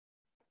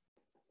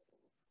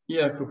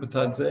Ia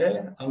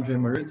Kupatadze, Andrei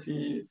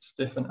Maruti,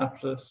 Stefan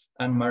Aplis,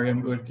 and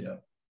Mariam Urdia.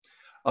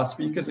 Our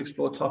speakers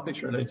explore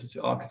topics related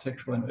to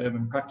architectural and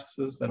urban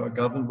practices that are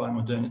governed by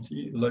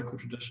modernity, local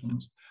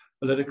traditions,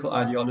 political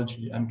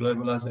ideology, and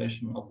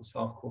globalization of the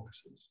South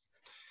Caucasus.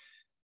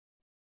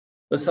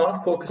 The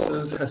South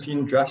Caucasus has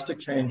seen drastic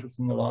change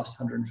within the last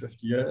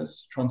 150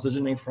 years,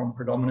 transitioning from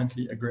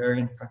predominantly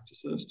agrarian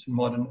practices to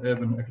modern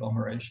urban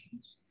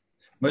agglomerations.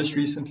 Most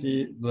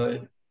recently,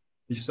 the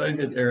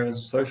Soviet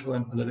era's social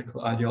and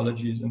political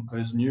ideologies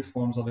imposed new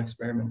forms of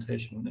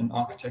experimentation in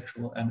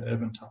architectural and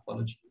urban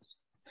typologies,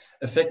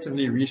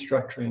 effectively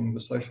restructuring the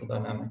social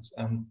dynamics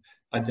and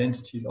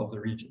identities of the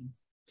region.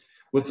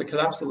 With the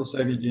collapse of the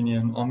Soviet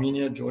Union,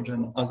 Armenia, Georgia,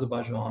 and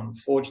Azerbaijan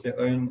forged their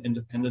own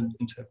independent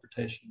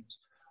interpretations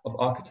of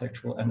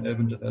architectural and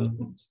urban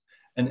development,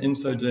 and in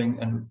so doing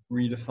and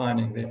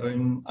redefining their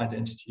own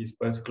identities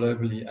both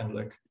globally and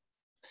locally.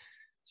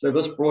 So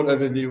this broad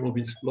overview will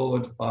be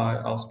explored by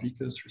our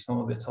speakers through some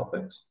of their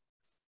topics.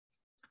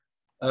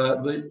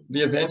 The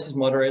event is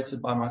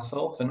moderated by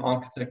myself, an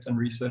architect and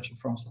researcher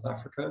from South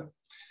Africa.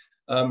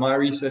 My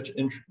research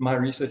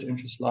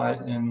interests lie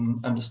in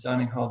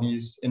understanding how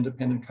these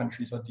independent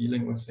countries are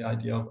dealing with the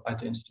idea of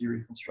identity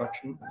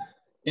reconstruction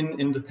in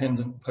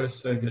independent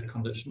post-Soviet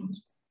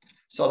conditions.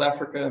 South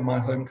Africa, my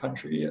home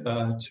country,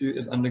 too,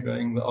 is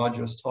undergoing the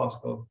arduous task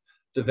of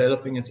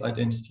developing its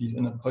identities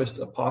in a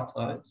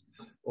post-apartheid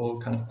or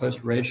kind of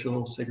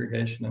post-racial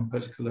segregation and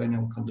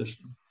post-colonial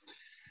condition.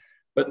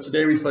 But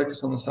today we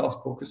focus on the South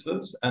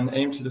Caucasus and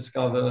aim to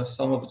discover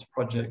some of the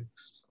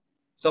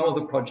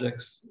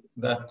projects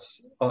that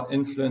are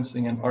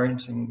influencing and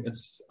orienting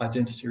its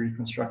identity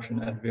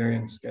reconstruction at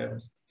varying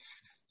scales.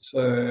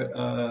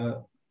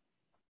 So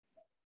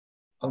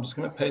I'm just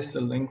going to paste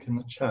a link in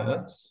the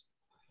chat.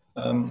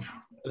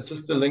 It's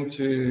just a link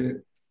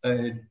to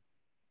a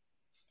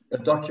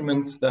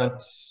document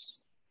that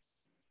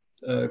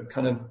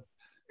kind of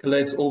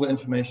collates all the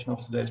information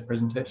of today's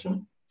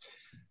presentation.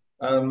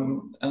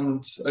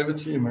 And over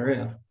to you,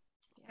 Maria.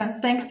 Yeah,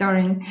 thanks,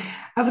 Doreen.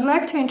 I would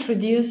like to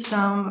introduce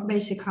some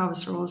basic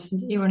house rules,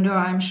 even though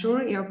I'm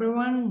sure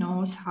everyone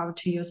knows how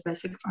to use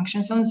basic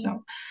functions on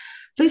Zoom.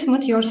 Please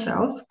mute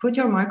yourself, put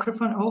your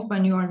microphone off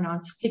when you are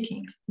not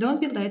speaking.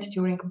 Don't be late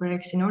during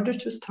breaks in order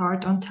to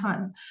start on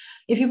time.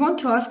 If you want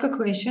to ask a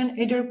question,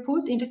 either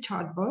put in the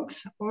chat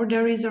box or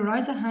there is a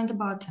raise a hand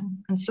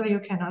button, and so you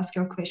can ask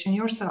your question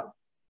yourself.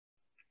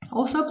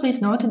 Also,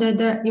 please note that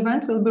the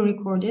event will be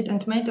recorded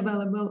and made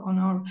available on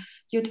our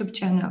YouTube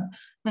channel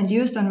and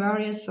used on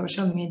various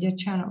social media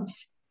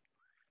channels.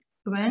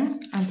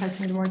 Gwen, I'm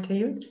passing the word to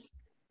you.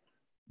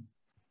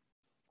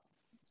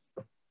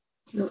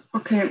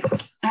 Okay,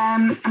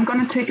 I'm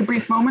going to take a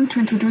brief moment to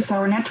introduce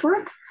our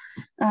network,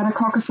 the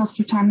Caucasus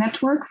Through Time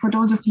Network, for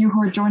those of you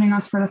who are joining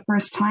us for the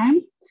first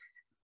time.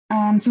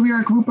 So we are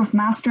a group of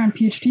master and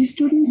PhD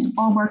students,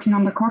 all working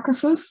on the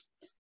Caucasus.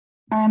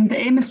 The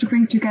aim is to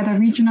bring together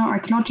regional,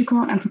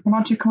 archaeological,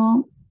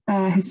 anthropological,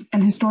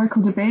 and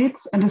historical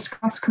debates and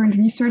discuss current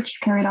research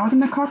carried out in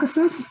the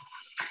Caucasus.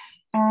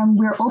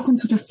 We're open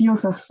to the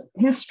fields of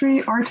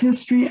history, art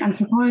history,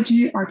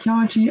 anthropology,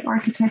 archaeology,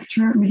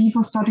 architecture,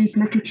 medieval studies,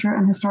 literature,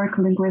 and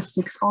historical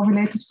linguistics, all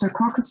related to the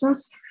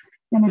Caucasus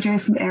and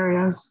adjacent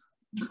areas.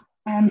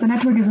 The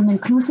network is an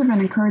inclusive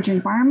and encouraging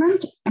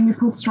environment, and we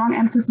put strong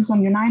emphasis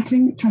on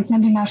uniting,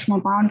 transcending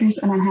national boundaries,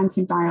 and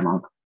enhancing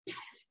dialogue.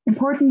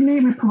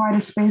 Importantly, we provide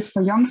a space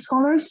for young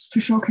scholars to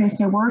showcase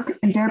their work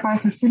and thereby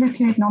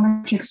facilitate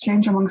knowledge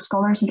exchange among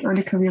scholars and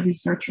early career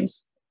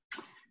researchers.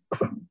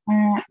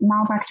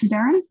 Now back to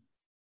Darren.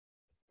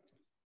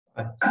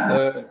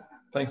 So,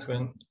 thanks,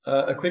 Gwen.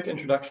 A quick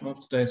introduction of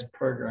today's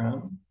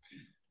program.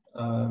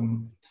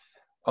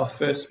 Our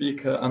first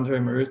speaker, Andrei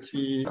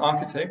Maruti,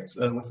 architect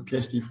with a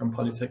PhD from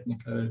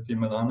Politecnico di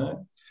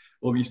Milano,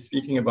 will be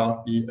speaking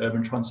about the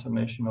urban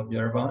transformation of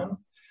Yerevan,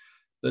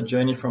 the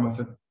journey from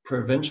a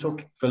provincial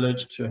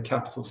village to a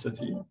capital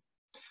city.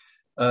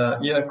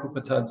 Ia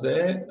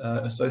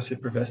Kupatadze,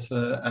 associate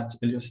professor at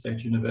Ilia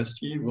State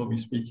University, will be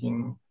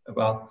speaking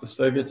about the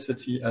Soviet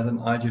city as an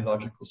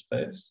ideological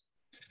space.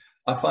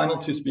 Our final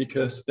two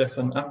speakers,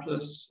 Stefan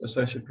Aplis,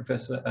 associate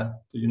professor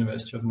at the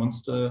University of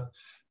Munster,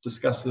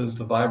 discusses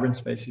the vibrant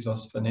spaces of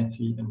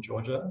Svaneti in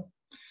Georgia.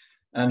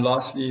 And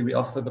lastly, we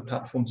offer the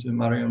platform to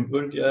Mariam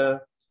Urdia,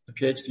 a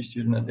PhD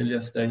student at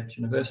Ilia State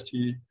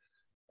University,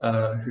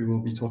 who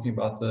will be talking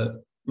about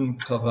the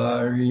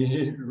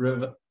Mkavari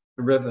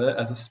River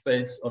as a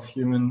space of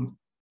human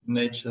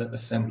nature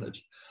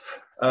assemblage.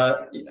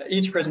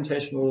 Each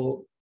presentation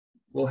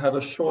will have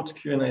a short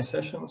Q&A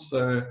session.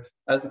 So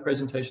as the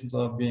presentations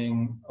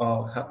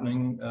are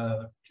happening,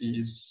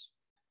 please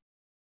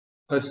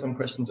post some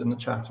questions in the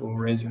chat or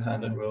raise your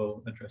hand and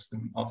we'll address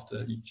them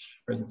after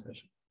each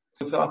presentation.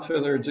 Without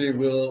further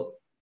ado,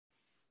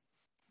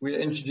 we'll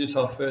introduce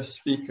our first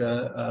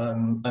speaker,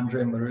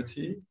 Andrei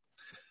Maruti.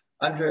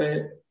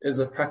 Andrei is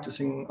a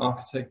practicing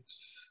architect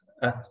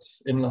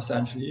in Los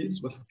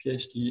Angeles with a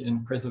PhD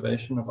in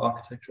preservation of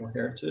architectural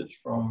heritage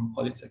from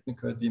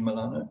Politecnico di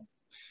Milano.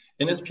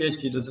 In his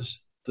PhD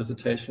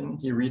dissertation,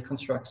 he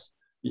reconstructs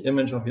the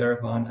image of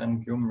Yerevan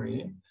and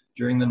Gyumri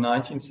during the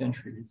 19th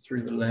century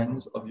through the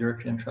lens of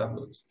European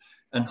travelers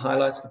and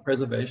highlights the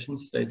preservation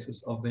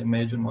status of their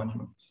major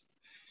monuments.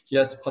 He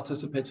has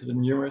participated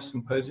in numerous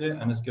symposia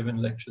and has given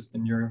lectures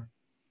in Europe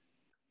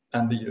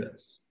and the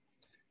US.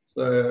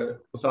 So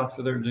without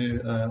further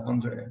ado,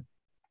 Andre.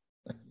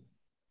 Thank you.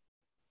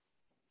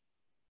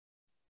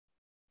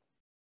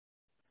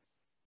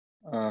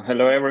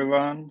 Hello,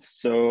 everyone.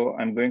 So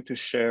I'm going to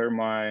share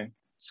my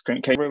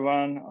screen.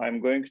 Everyone,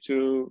 I'm going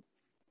to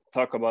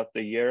talk about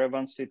the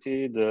Yerevan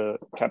city, the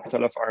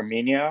capital of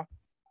Armenia.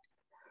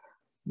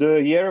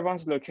 The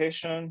Yerevan's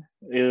location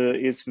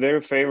is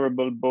very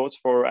favorable both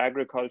for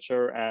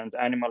agriculture and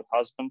animal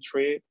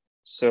husbandry.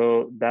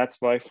 So that's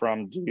why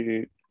from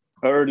the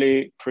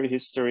early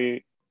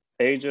prehistory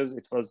ages,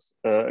 it was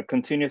a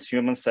continuous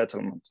human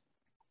settlement.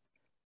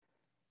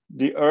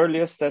 The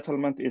earliest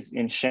settlement is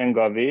in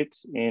Shengavit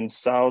in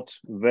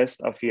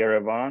southwest of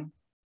Yerevan,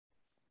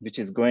 which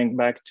is going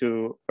back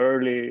to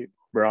early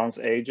Bronze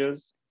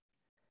Ages.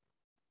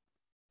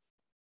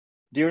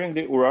 During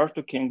the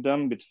Urartu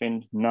kingdom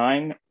between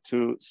 9th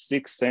to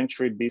 6th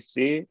century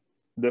BC,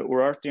 the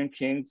Urartian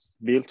kings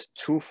built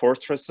two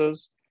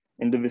fortresses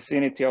in the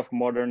vicinity of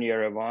modern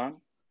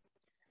Yerevan,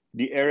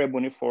 the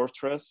Erebuni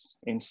fortress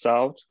in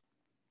south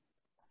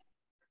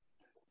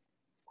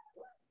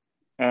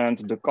and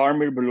the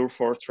Karmir-Bulur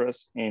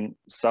fortress in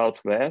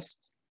southwest.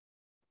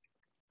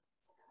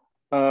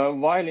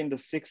 While in the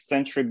 6th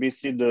century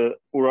BC, the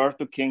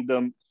Urartu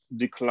kingdom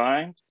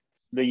declined,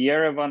 the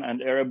Yerevan and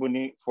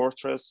Erebuni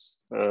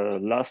fortress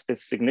lost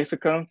its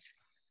significance.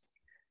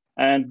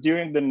 And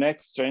during the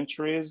next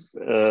centuries,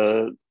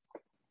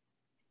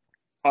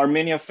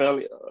 Armenia fell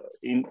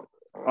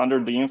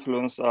under the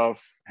influence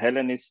of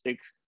Hellenistic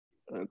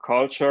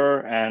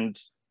culture and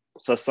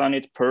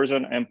Sassanid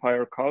Persian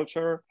Empire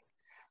culture.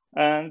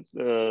 And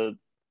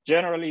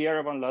generally,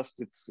 Yerevan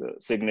lost its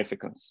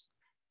significance.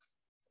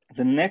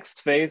 The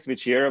next phase,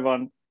 which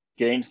Yerevan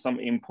gained some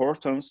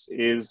importance,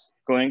 is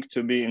going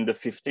to be in the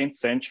 15th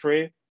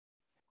century,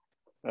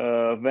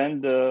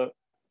 when the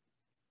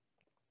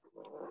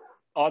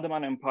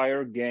Ottoman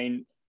Empire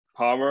gained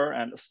power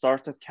and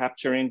started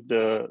capturing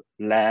the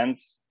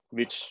lands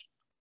which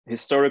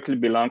historically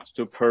belonged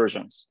to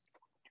Persians.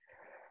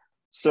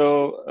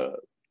 So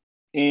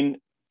in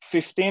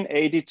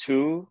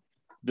 1582,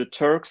 the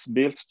Turks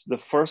built the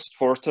first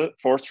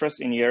fortress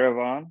in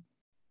Yerevan.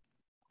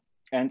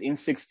 And in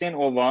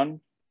 1601,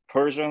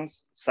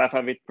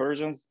 Safavid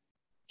Persians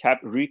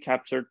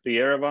recaptured the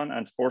Yerevan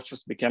and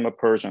fortress became a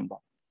Persian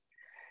one.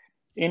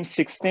 In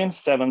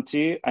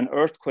 1670, an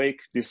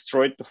earthquake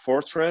destroyed the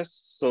fortress.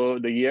 So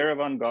the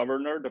Yerevan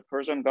governor, the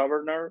Persian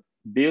governor,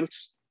 built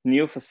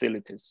new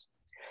facilities,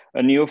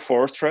 a new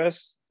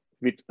fortress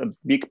with a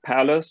big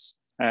palace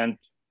and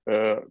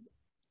a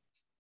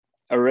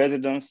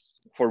residence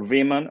for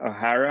women, a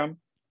harem.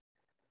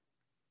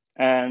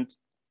 And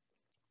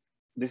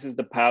this is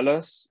the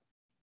palace.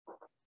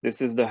 This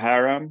is the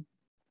harem,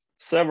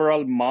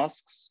 several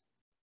mosques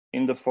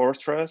in the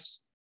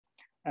fortress,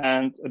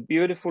 and a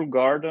beautiful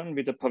garden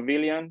with a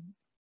pavilion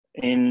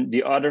in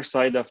the other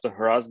side of the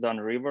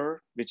Hrazdan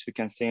River, which we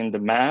can see in the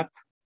map.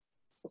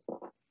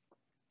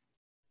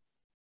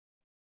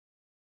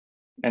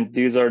 And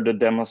these are the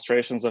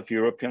demonstrations of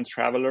European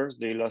travelers,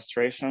 the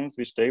illustrations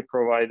which they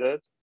provided.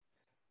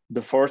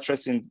 The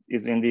fortress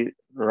is in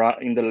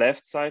the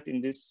left side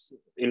in this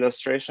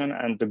illustration,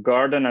 and the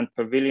garden and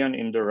pavilion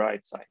in the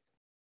right side.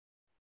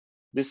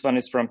 This one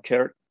is from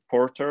Kurt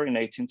Porter in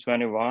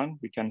 1821.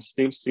 We can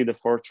still see the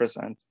fortress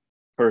and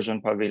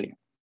Persian pavilion.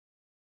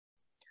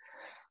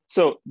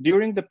 So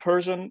during the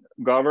Persian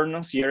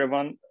governance,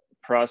 Yerevan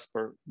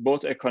prospered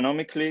both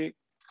economically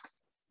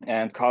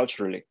and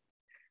culturally.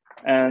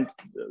 And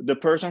the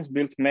Persians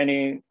built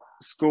many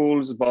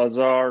schools,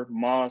 bazaar,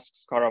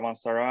 mosques,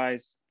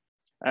 caravansarais,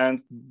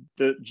 and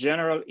the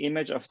general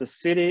image of the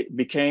city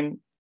became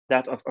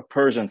that of a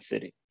Persian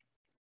city.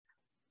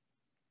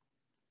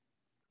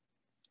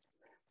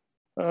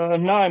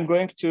 Now I'm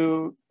going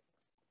to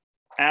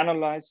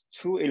analyze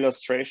two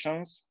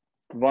illustrations,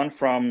 one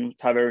from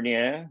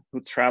Tavernier, who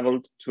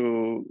traveled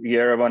to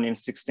Yerevan in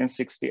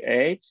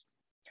 1668.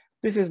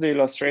 This is the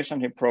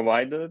illustration he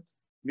provided.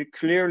 We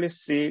clearly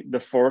see the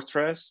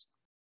fortress,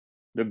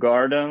 the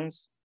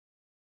gardens,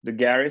 the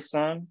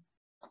garrison,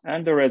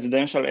 and the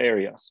residential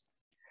areas.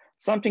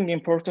 Something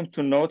important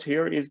to note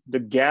here is the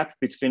gap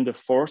between the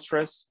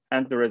fortress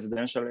and the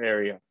residential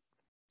area,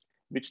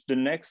 which the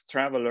next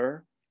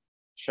traveler,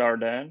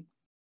 Chardin,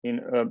 in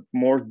a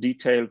more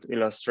detailed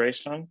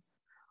illustration,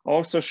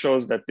 also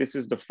shows that this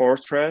is the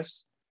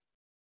fortress.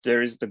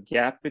 There is the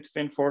gap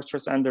between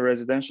fortress and the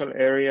residential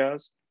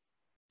areas,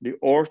 the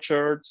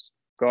orchards,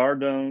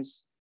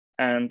 gardens,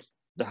 and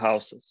the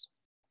houses.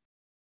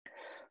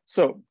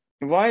 So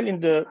while in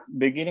the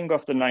beginning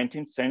of the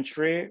 19th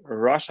century,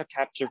 Russia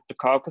captured the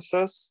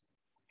Caucasus,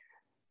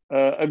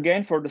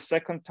 again, for the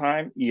second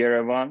time,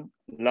 Yerevan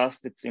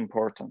lost its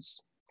importance.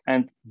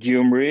 And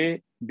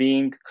Gyumri,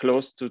 being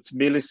close to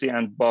Tbilisi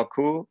and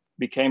Baku,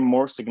 became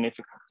more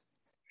significant.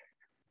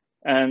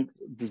 And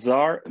the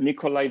Tsar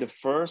Nikolai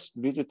I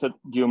visited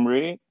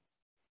Gyumri,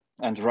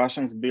 and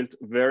Russians built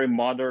very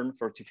modern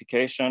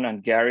fortification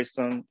and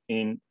garrison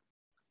in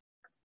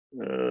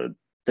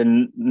the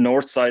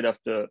north side of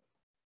the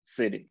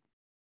city.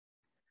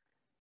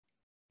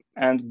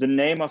 And the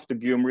name of the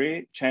Gyumri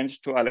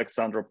changed to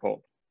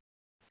Alexandropol.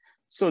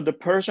 So the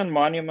Persian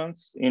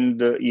monuments in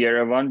the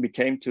Yerevan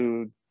became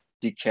to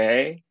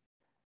decay,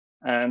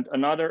 and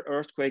another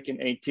earthquake in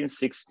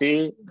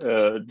 1860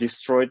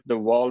 destroyed the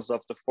walls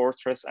of the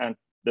fortress and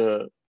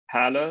the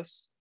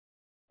palace.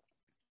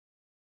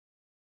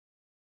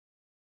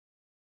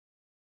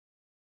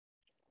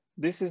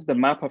 This is the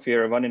map of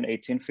Yerevan in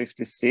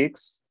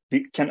 1856.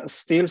 You can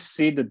still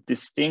see the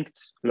distinct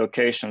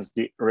locations,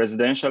 the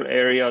residential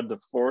area, the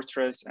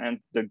fortress, and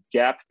the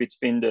gap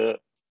between the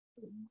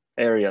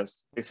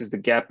areas. This is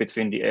the gap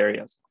between the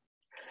areas.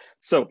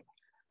 So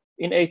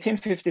in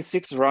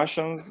 1856,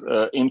 Russians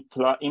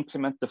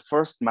implement the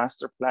first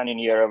master plan in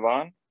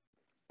Yerevan,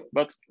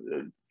 but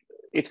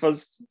it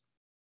was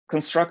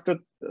constructed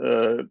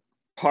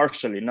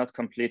partially, not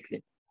completely.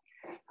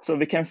 So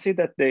we can see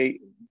that they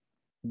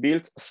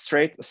built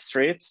straight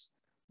streets,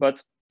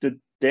 but the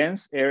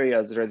dense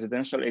areas,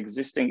 residential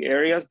existing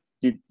areas,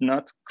 did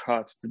not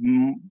cut.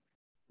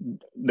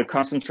 The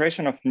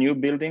concentration of new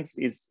buildings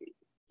is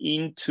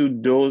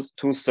into those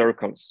two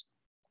circles.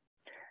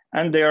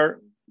 And they are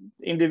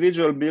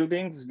individual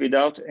buildings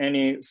without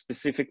any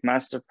specific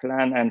master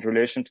plan and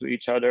relation to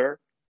each other,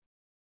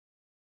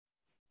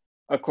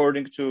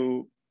 according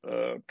to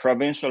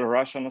provincial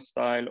Russian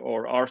style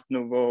or Art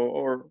Nouveau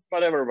or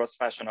whatever was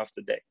fashion of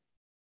the day.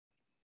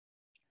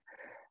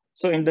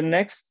 So in the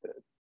next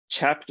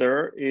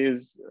chapter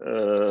is,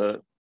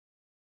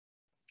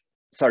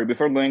 sorry,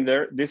 before going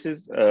there, this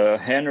is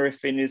Henry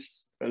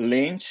Finis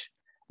Lynch,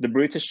 the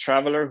British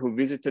traveler who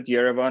visited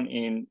Yerevan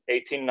in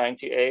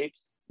 1898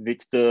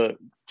 with the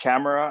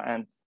camera,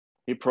 and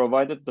he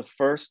provided the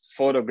first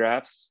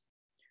photographs.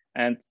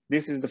 And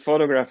this is the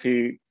photograph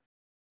he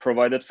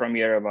provided from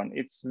Yerevan.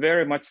 It's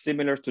very much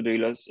similar to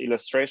the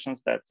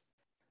illustrations that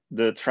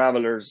the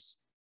travelers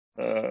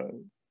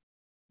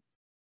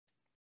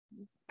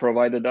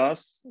provided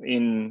us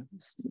in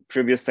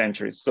previous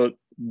centuries. So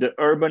the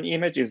urban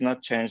image is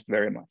not changed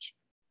very much.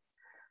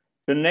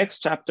 The next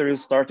chapter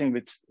is starting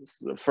with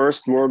the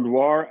First World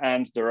War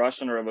and the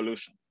Russian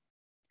Revolution.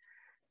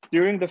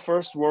 During the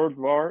First World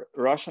War,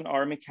 Russian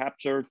army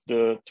captured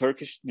the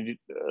Turkish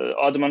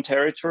Ottoman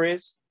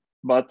territories,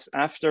 but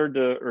after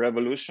the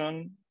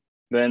revolution,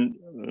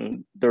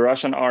 when the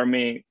Russian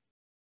army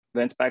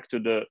went back to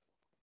the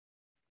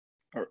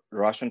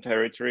Russian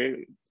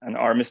territory, an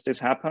armistice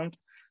happened,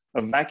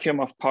 a vacuum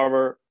of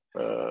power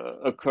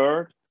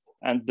occurred,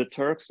 and the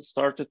Turks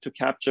started to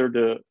capture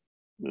the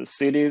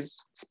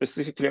cities,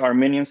 specifically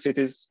Armenian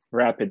cities,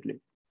 rapidly.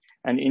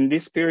 And in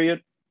this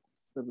period,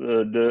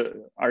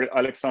 the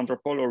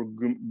Alexandropol or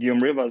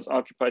Gyumri was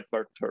occupied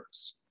by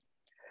Turks.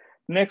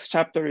 Next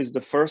chapter is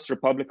the First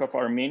Republic of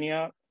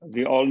Armenia.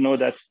 We all know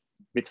that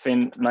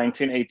between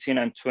 1918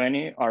 and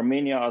 20,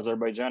 Armenia,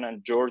 Azerbaijan,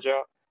 and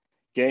Georgia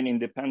gained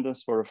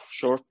independence for a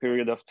short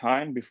period of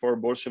time before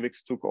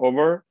Bolsheviks took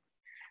over.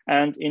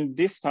 And in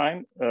this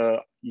time,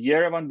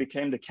 Yerevan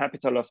became the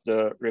capital of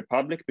the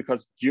republic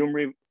because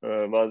Gyumri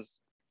was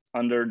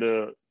under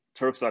the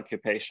Turks'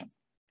 occupation.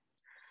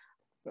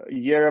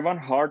 Yerevan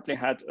hardly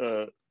had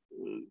a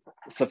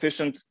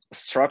sufficient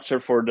structure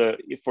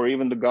for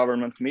even the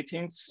government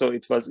meetings, so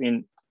it was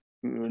in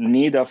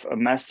need of a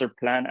master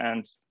plan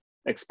and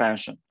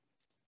expansion.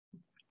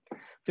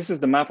 This is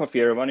the map of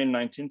Yerevan in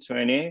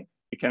 1920.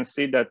 You can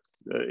see that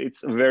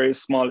it's a very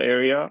small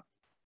area.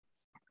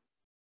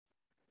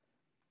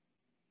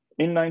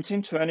 In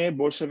 1920,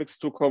 Bolsheviks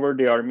took over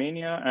the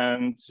Armenia,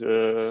 and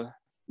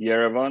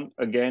Yerevan,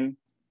 again,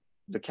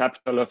 the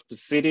capital of the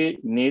city,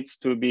 needs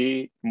to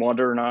be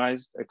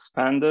modernized,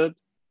 expanded.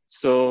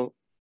 So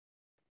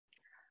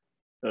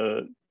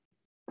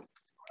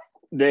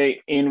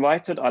they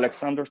invited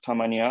Alexander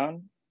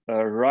Tamanyan,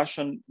 a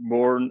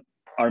Russian-born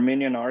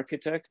Armenian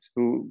architect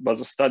who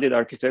was studied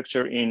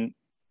architecture in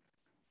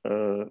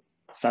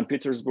St.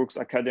 Petersburg's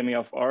Academy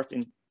of Art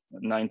in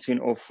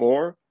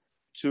 1904,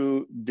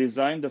 to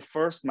design the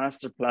first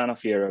master plan of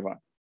Yerevan.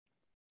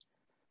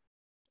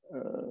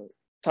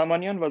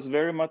 Tamanyan was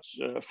very much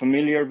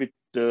familiar with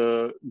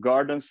the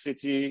Garden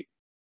City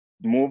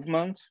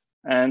movement,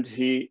 and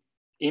he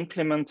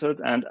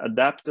implemented and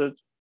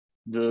adapted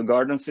the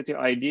Garden City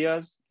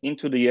ideas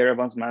into the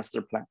Yerevan's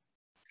master plan.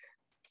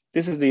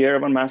 This is the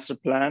Yerevan master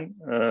plan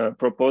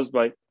proposed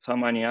by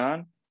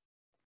Tamanyan.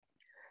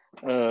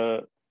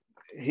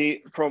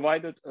 He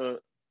provided a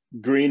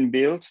green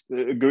belt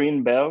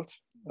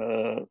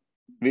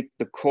with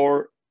the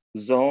core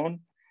zone,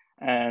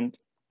 and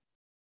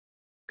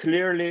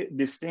clearly,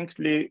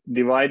 distinctly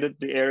divided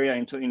the area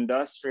into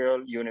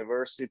industrial,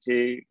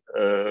 university,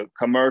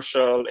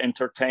 commercial,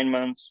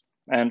 entertainment,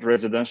 and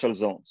residential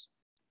zones.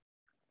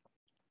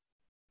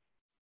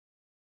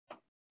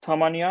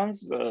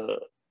 Tamanyan's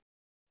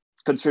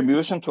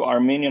contribution to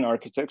Armenian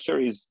architecture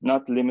is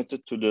not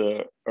limited to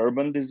the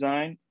urban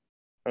design.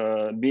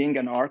 Being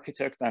an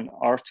architect and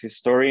art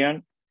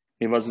historian,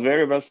 he was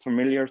very well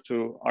familiar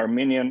to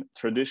Armenian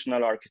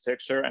traditional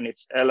architecture and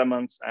its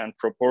elements and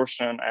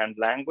proportion and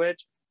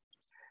language.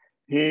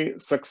 He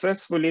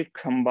successfully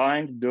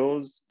combined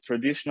those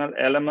traditional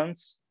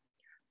elements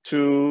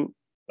to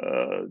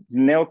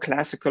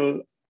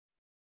neoclassical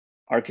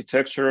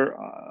architecture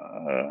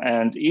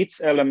and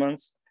its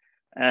elements,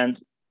 and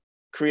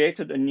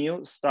created a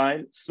new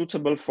style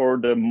suitable for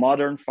the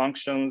modern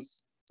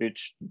functions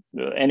which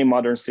any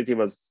modern city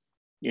was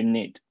in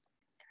need.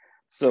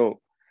 So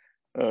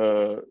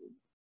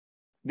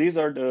these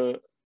are the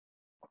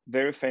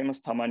very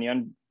famous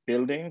Tamanian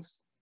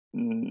buildings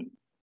and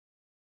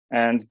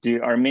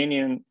the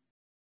Armenian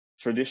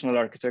traditional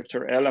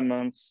architecture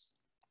elements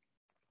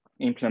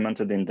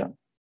implemented in them.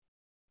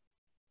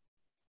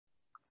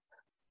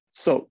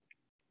 So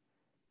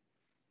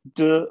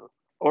the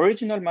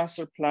original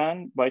master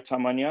plan by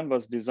Tamanian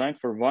was designed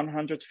for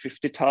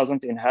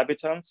 150,000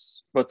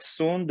 inhabitants, but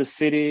soon the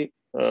city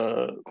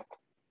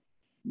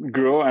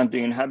grew and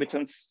the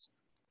inhabitants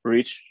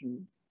reached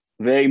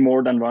way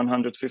more than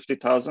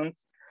 150,000.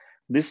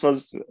 This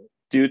was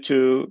due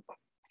to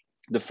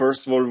the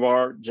First World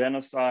War,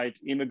 genocide,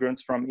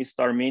 immigrants from East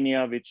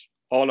Armenia, which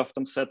all of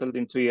them settled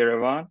into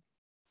Yerevan.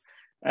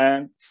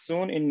 And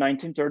soon in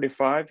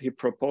 1935, he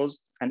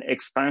proposed an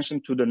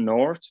expansion to the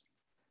north.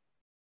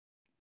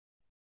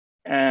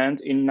 And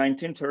in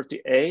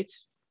 1938,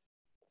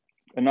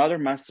 another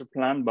master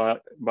plan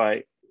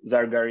by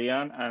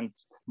Zargarian and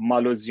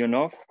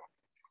Malozyunov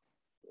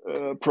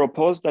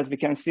proposed that we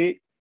can see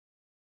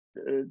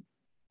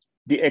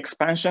the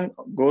expansion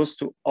goes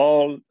to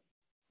all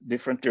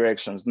different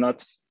directions,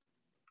 not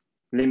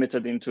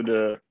limited into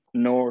the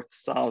north,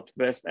 south,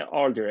 west,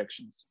 all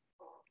directions.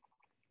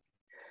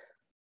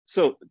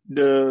 So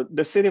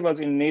the city was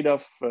in need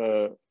of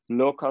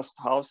low-cost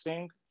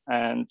housing,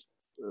 and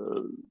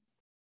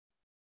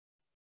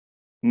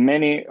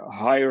many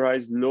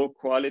high-rise,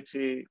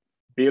 low-quality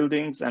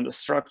buildings and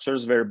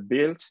structures were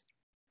built,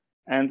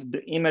 and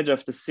the image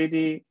of the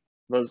city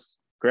was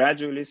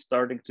gradually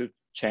starting to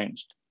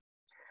change.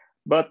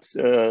 But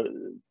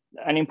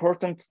an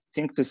important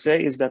thing to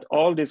say is that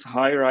all these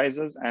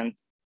high-rises and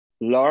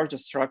large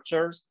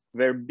structures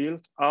were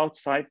built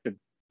outside the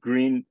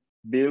green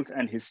built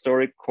and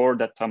historic core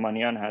that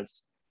Tamanian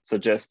has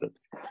suggested.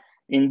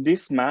 In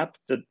this map,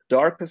 the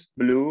darkest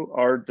blue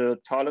are the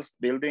tallest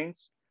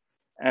buildings,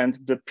 and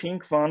the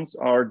pink ones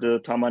are the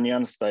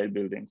Tamanian style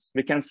buildings.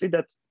 We can see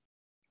that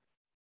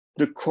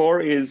the core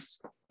is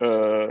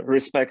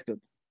respected.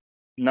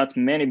 Not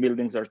many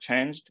buildings are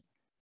changed,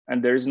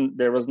 and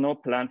there was no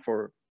plan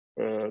for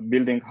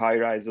building high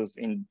rises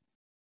in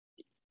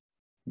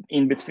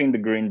between the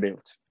green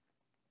belt.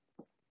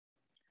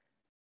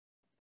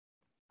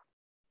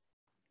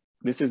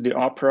 This is the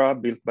opera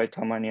built by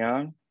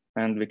Tamanian,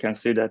 and we can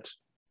see that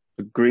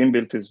the green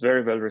belt is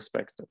very well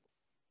respected.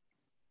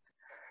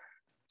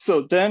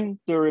 So then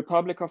the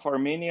Republic of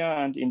Armenia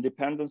and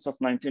independence of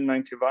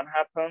 1991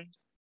 happened,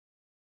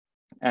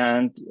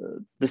 and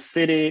the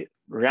city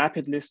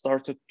rapidly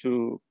started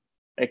to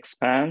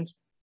expand.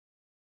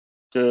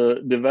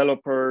 The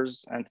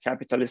developers and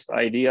capitalist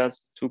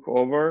ideas took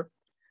over,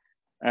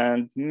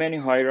 and many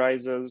high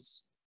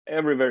rises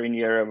everywhere in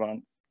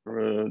Yerevan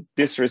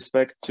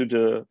disrespect to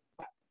the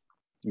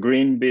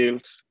green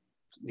belt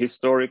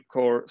historic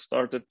core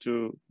started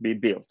to be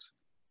built.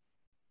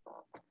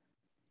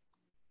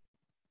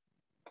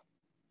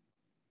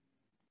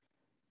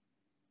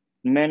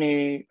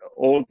 Many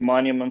old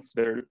monuments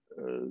were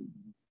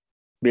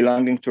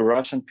belonging to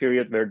Russian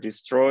period were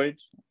destroyed,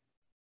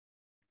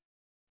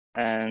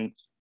 and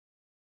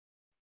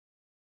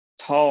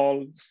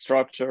tall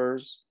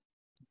structures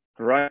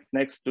right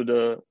next to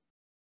the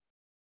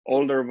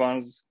older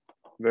ones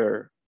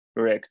were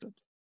erected.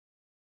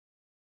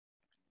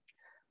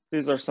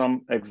 These are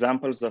some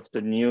examples of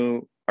the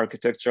new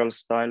architectural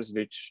styles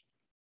which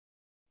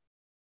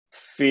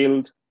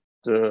filled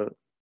the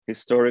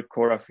historic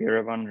core of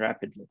Yerevan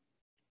rapidly.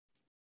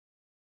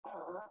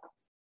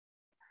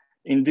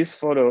 In this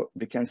photo,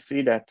 we can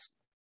see that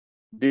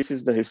this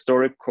is the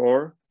historic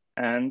core,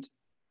 and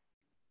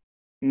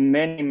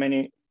many,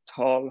 many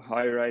tall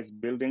high-rise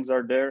buildings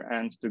are there,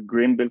 and the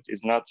green belt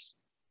is not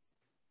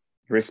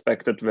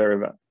respected very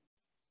well.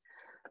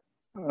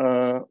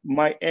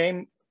 My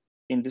aim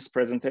in this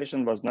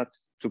presentation was not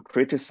to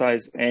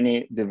criticize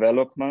any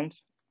development.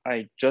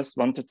 I just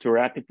wanted to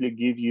rapidly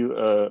give you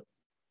a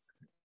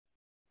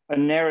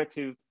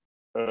narrative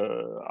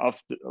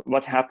of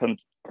what happened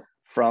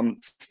from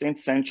 16th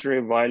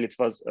century while it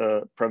was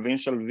a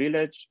provincial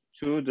village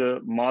to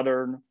the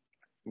modern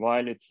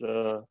while it's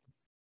a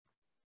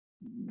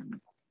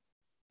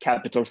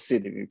capital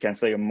city. You can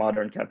say a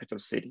modern capital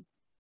city.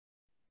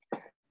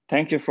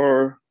 Thank you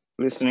for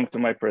listening to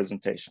my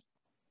presentation.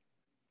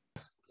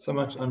 So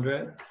much,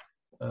 Andre.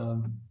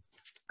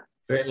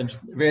 Very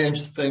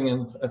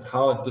interesting at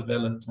how it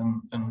developed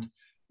and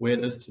where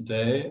it is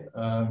today.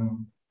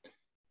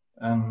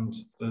 and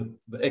the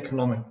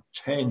economic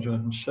change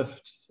and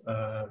shift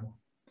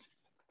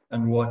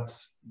and what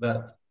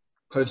that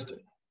post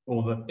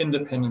or the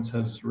independence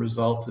has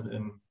resulted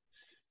in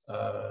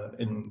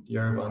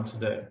Yerevan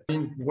today. I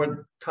mean, what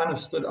kind of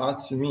stood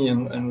out to me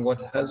and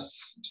what has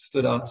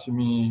stood out to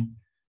me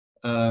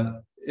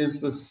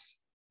is this,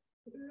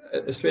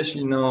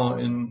 especially now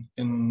in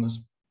this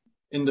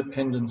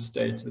independent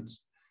state,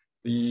 it's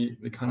the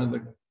kind of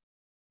the,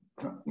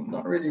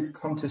 not really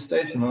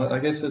contestation, I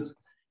guess it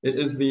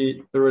is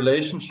the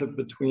relationship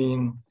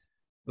between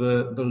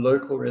the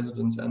local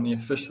residents and the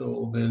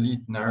official, the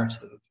elite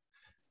narrative.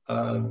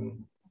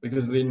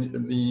 Because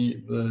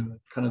the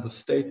kind of the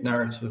state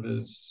narrative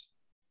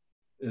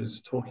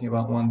is talking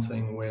about one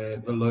thing where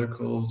the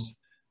locals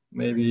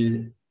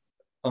maybe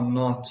are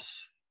not,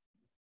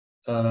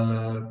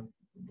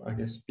 I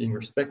guess, being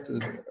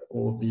respected,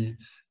 or the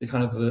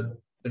kind of the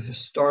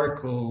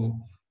historical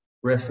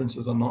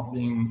references are not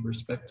being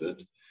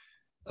respected.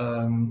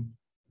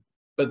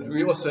 But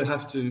we also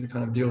have to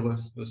kind of deal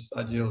with this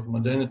idea of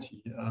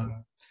modernity.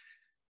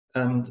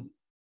 And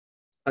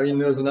I mean,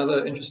 there's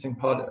another interesting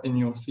part in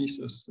your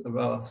thesis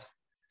about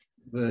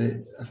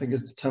I think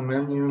it's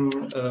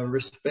Tamanian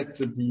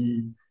respected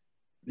the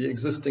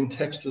existing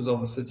textures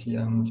of the city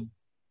and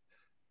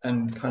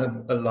kind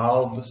of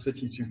allowed the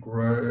city to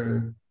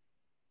grow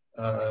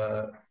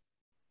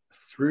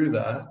through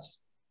that,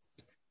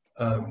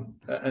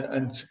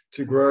 and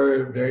to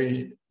grow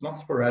very, not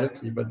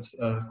sporadically, but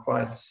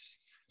quite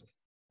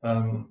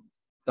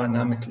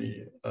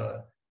dynamically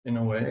in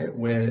a way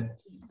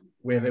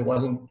where there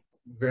wasn't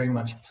very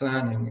much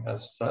planning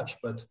as such,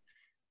 but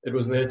it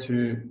was there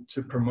to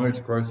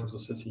promote growth of the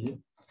city.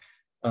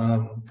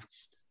 And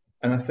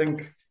I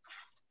think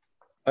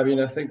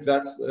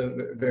that's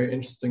a very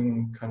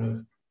interesting kind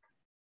of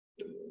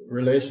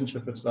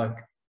relationship. It's like,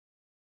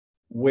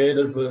 where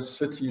does the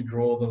city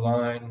draw the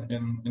line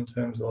in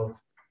terms of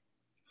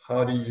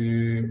how do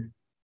you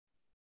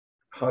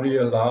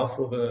allow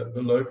for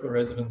the local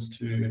residents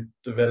to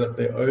develop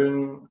their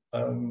own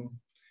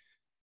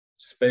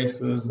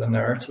spaces and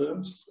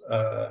narratives,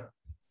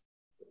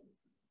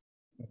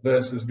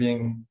 versus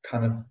being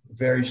kind of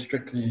very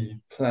strictly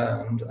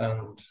planned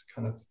and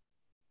kind of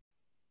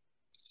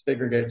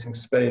segregating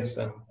space.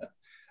 And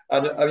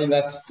I mean,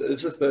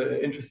 it's just an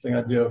interesting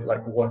idea of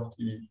like what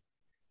the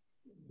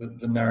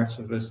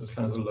narrative versus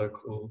kind of the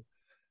local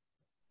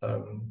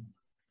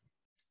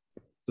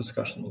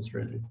discussion is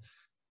really.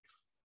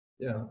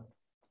 Yeah.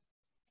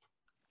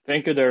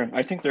 Thank you, Darren.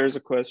 I think there is a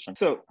question.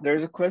 So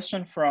there's a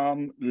question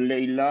from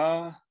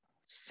Leila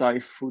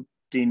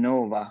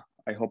Saifuddinova.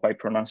 I hope I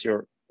pronounce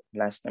your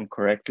last name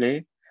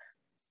correctly.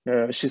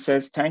 She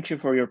says, thank you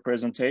for your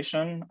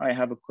presentation. I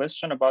have a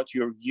question about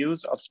your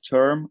use of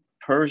term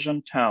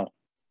Persian town.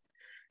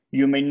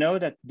 You may know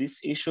that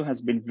this issue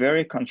has been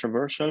very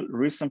controversial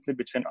recently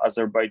between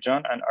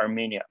Azerbaijan and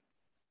Armenia.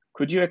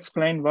 Could you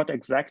explain what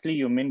exactly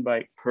you mean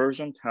by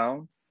Persian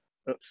town,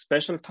 a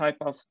special type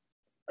of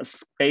a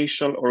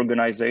spatial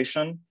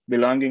organization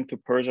belonging to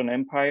Persian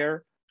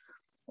Empire,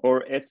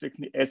 or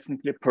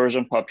ethnically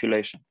Persian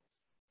population?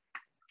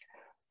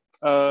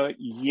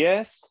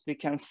 Yes, we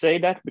can say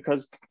that,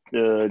 because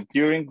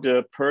during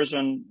the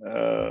Persian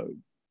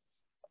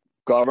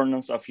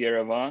governance of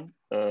Yerevan,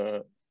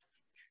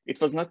 it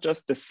was not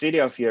just the city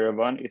of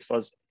Yerevan, it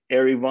was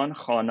Erivan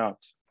Khanat.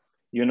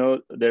 You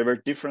know, there were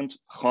different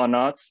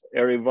Khanats,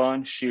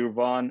 Erivan,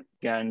 Shirvan,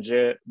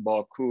 Ganje,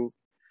 Baku,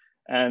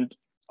 and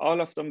all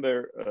of them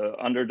were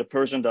under the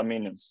Persian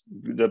dominions.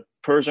 The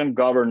Persian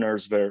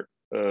governors were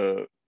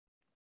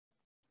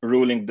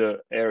ruling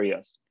the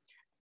areas.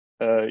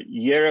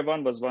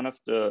 Yerevan was one of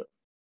the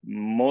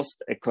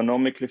most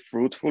economically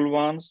fruitful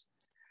ones,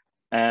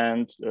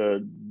 and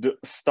the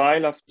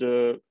style of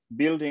the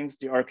buildings,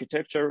 the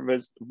architecture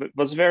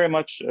was very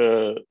much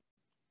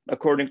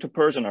according to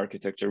Persian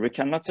architecture. We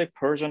cannot say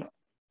Persian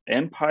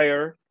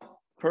Empire,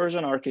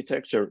 Persian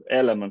architecture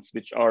elements,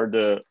 which are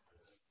the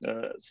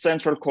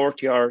central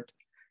courtyard,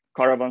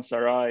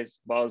 caravansarais,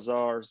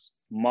 bazaars,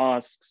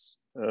 mosques.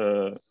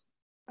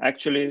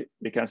 Actually,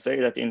 we can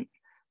say that in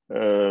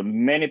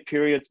many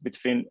periods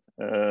between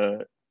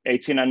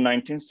 18th and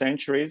 19th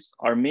centuries,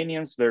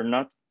 Armenians were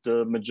not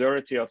the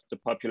majority of the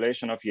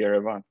population of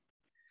Yerevan.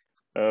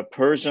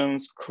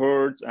 Persians,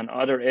 Kurds, and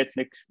other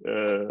ethnic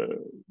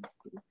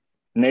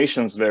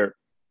nations were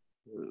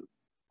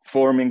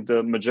forming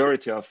the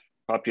majority of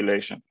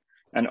population.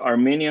 And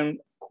Armenian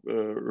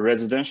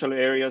residential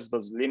areas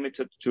was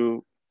limited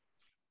to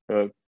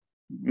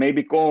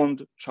maybe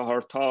Gond,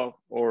 Chahartav,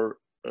 or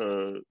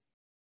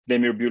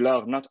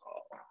Demirbulag. Not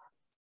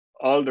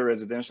all the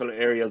residential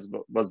areas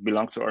was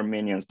belonged to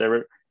Armenians. They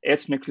were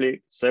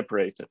ethnically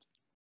separated.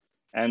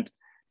 And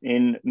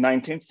in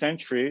 19th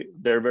century,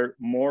 there were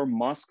more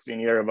mosques in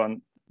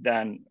Yerevan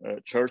than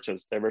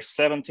churches. There were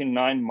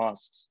 79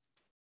 mosques.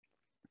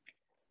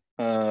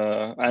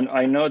 And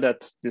I know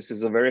that this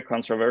is a very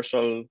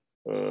controversial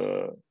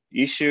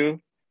issue,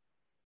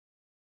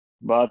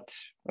 but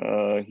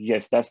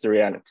yes, that's the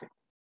reality.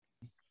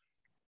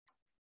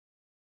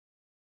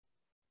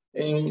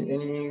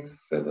 Any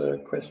further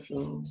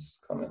questions,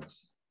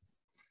 comments?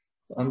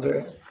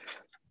 Andre?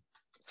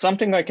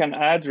 Something I can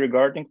add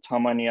regarding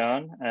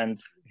Tamanyan and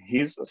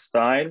his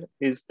style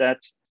is that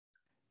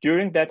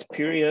during that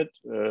period,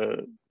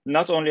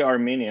 not only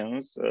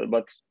Armenians,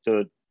 but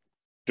the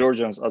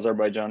Georgians,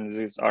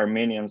 Azerbaijanis,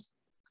 Armenians,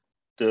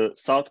 the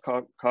South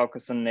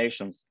Caucasus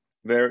nations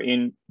were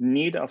in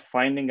need of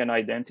finding an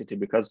identity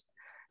because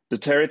the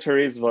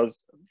territories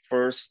was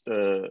first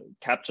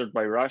captured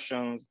by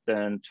Russians,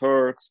 then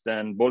Turks,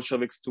 then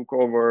Bolsheviks took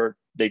over.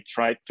 They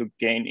tried to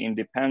gain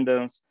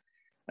independence.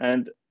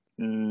 And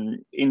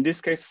in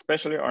this case,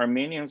 especially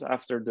Armenians,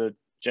 after the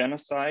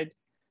genocide,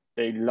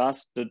 they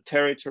lost the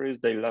territories,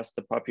 they lost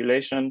the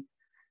population.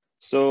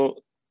 So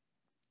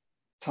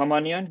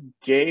Tamanyan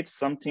gave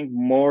something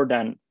more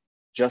than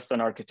just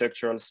an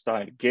architectural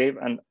style, gave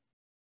an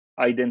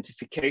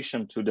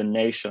identification to the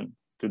nation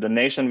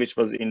which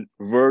was in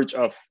verge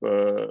of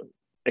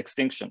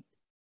extinction,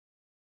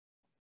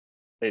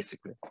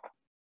 basically.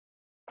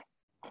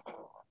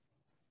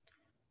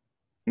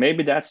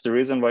 Maybe that's the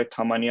reason why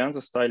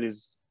Tamanyan's style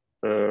is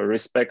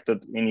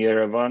respected in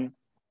Yerevan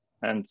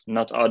and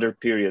not other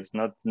periods.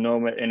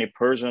 Any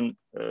Persian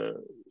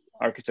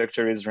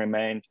architecture is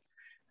remained.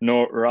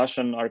 No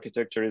Russian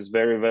architecture is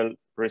very well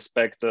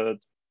respected.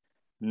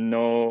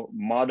 No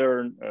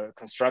modern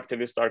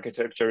constructivist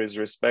architecture is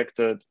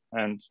respected,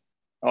 and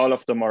all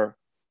of them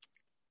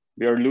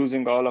we are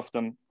losing all of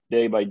them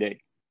day by day.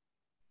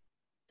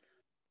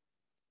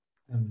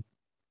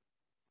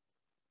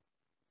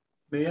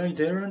 May I,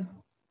 Darren?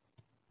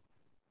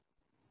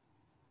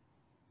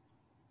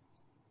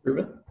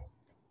 Ruben?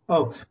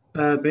 Oh,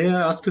 may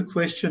I ask a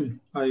question?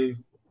 I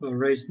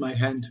raised my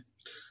hand.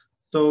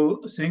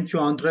 So thank you,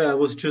 Andre. I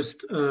was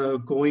just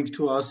going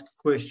to ask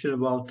a question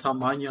about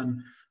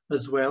Tamanyan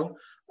as well.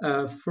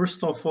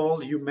 First of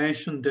all, you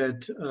mentioned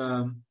that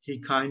he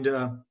kind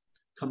of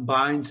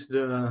combined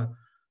the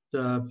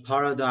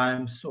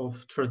paradigms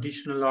of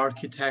traditional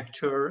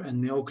architecture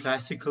and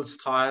neoclassical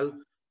style,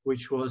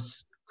 which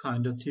was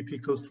kind of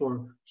typical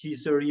for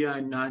his area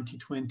in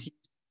 1920s.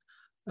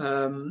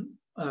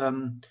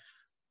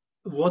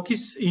 What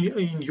is,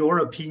 in your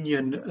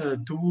opinion,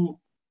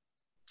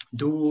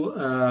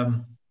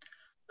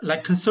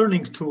 like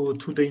concerning to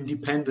the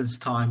independence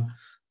time,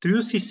 do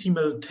you see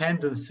similar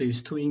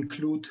tendencies to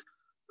include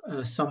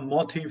some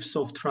motifs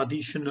of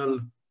traditional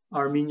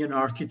Armenian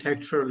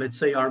architecture, let's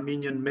say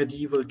Armenian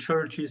medieval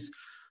churches,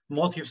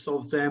 motifs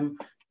of them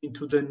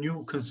into the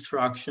new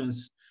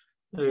constructions,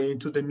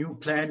 into the new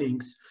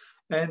plannings?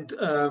 And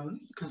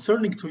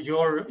concerning to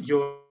your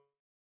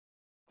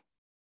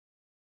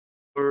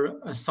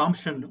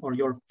assumption or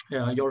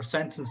your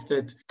sentence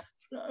that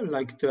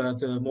like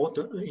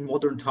in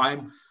modern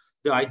time,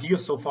 the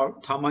ideas of our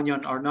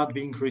Tamanyan are not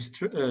being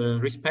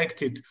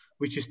respected,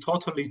 which is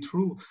totally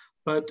true.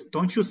 But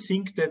don't you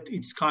think that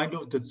it's kind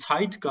of the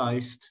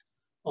zeitgeist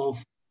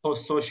of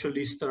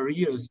post-socialist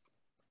areas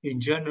in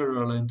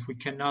general, and we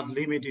cannot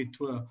limit it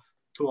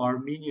to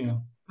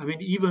Armenia? I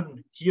mean,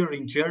 even here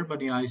in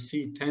Germany, I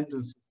see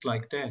tendencies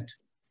like that.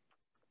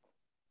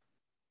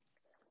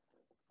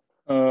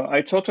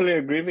 I totally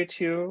agree with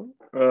you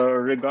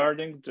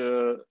regarding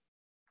the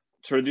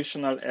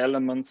traditional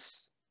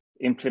elements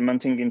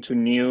implementing into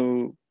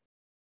new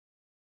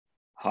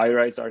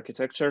high-rise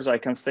architectures. I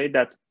can say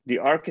that the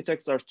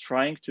architects are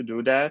trying to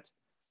do that,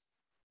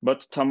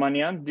 but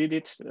Tamanyan did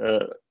it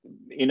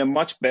in a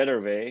much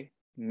better way,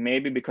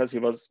 maybe because he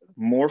was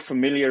more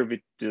familiar with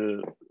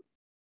the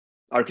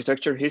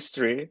architecture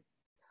history,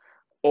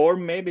 or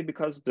maybe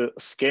because the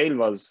scale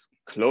was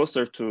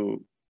closer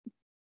to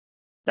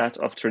that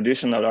of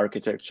traditional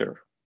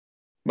architecture.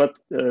 But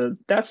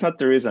that's not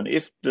the reason.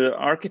 If the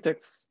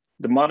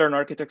modern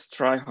architects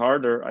try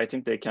harder, I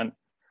think they can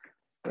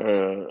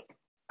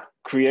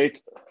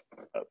create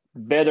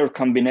better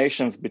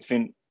combinations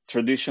between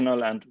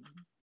traditional and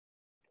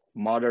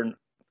modern.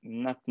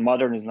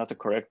 Modern is not a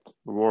correct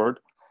word.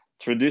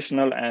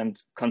 Traditional and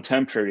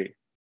contemporary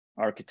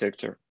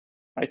architecture.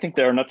 I think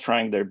they are not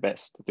trying their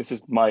best. This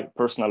is my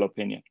personal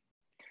opinion.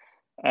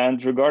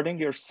 And regarding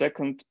your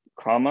second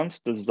comment,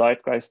 the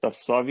zeitgeist of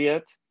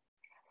Soviet,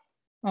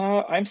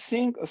 I'm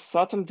seeing a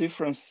subtle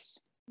difference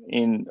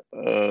in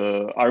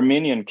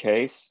Armenian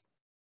case.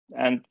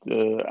 And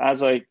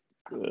as I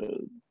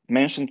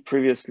mentioned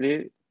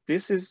previously,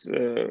 this is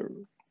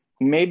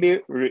maybe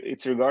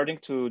it's regarding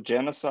to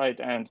genocide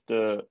and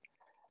the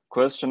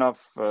question of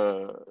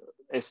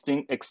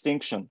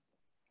extinction.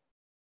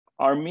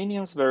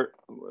 Armenians were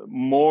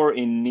more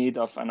in need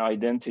of an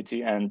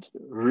identity and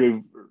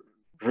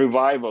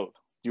revival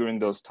during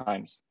those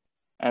times.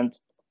 And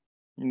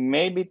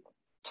maybe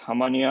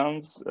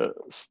Tamanyan's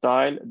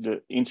style,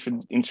 the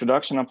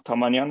introduction of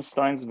Tamanyan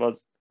styles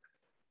was,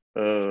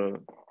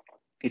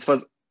 it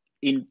was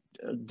in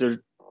the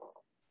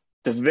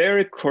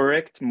very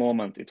correct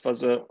moment. It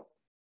was a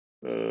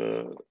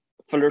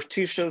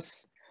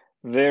flirtatious,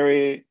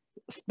 very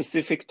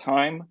specific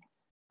time,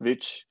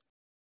 which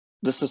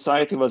the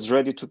society was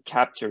ready to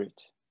capture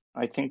it.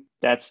 I think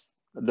that's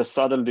the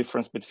subtle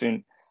difference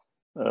between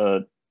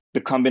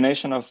the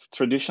combination of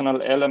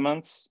traditional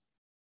elements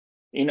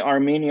in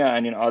Armenia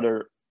and in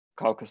other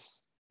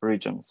Caucasus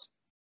regions.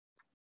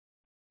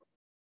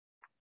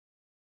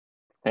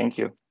 Thank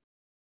you.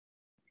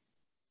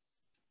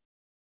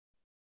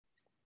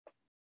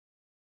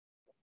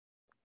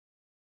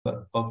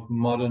 Of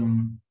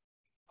modern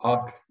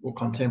or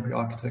contemporary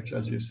architecture,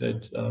 as you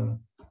said,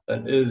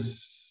 that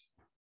is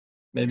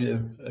maybe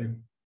a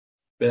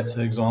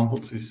better example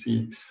to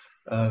see.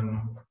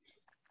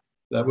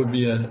 That would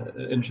be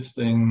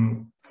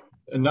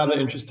another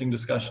interesting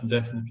discussion,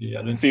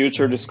 definitely.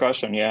 Future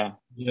discussion, yeah.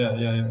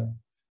 Yeah,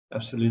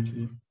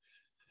 absolutely.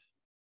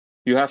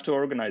 You have to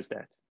organize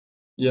that.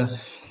 Yeah,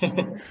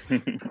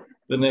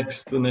 the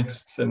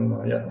next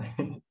seminar, yeah.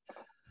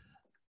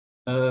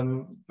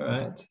 All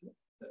right.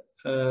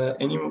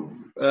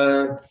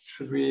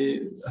 Should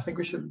we? I think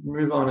we should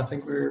move on. I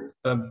think we're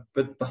a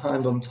bit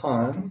behind on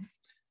time,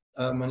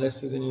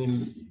 unless there's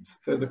any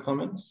further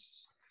comments.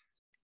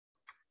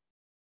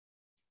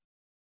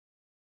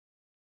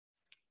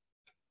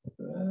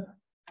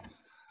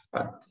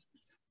 Right.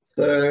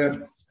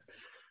 So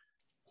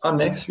our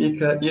next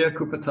speaker, Ia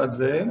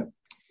Kupatadze,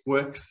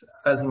 works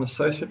as an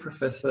associate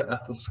professor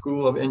at the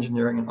School of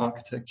Engineering and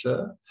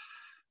Architecture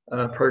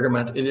program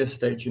at Ilyas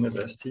State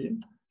University.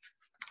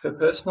 Her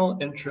personal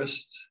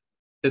interest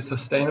is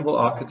sustainable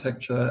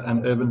architecture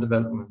and urban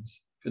development.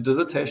 Her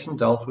dissertation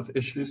dealt with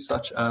issues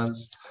such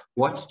as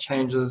what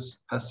changes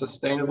has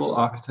sustainable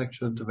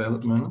architecture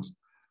development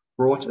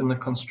brought in the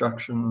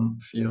construction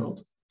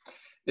field?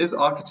 Is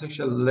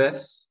architecture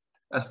less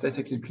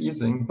aesthetically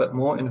pleasing but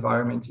more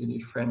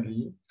environmentally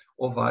friendly,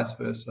 or vice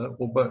versa,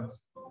 or both?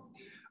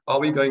 Are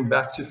we going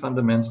back to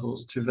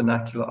fundamentals, to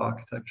vernacular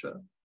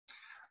architecture?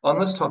 On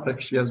this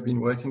topic, she has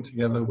been working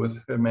together with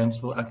her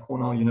mentor at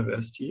Cornell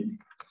University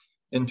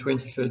in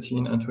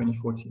 2013 and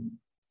 2014.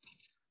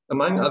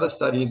 Among other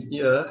studies,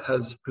 Ia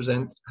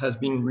has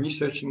been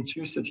researching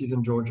two cities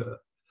in Georgia,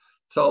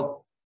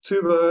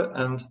 Saltuvo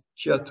and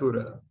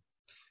Chiatura,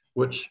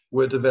 which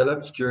were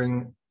developed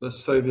during the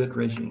Soviet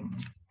regime.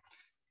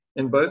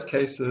 In both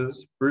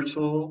cases,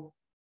 brutal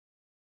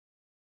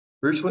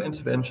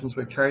interventions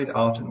were carried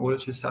out in order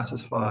to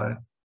satisfy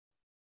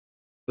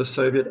the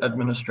Soviet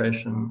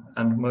administration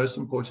and, most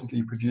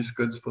importantly, produce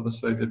goods for the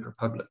Soviet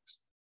republics.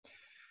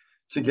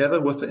 Together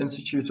with the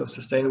Institute of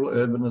Sustainable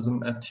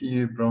Urbanism at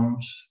TU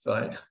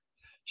Braunschweig,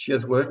 she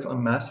has worked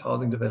on mass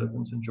housing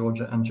developments in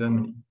Georgia and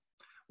Germany.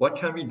 What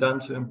can be done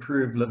to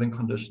improve living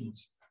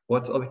conditions?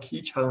 What are the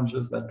key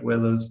challenges that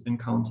dwellers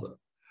encounter?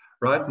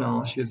 Right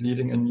now, she is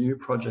leading a new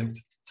project,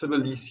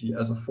 Tbilisi,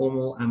 as a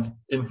formal and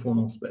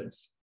informal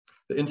space.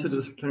 The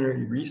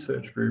interdisciplinary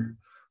research group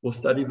will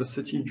study the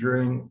city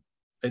during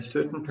a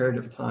certain period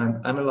of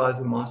time,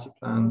 analyzing master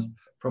plans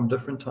from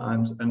different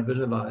times and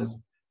visualize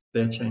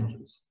their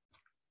changes.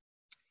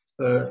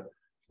 So,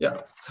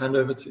 yeah, hand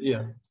over to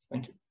Ia.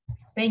 Thank you.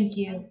 Thank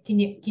you. Can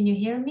you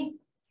hear me?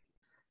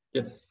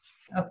 Yes.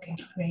 Okay,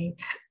 great.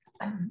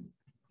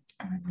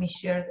 Let me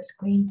share the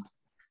screen.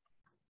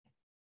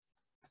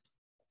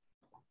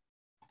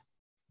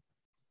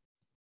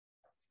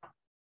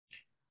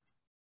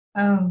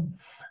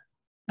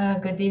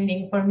 Good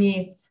evening. For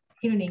me, it's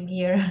evening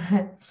here.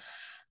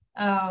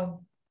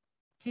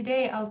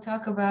 Today, I'll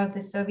talk about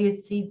the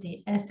Soviet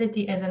city as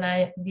an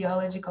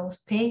ideological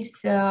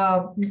space.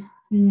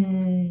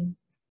 Tbilisi,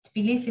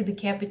 the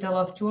capital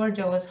of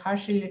Georgia, was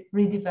harshly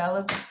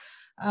redeveloped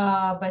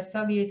by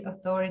Soviet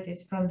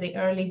authorities from the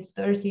early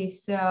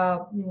 30s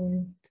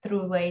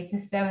through late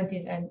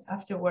 70s and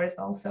afterwards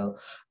also.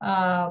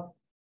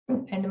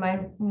 And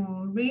my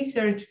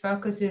research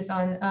focuses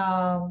on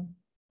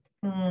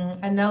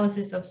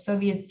analysis of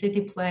Soviet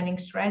city planning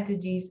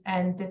strategies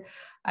and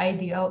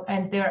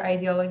their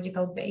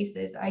ideological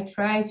basis. I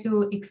try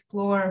to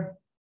explore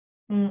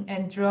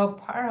and draw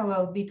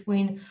parallel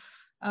between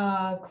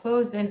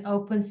closed and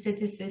open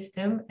city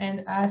system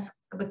and ask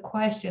the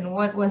question,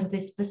 what was the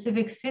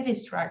specific city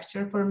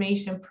structure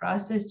formation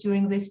process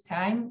during this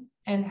time,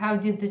 and how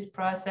did this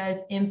process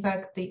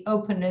impact the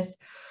openness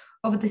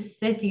of the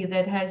city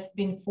that has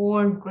been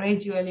formed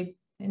gradually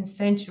in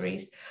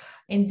centuries?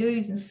 In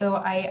doing so,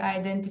 I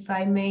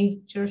identify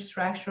major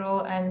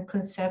structural and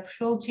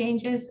conceptual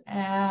changes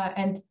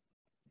and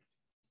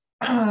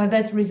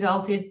that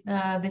resulted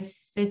the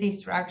city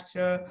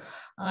structure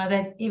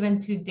that even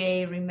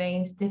today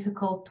remains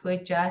difficult to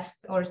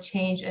adjust or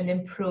change and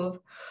improve.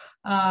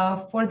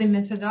 For the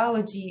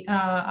methodology,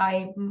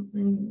 I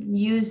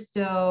used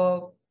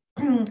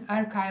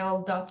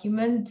archival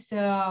documents.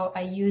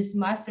 I used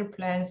master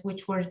plans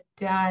which were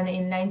done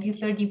in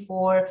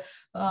 1934,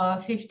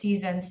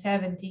 50s and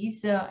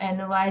 70s,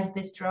 analyzed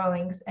these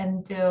drawings,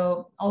 and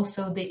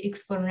also the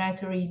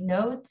explanatory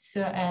notes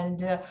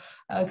and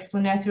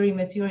explanatory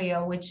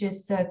material, which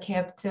is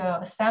kept,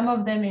 some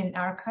of them in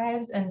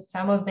archives and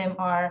some of them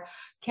are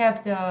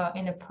kept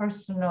in a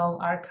personal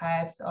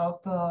archives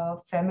of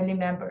family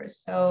members.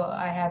 So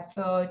I have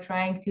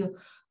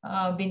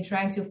been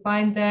trying to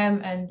find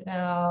them and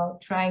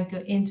trying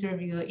to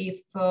interview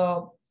if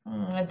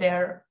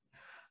they're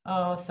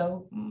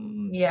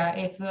Yeah,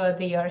 if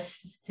they are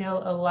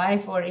still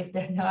alive, or if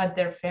they're not,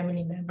 they're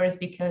family members,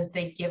 because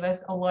they give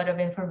us a lot of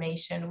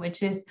information,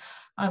 which is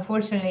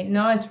unfortunately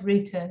not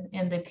written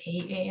in the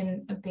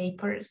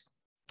papers.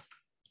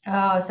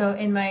 So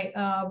in my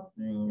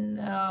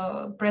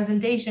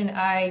presentation,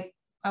 I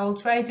will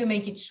try to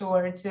make it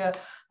short. So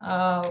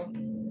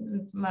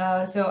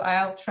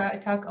I'll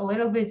talk a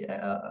little bit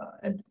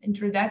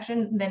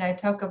introduction, then I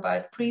talk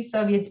about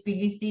pre-Soviet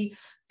Tbilisi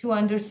to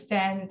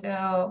understand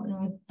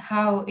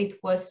how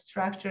it was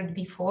structured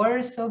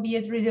before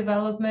Soviet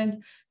redevelopment,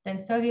 then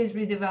Soviet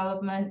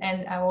redevelopment,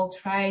 and I will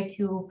try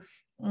to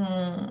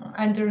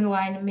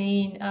underline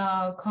main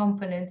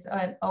components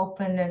on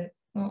open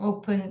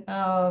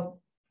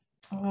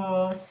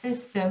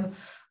system,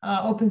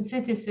 open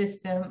city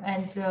system,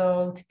 and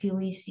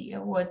Tbilisi.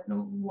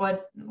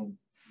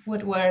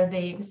 What were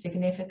the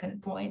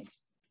significant points?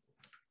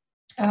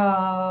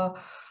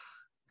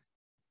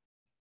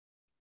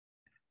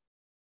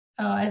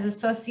 As a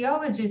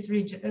sociologist,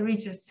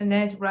 Richard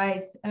Sennett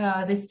writes,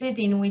 the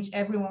city in which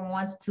everyone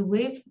wants to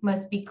live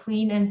must be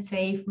clean and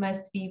safe,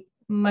 must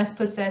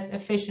possess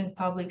efficient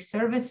public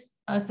service,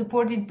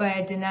 supported by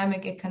a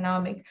dynamic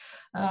economic,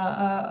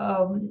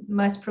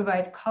 must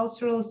provide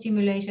cultural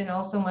stimulation,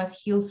 also must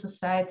heal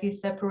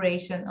society's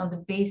separation on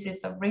the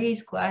basis of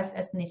race, class,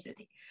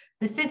 ethnicity.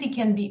 The city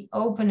can be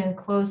open and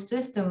closed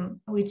system,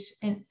 which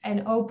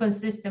an open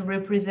system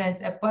represents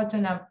a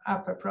bottom-up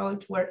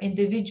approach where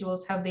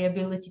individuals have the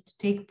ability to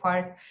take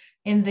part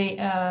in the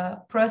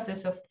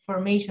process of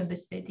formation of the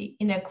city.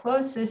 In a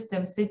closed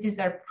system, cities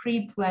are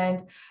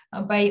pre-planned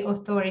by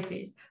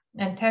authorities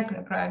and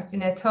technocrats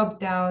in a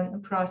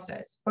top-down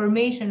process.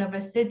 Formation of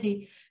a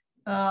city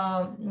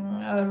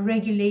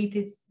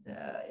regulated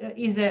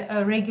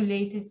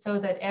so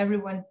that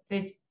everyone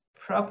fits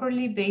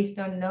properly based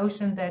on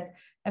notion that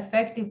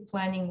effective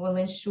planning will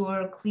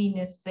ensure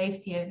cleanness,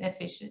 safety, and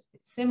efficiency.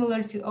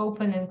 Similar to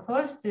open and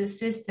closed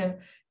system,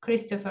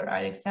 Christopher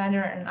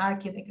Alexander, an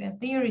architect and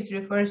theorist,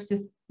 refers to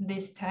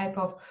this type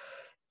of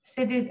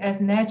cities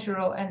as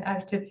natural and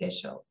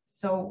artificial.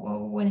 So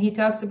when he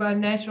talks about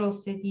natural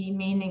city,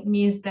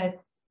 means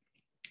that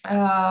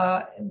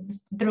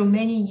through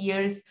many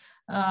years,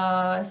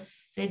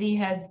 city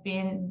has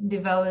been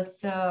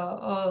developed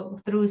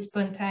through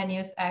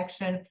spontaneous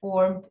action,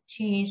 formed,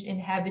 changed,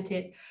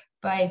 inhabited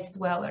by its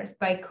dwellers.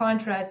 By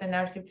contrast, an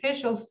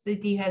artificial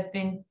city has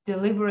been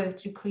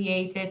deliberately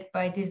created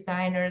by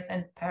designers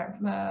and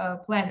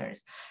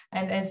planners.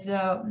 And as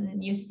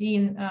you see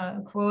in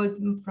a quote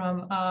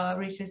from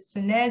Richard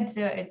Sennett,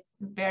 it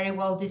very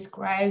well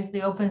describes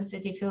the open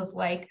city feels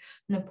like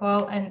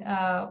Nepal, and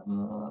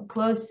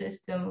closed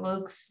system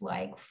looks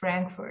like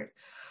Frankfurt.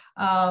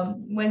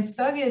 When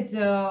Soviet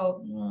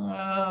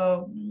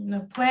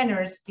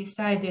planners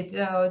decided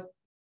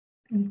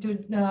to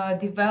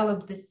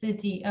develop the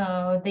city,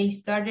 they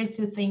started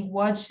to think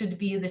what should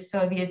be the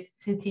Soviet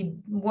city,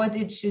 what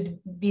it should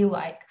be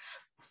like.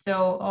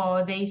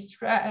 So they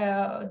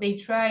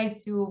tried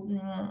to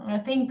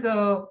think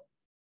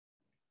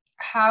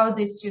how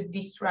this should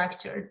be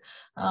structured,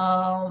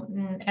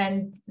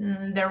 and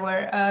there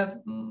were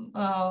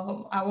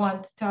I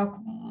want to talk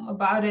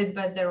about it,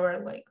 but there were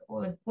like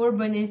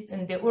urbanists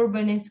and the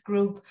urbanist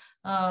group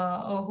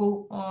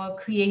who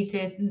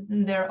created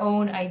their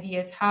own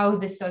ideas how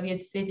the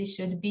Soviet city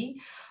should be,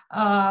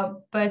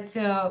 but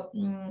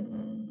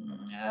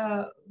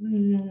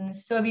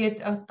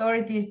Soviet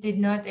authorities did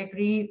not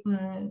agree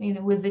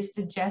with the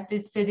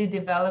suggested city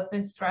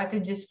development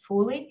strategies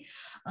fully.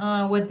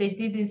 What they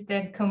did is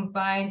that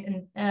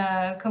combine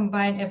a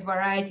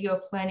variety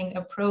of planning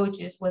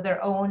approaches with their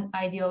own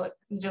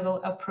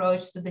ideological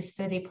approach to the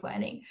city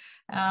planning.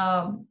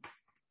 As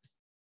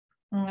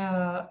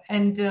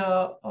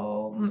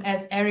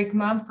Eric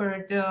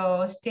Mumford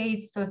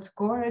states,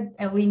 Sotsgorod,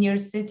 a linear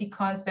city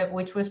concept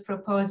which was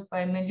proposed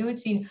by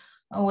Milutin,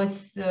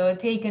 was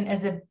taken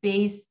as a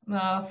base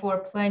for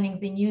planning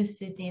the new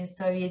city in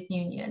Soviet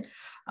Union.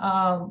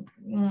 I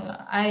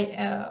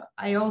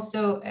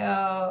also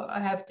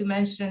have to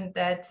mention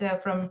that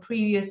from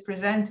previous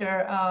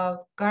presenter,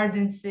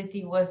 Garden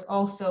City was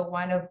also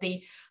one of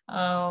the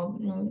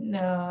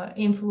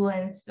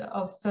influence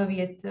of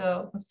Soviet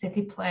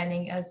city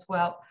planning as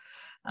well.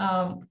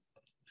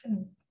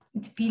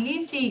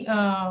 Tbilisi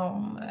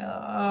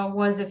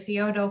was a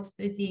feudal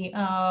city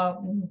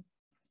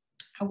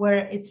where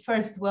its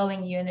first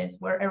dwelling units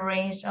were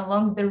arranged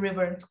along the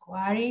river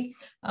Tquari,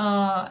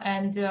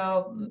 and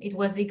it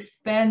was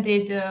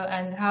expanded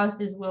and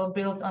houses were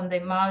built on the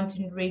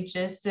mountain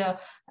ridges,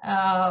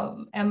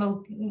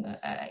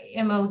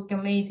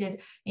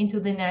 amalgamated into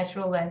the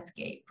natural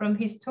landscape. From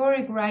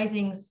historic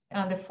writings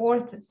on the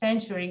 4th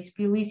century,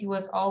 Tbilisi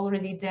was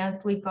already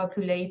densely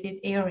populated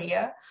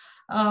area,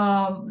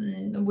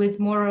 with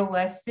more or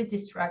less city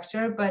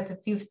structure, but the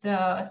 5th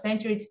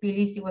century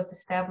Tbilisi was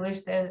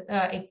established as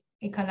its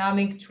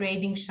economic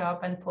trading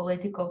shop and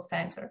political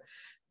center.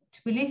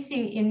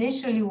 Tbilisi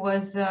initially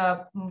was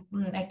a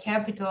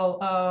capital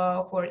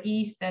for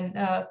East and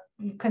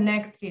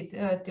connected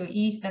to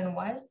East and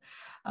West,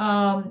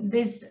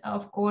 This,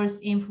 of course,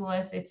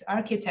 influenced its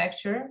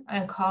architecture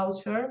and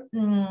culture.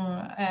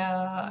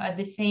 At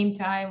the same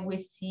time, we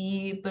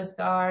see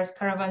bazaars,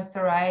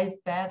 caravanserais,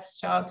 bath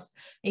shops,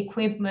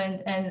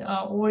 equipment, and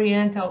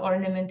oriental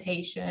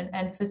ornamentation,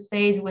 and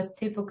facades with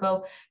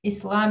typical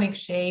Islamic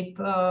shape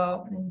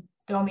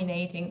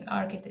dominating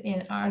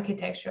in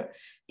architecture.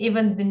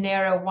 Even the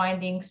narrow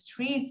winding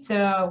streets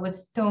with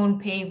stone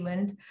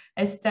pavement,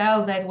 a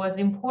style that was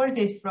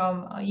imported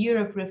from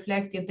Europe,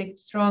 reflected the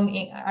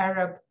strong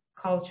Arab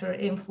culture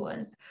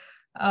influence.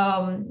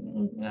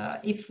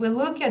 If we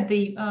look at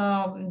the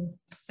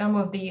some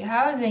of the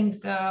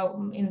housings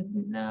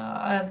in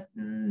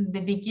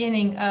the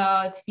beginning,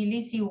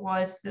 Tbilisi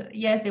was,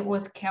 yes, it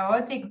was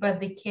chaotic, but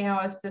the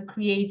chaos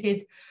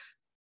created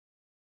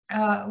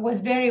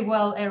was very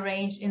well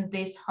arranged in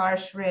this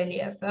harsh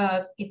relief.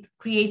 It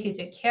created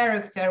a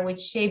character which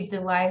shaped the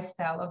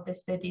lifestyle of the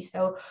city.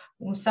 So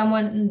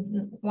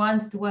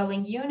one's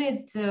dwelling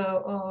unit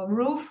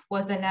roof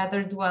was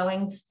another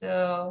dwelling's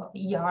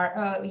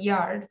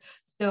yard.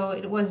 So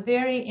it was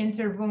very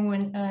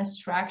interwoven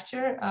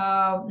structure,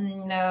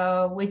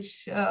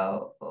 which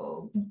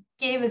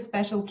gave a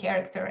special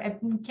character, a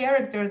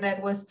character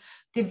that was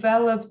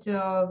developed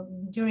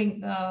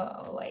during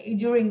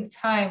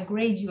time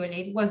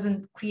gradually. It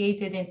wasn't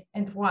created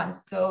at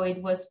once, so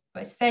it was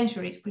by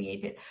centuries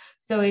created.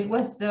 So it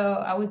was,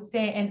 I would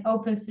say, an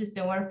open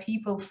system where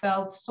people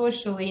felt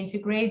socially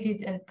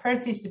integrated and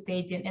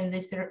participated in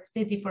this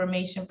city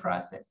formation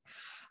process.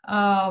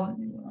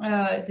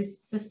 The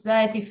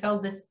society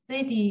felt the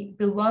city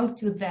belonged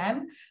to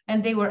them,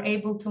 and they were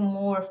able to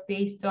morph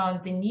based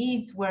on the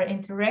needs, where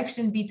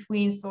interaction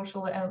between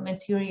social and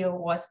material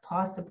was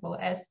possible,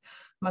 as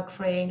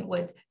McFrain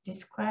would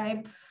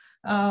describe.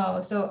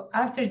 So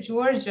after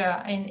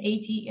Georgia in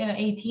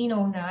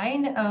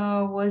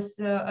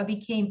 1809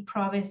 became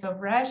province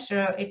of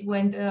Russia, it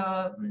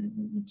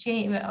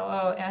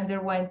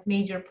underwent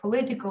major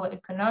political,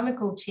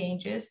 economical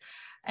changes,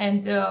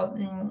 and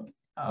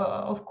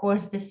of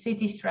course, the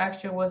city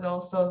structure was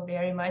also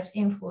very much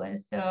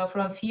influenced.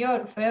 From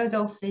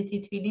feudal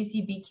city,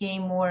 Tbilisi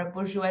became more a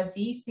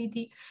bourgeoisie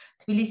city.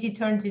 Tbilisi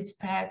turned its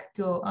back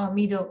to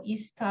Middle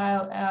East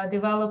style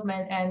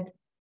development and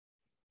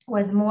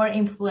was more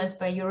influenced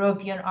by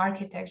European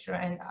architecture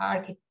and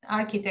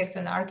architects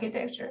and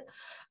architecture.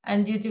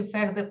 And due to the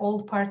fact that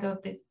old part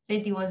of the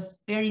city was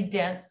very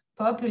dense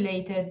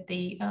populated,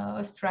 the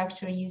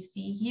structure you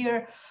see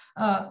here,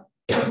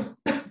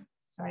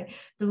 sorry,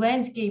 the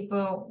landscape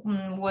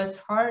was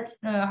hard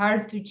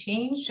to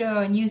change.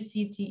 A new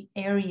city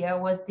area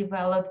was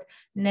developed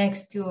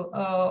next to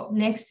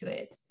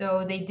it,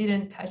 so they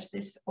didn't touch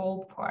this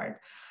old part.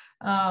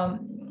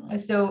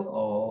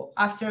 So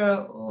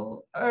after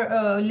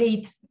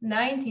late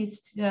 90s,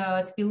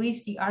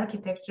 Tbilisi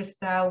architecture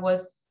style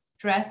was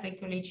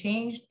drastically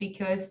changed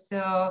because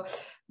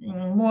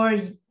more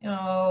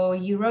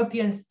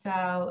European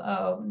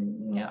style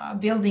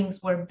buildings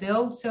were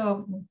built.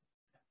 So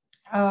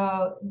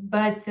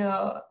but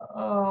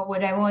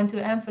what I want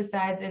to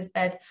emphasize is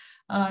that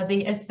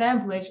the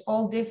assemblage,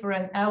 all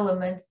different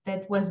elements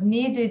that was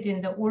needed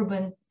in the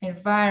urban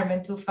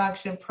environment to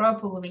function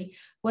properly,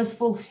 was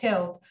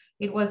fulfilled.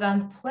 It was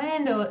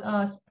unplanned,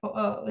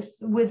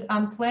 with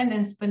unplanned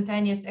and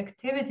spontaneous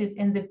activities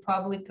in the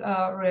public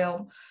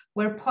realm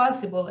were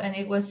possible, and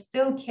it was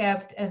still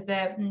kept as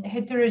a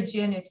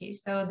heterogeneity.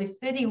 So the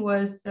city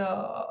was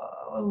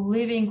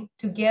living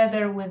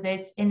together with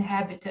its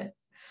inhabitants.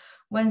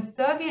 When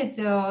Soviets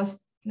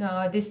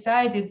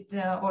decided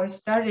or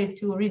started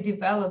to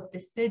redevelop the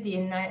city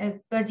in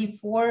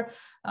 1934,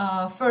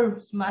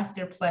 first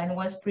master plan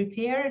was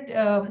prepared,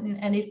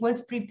 and it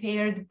was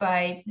prepared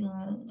by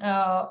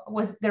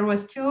there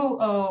was two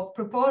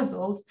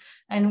proposals,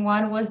 and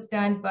one was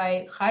done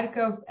by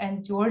Kharkov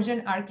and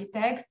Georgian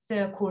architects.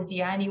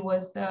 Kurdiani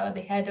was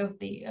the head of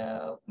the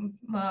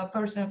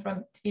person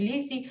from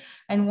Tbilisi,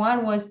 and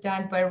one was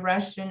done by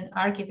Russian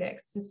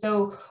architects.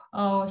 So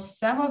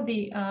some of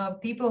the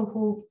people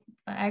who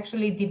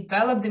actually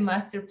developed the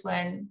master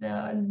plan,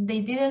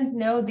 they didn't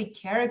know the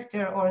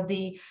character or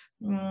the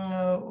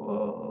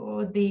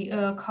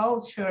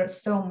culture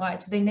so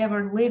much. They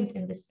never lived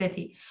in the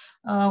city.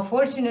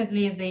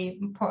 Fortunately, the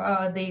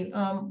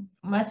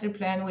master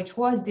plan, which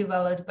was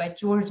developed by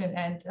Georgian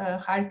and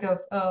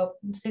Kharkov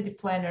city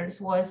planners,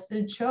 was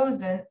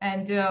chosen,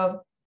 and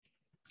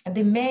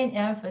the main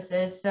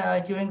emphasis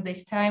during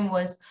this time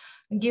was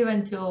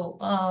given to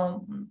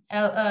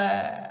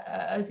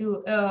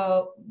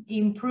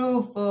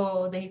improve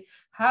the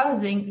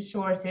housing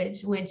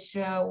shortage, which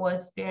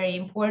was very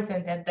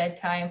important at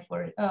that time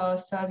for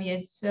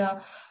Soviets,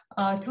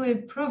 to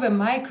improve a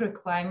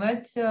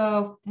microclimate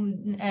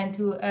and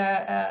to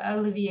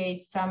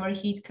alleviate summer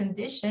heat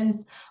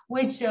conditions,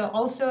 which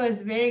also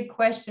is very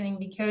questioning,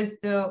 because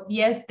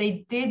yes,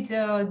 they did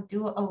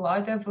do a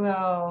lot of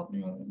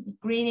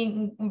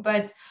greening,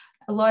 but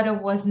a lot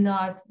of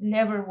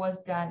never was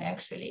done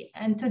actually.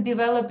 And to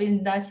develop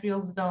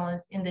industrial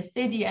zones in the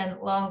city and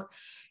along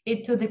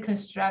into the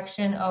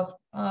construction of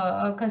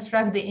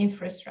construct the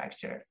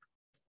infrastructure.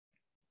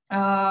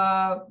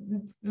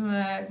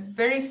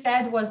 Very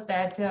sad was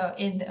that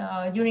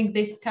during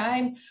this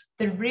time,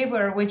 the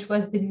river, which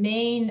was the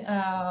main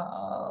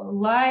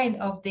line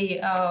of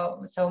the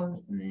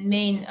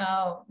main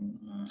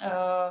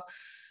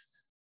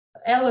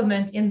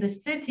element in the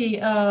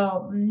city,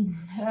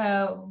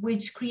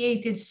 which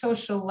created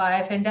social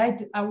life. And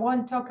I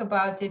won't talk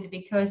about it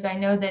because I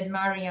know that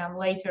Mariam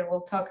later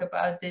will talk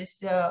about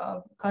this,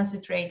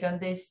 concentrate on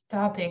this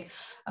topic.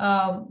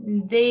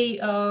 They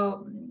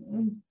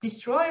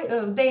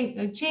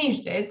they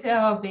changed it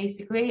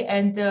basically,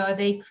 and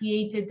they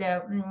created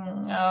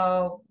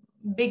a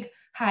big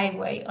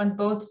highway on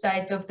both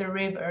sides of the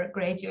river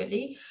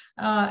gradually,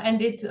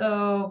 and it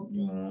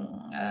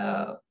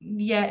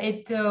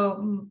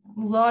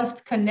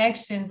lost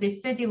connection. The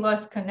city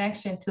lost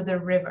connection to the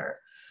river,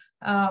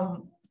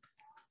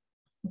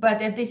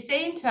 but at the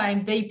same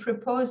time they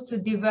proposed to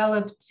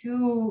develop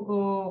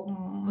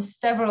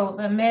several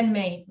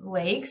man-made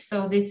lakes.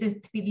 So this is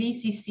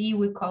Tbilisi Sea,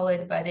 we call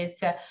it, but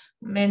it's a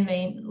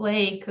man-made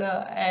lake,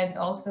 and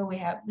also we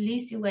have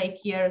Tbilisi Lake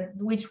here,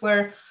 which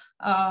were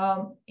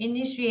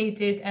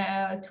initiated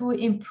to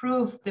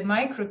improve the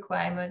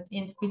microclimate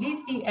in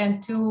Tbilisi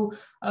and to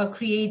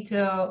create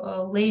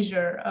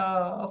leisure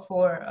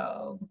for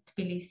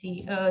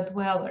Tbilisi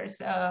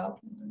dwellers.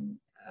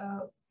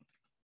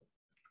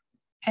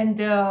 And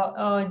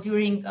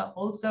during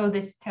also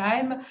this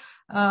time,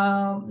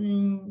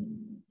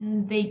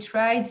 they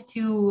tried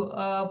to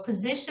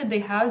position the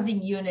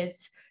housing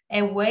units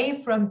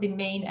away from the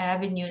main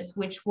avenues,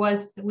 which,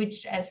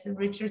 as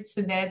Richard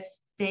Sunet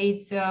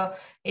states,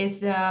 is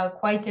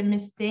quite a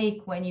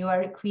mistake when you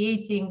are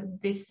creating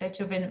such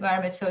of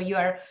environment. So you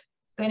are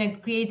kind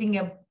of creating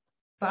a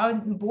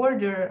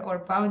border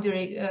or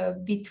boundary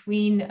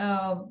between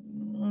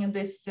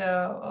this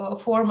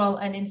formal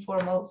and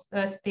informal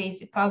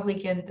space,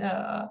 public and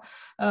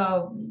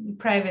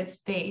private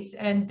space.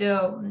 And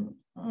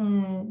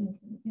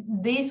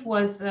this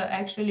was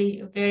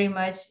actually very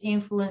much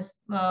influenced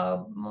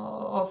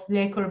of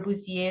Le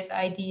Corbusier's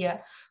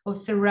idea of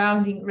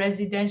surrounding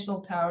residential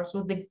towers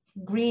with the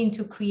green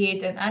to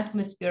create an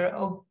atmosphere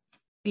of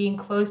being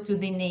close to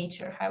the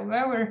nature.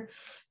 However,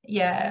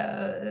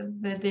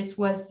 this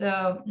was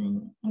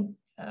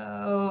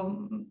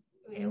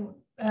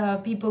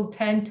people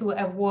tend to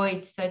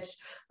avoid such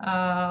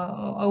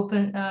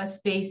open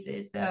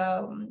spaces,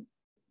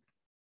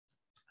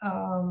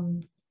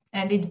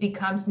 and it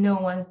becomes no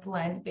one's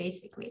land,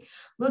 basically.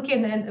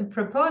 Looking at the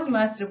proposed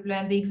master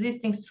plan, the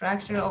existing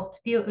structure of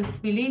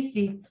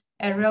Tbilisi,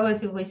 a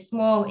relatively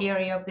small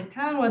area of the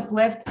town, was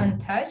left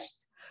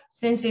untouched,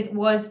 since it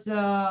was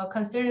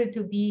considered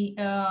to be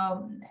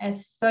not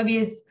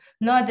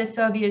a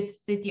Soviet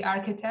city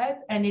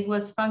archetype, and it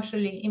was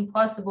functionally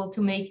impossible to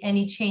make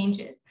any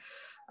changes.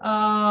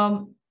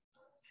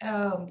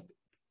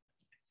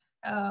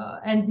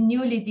 And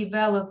newly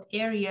developed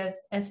areas,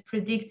 as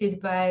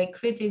predicted by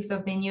critics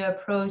of the new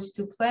approach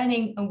to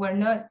planning, were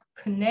not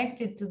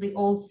connected to the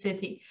old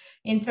city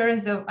in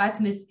terms of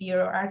atmosphere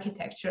or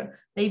architecture.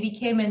 They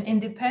became an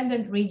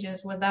independent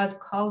regions without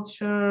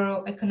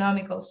cultural,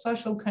 economical,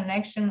 social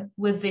connection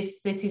with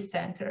this city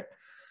center.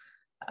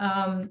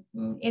 In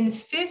the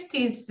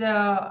 50s,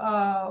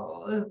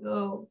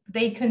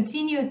 they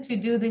continued to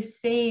do the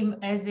same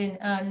as in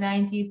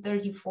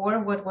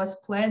 1934, what was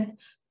planned,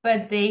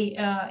 but they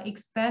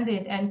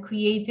expanded and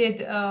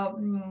created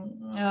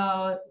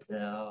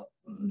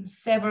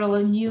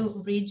several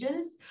new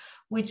regions,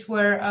 which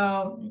were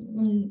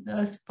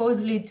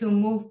supposedly to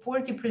move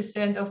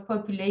 40% of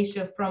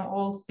population from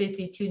old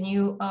city to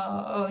new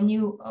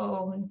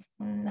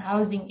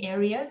housing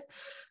areas.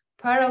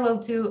 Parallel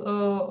to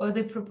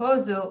the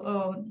proposal,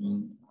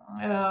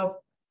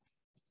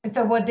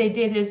 so what they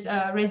did is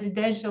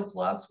residential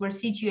blocks were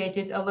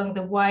situated along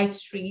the wide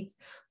streets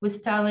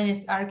with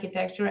Stalinist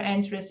architecture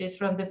entrances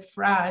from the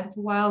front,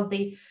 while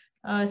the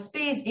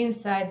space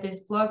inside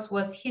these blocks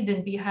was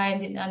hidden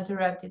behind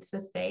uninterrupted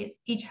facades.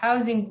 Each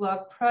housing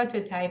block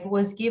prototype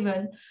was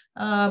given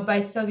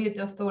by Soviet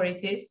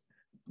authorities.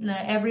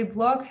 Every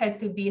block had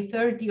to be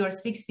 30 or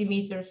 60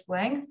 meters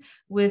length,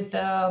 with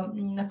a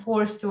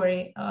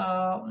 4-story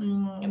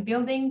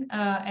building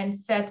and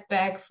set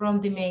back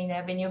from the main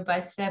avenue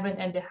by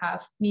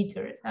 7.5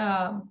 meters.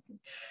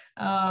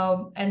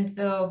 And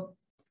so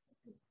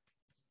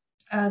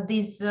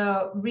these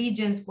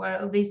regions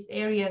these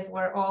areas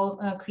were all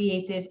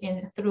created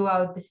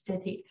throughout the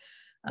city.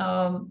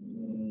 You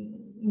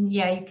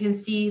can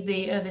see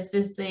this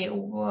is the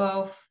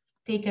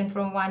taken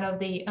from one of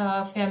the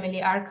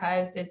family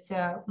archives. It's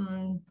a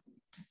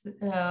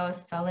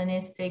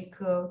Stalinistic,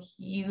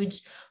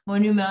 huge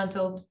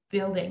monumental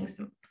buildings.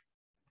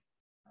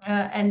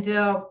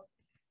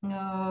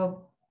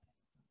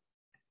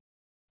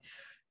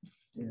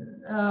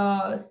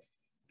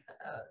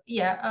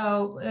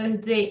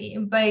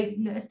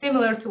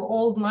 Similar to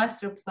old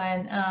master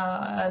plan,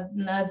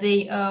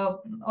 the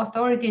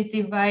authorities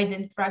divide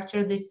and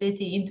fracture the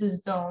city into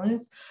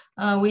zones,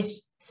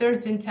 which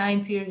certain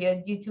time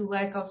period, due to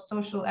lack of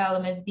social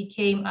elements,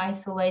 became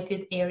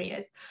isolated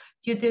areas.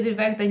 Due to the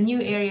fact that new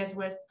areas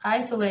were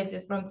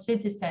isolated from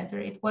city center,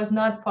 it was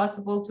not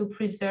possible to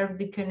preserve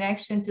the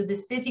connection to the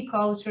city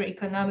culture,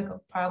 economic,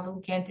 or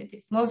public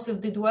entities. Most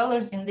of the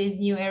dwellers in these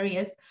new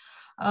areas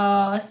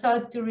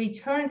sought to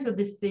return to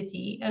the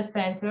city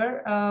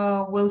center,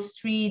 while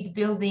street,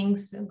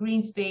 buildings,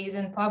 green space,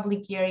 and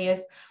public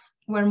areas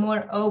were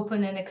more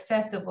open and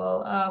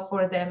accessible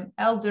for them.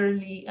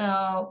 Elderly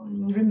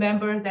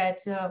remember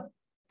that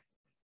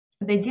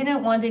they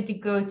didn't want to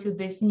go to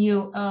this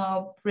new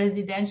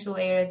residential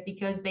areas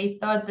because they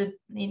thought that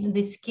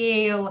the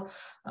scale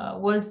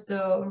was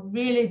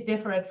really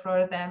different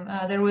for them.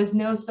 There was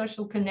no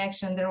social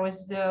connection.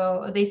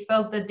 They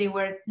felt that they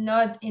were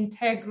not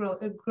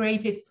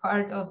integrated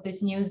part of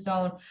this new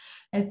zone,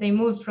 as they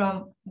moved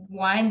from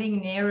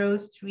winding narrow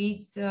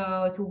streets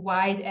to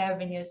wide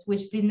avenues,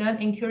 which did not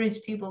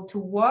encourage people to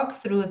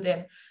walk through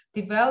them,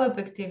 develop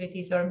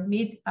activities, or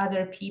meet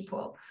other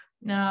people.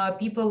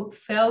 People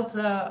felt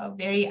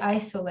very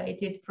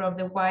isolated from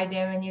the wide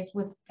avenues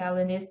with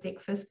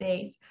Hellenistic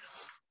facades.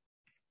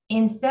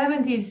 In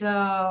 70s,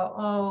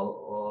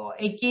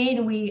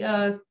 again,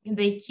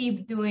 they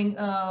keep doing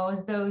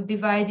so,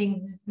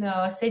 dividing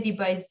city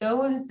by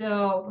zones,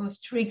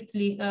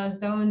 strictly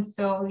zones.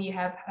 So you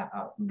have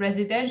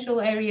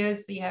residential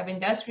areas, you have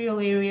industrial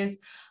areas,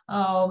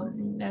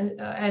 and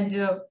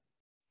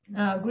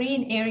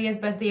green areas,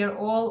 but they are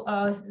all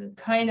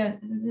kind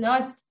of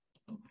not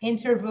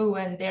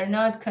interwoven, they're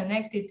not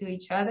connected to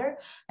each other,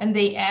 and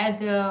they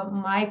add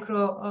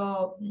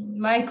micro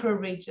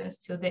regions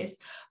to this.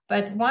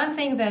 But one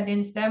thing that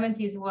in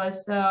 70s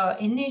was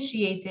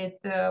initiated,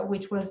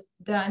 which was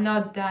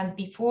not done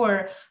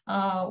before,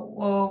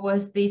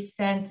 was the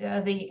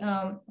center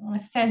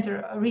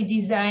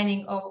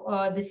redesigning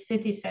of the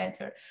city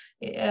center.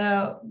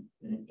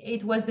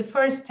 It was the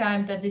first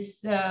time that this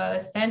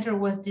center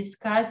was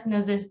discussed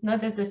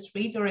not as a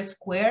street or a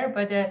square,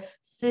 but a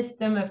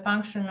system, a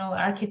functional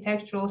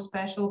architectural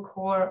special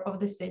core of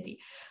the city.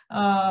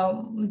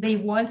 They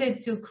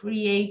wanted to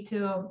create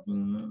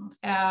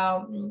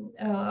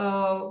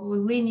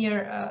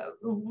linear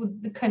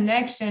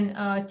connection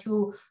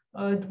to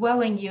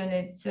dwelling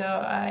units.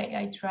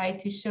 I tried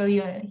to show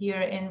you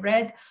here in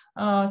red.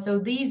 So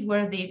these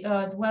were the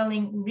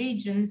dwelling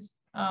regions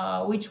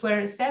which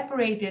were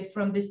separated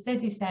from the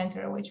city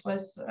center, which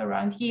was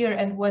around here.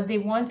 And what they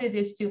wanted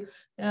is to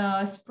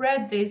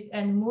spread this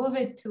and move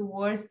it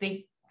towards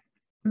the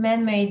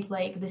man-made,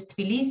 like this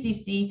Tbilisi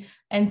Sea,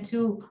 and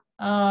to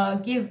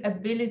give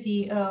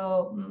ability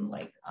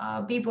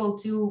people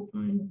to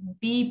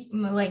be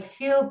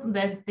feel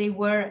that they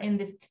were in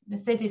the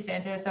city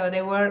center, so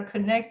they were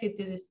connected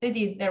to the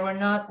city. They were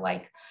not,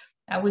 like,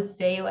 I would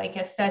say, like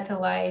a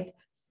satellite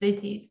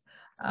cities.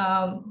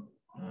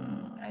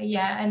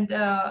 Yeah, and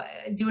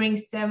during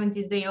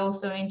 70s they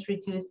also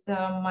introduced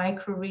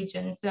micro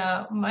regions.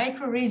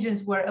 Micro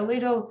regions were a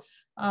little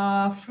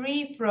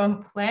free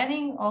from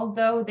planning,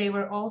 although they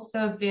were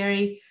also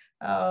very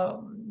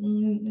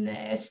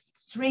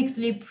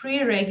strictly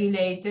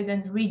pre-regulated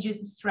and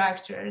rigid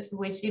structures,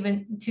 which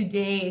even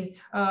today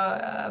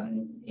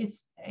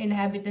its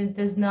inhabitant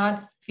does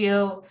not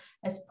feel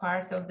as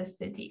part of the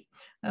city.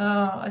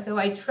 So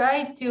I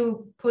tried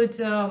to put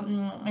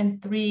in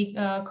 3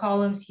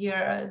 columns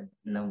here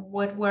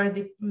what were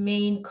the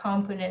main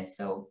components.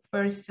 So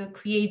first,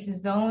 create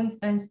zones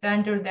and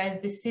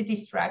standardize the city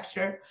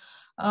structure.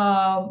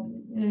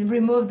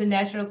 Remove the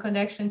natural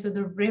connection to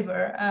the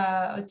river,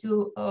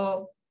 to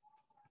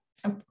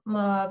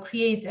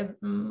create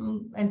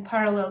and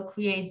parallel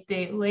create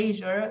the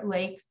leisure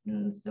lakes,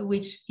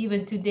 which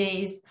even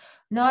today is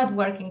not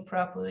working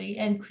properly,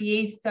 and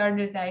create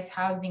standardized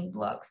housing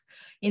blocks.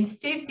 In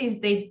 50s,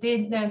 they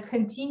did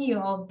continue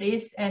all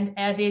this and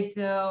added,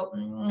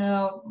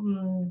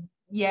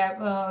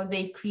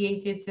 they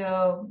created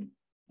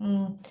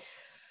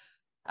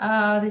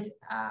this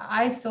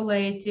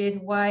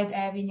isolated wide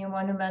avenue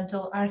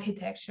monumental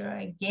architecture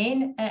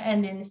again,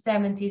 and in the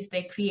 70s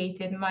they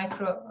created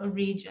micro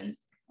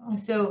regions.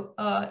 So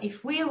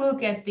if we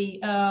look at the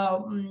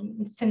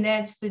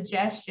Senet's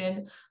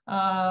suggestion,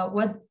 how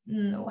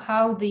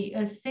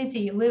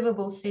the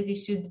livable city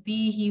should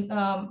be, he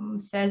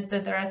says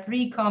that there are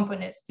 3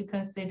 components to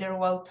consider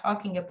while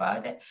talking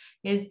about it.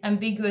 Is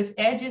ambiguous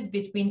edges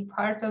between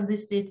part of the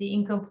city,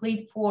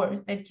 incomplete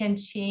forms that can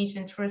change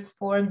and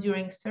transform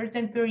during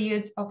certain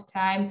period of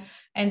time,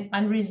 and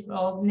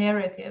unresolved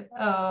narrative.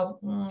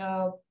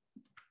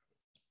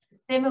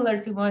 Similar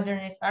to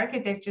modernist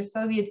architecture,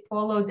 Soviet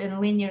followed a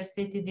linear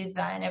city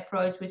design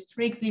approach with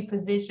strictly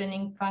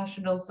positioning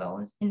functional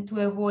zones and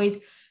to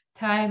avoid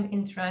time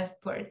in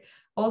transport.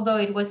 Although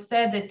it was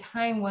said that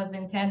time was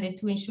intended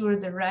to ensure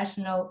the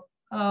rational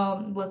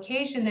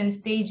location and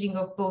staging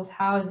of both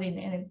housing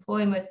and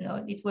employment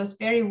node, it was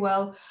very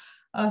well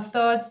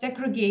thought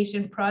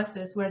segregation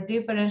process where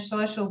different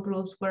social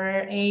groups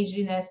were arranged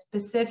in a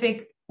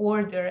specific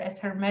order as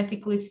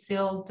hermetically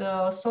sealed,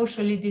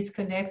 socially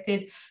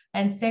disconnected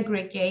and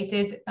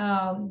segregated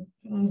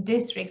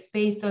districts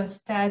based on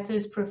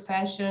status,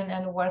 profession,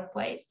 and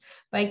workplace.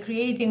 By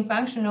creating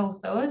functional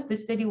zones, the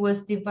city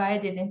was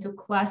divided into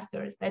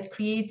clusters that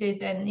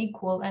created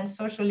unequal and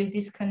socially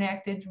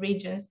disconnected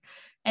regions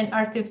and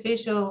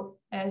artificial,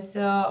 as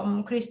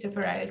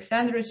Christopher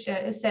Alexander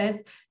says,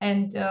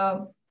 and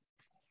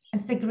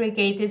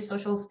segregated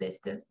social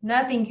systems.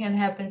 Nothing can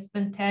happen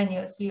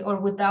spontaneously or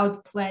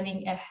without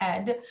planning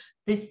ahead.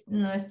 This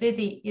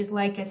city is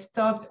like a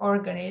stopped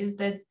organism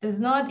that does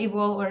not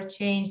evolve or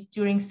change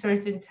during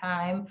certain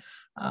time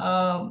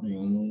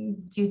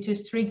due to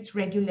strict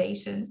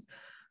regulations.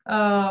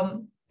 As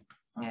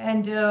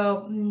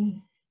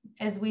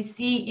we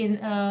see in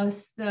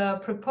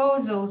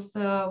proposals,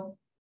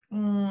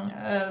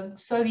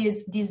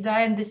 Soviets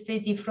designed the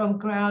city from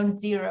ground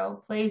zero,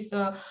 placed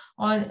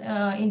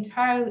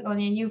entirely on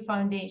a new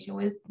foundation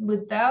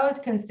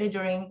without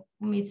considering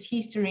its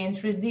history and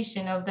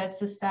tradition of that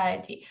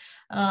society.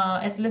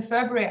 As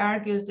Lefebvre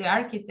argues, the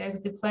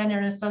architects, the planner,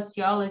 and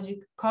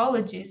sociologist,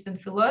 ecologist,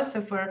 and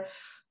philosopher,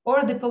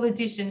 or the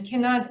politician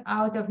cannot,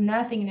 out of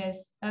nothingness,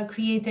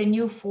 create a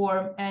new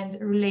form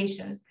and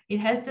relations. It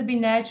has to be a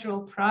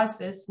natural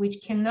process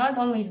which cannot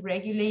only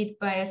regulate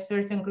by a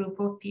certain group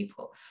of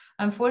people.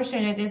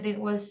 Unfortunately, it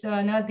was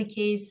not the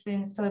case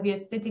in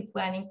Soviet city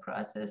planning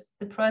process.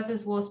 The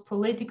process was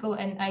political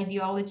and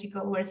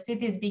ideological, where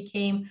cities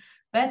became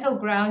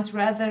battlegrounds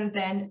rather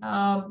than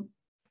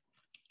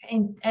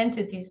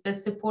entities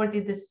that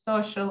supported the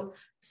social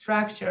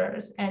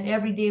structures and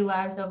everyday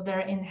lives of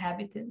their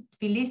inhabitants.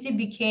 Tbilisi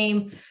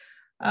became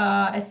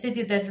a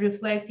city that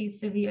reflected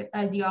Soviet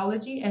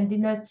ideology and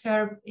did not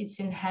serve its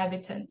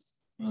inhabitants.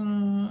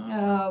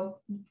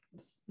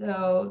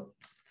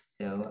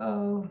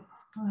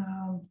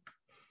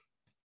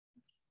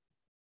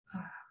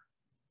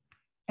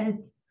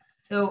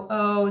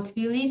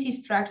 Tbilisi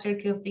structure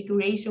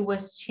configuration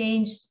was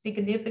changed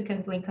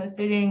significantly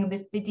considering the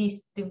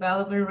city's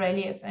development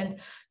relief and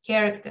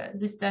character.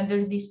 The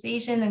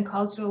standardization and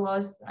cultural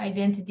loss,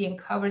 identity, and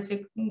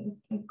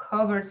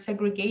covered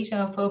segregation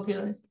of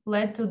populace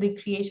led to the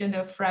creation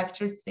of a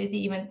fractured city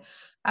even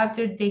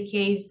after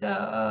decades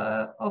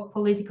of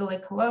political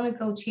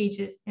economical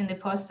changes in the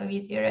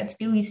post-Soviet era.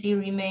 Tbilisi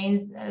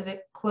remains as a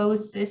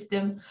closed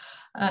system.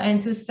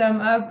 And to sum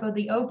up,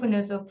 the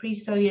openness of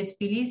pre-Soviet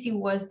Tbilisi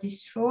was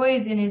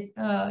destroyed in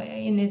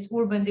its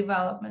urban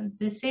development.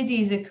 The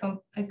city is a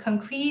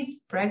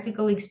concrete,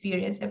 practical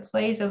experience, a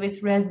place of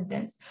its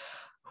residents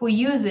who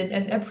use it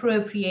and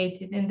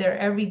appropriate it in their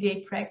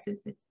everyday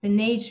practices. The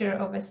nature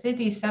of a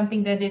city is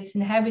something that its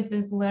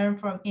inhabitants learn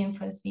from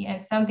infancy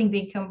and something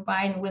they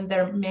combine with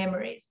their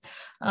memories.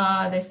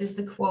 This is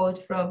the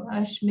quote from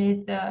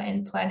Schmidt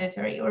in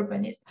Planetary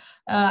Urbanism.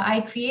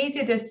 I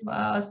created a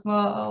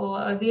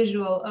small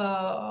visual,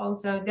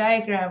 also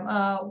diagram,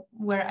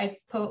 where I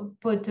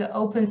put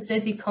open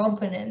city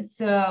components,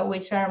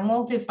 which are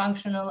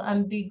multifunctional,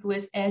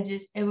 ambiguous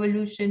edges,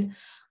 evolution,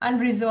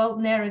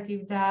 unresolved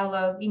narrative,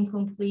 dialogue,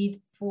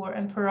 incomplete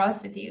and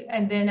porosity.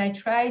 And then I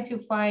tried to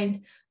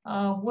find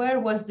where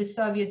was the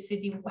Soviet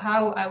city,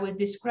 how I would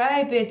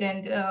describe it,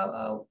 and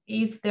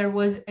if there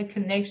was a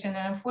connection.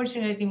 And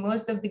unfortunately,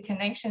 most of the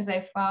connections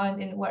I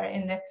found were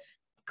in the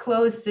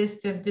closed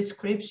system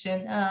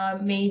description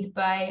made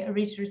by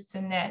Richard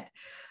Sonnet.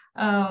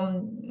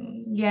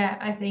 Yeah,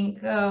 I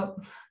think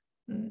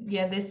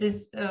yeah, this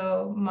is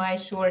my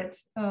short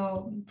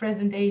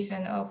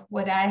presentation of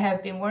what I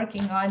have been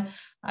working on.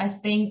 I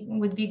think it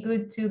would be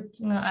good to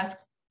ask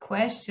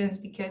questions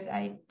because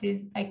I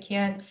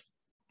can't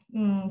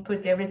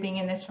put everything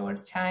in a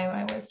short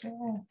time.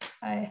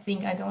 I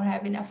think I don't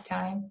have enough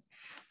time.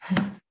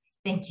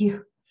 Thank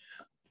you.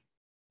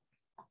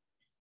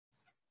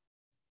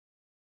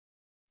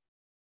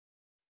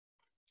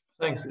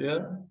 Thanks,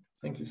 Ia.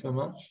 Thank you so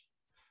much.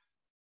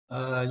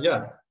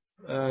 Yeah,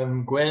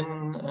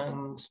 Gwen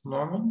and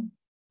Norman,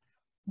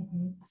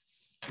 do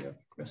you have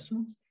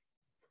questions?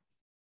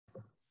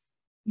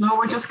 No,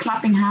 we're just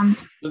clapping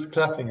hands. Just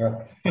clapping,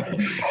 right?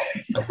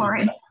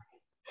 Sorry.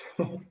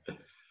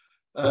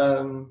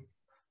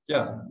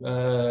 Yeah,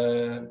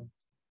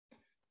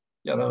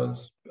 that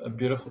was a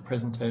beautiful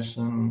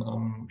presentation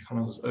on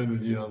kind of this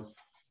overview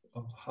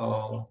of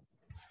how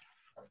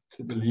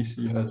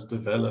Tbilisi has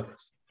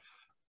developed.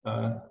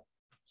 Sorry,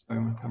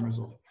 my camera's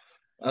off.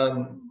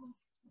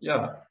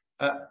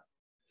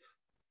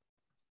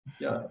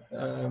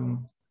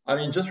 I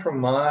mean, just from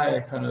my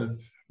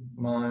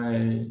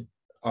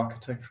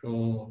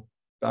architectural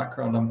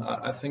background,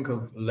 I think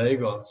of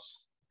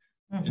Lagos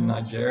in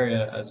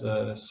Nigeria as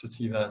a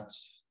city that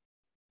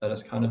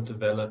has kind of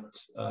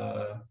developed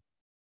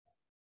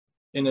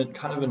in a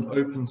kind of an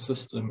open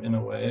system in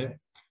a way,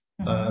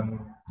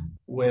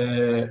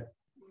 where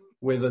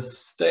the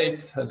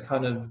state has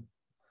kind of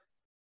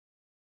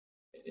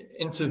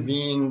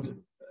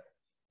intervened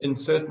in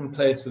certain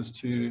places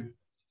to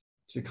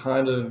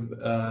kind of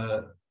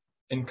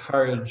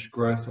encourage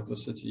growth of the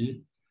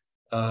city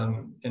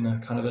in a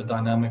kind of a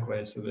dynamic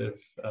way. So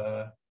they've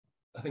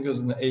I think it was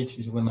in the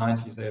 80s or the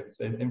 90s,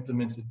 they've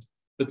implemented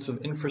bits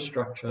of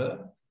infrastructure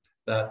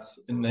that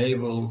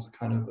enabled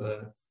kind of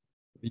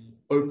the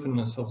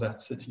openness of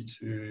that city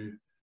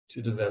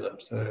to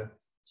develop. So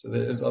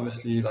there is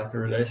obviously like a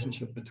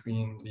relationship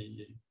between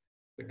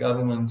the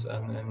government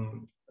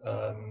and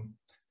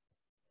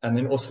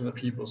then also the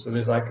people. So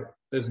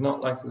there's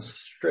not like this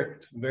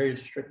very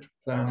strict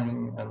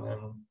planning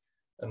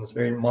and this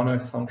very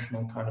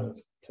monofunctional kind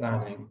of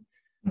planning.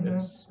 Mm-hmm.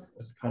 It's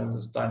kind of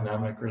this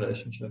dynamic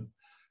relationship,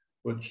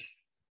 which,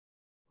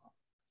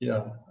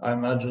 yeah, I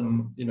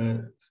imagine, you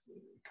know,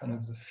 kind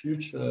of the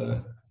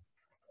future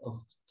of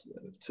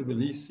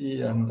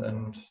Tbilisi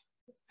and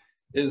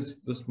is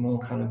this more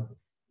kind of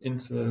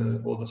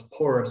or this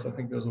porous, I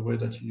think there's a word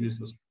that you use,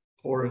 this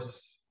porous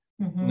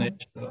mm-hmm.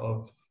 nature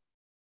of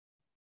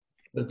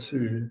the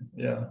two,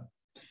 yeah.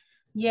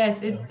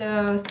 Yes, it's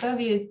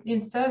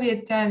in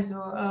Soviet times,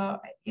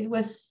 it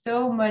was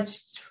so much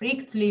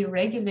strictly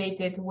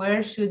regulated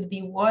where should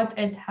be what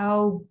and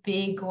how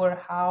big or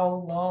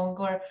how long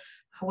or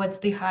what's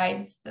the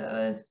height,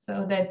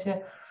 so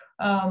that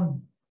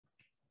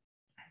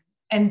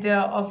and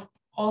of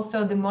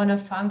also the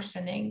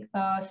monofunctioning.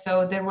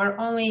 So there were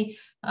only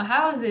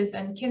houses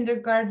and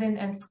kindergarten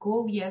and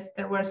school. Yes,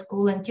 there were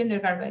school and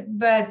kindergarten,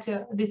 but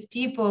these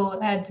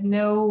people had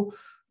no.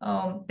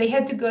 They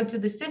had to go to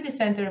the city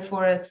center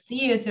for a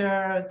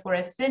theater, for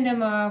a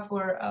cinema,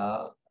 for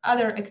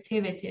other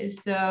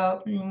activities,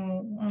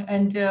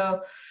 and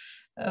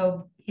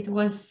it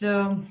was,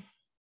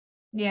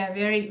 yeah,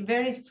 very,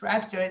 very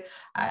structured.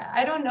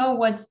 I don't know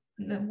what's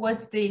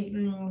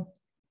the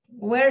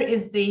where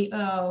is the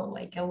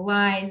like a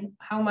line,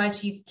 how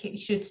much you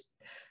should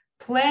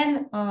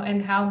plan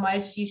and how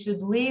much you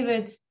should leave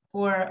it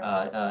for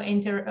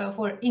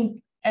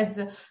as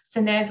the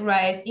Senate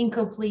writes,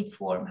 incomplete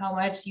form, how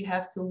much you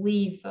have to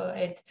leave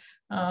it.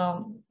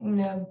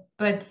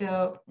 But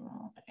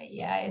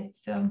yeah,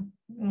 it's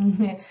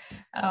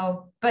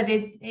but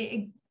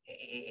it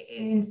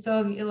in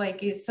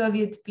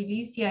Soviet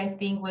Tbilisi, I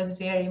think, was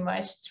very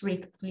much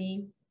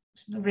strictly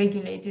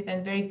regulated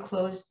and very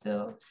closed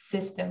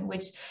system,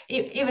 which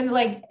even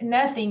like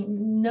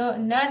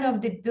none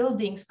of the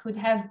buildings could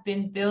have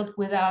been built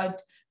without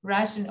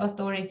Russian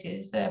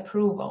authorities'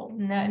 approval.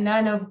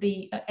 None of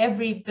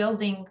every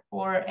building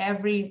or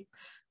every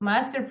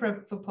master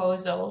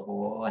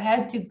proposal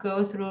had to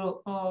go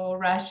through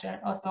Russian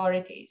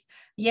authorities.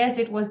 Yes,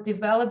 it was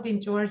developed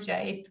in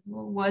Georgia. It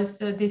was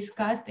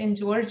discussed in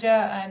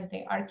Georgia, and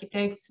the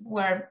architects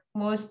were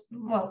most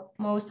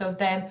of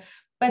them,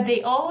 but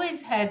they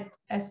always had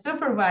a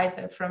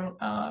supervisor from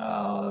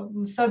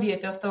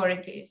Soviet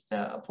authorities.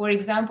 For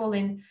example,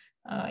 in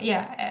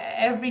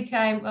every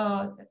time,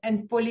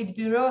 and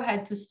Politburo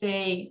had to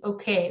say,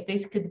 okay,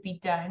 this could be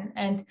done,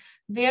 and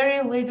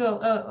very little.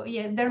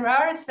 There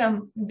are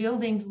some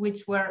buildings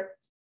which were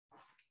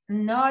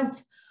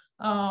not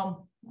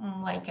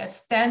like a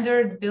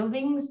standard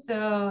buildings.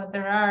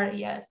 There are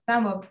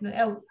some of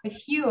a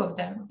few of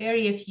them,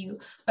 very few,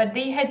 but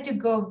they had to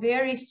go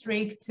very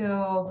strict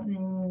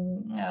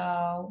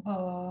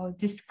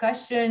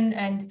discussion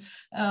and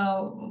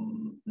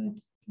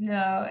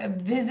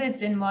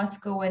visits in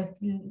Moscow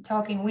and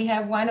talking. We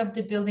have one of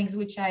the buildings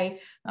which I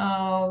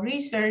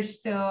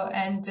researched,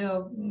 and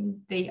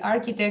the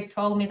architect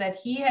told me that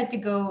he had to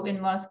go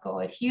in Moscow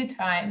a few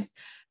times,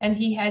 and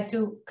he had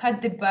to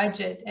cut the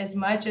budget as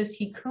much as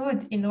he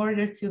could in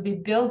order to be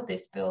built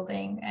this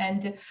building.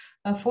 And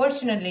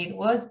fortunately, it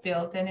was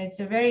built, and it's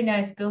a very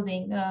nice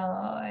building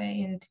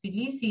in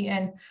Tbilisi,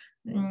 and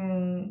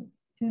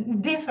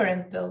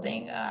different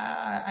building.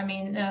 I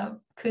mean,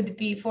 could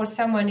be, for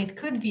someone it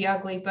could be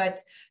ugly,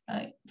 but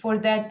for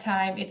that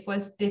time it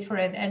was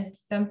different and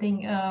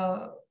something.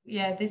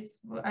 This,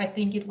 I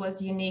think it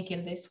was unique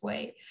in this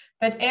way.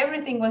 But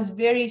everything was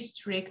very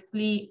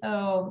strictly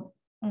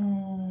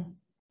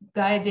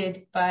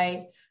guided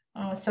by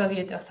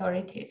Soviet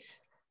authorities.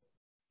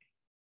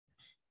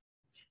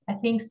 I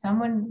think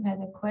someone had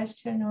a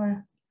question,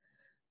 or?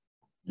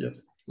 Yes,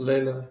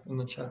 Leila in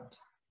the chat.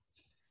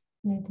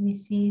 Let me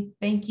see.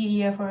 Thank you,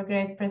 Iya, for a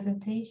great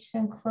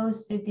presentation.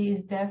 Closed city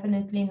is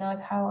definitely not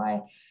how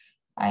I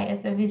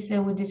as a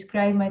visitor would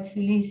describe my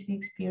Tbilisi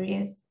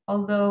experience,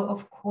 although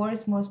of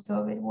course most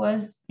of it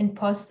was in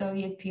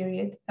post-Soviet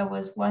period. I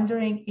was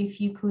wondering if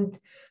you could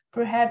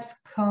perhaps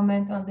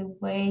comment on the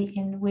way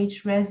in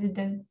which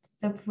residents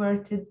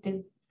subverted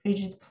the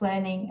rigid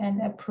planning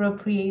and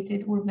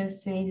appropriated urban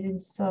space in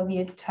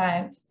Soviet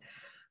times.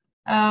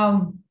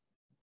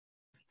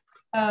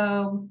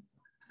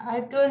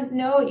 I don't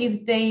know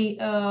if they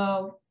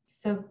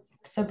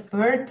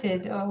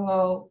subverted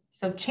or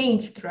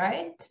changed,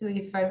 right? So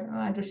if I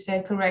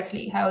understand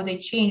correctly, how they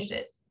changed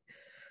it.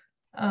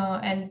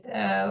 I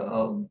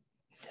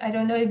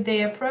don't know if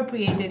they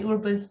appropriated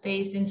urban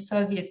space in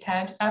Soviet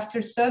times.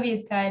 After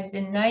Soviet times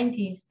in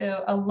 90s,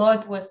 a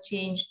lot was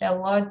changed. A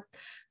lot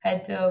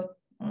had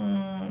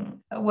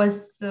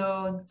was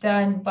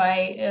done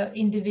by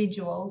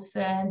individuals,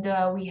 and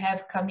we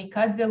have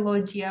kamikaze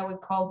logia, we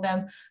call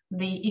them,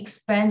 the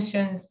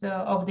expansions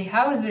of the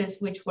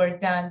houses which were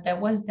done, that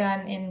was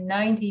done in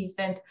 90s,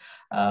 and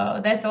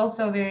that's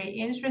also very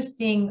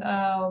interesting,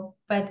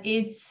 but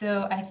it's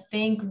I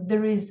think the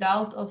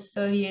result of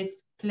Soviet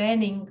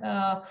planning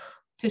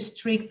to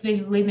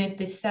strictly limit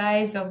the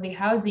size of the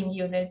housing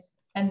units,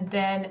 and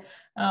then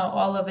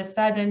all of a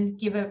sudden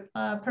give a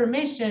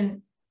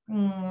permission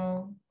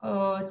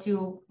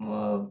to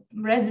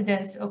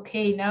residents.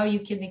 Okay, now you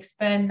can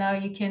expand, now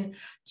you can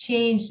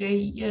change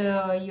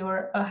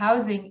your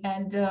housing,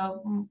 and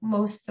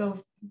most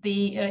of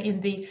the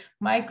in the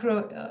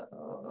micro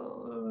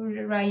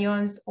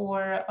rayons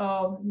or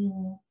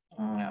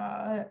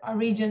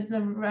regions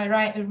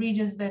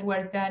that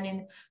were done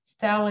in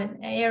Stalin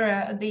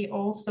era, they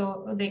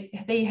also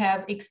they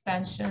have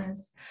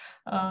expansions,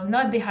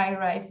 not the high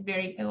rise,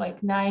 very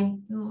like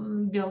nine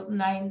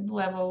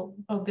level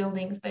of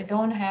buildings they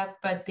don't have,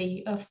 but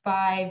the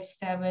 5,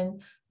 7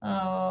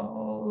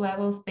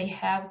 levels, they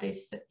have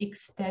this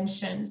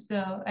extensions,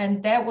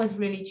 and that was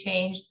really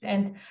changed.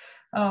 And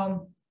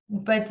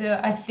but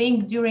I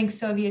think during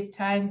Soviet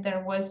time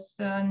there was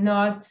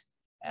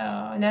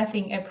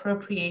nothing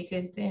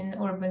appropriated in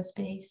urban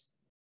space.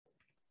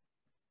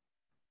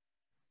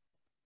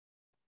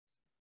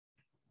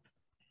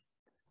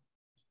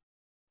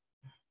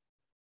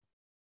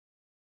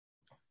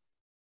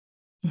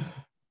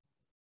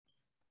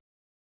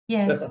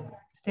 Yes,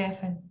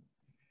 Stefan.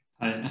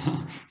 Hi,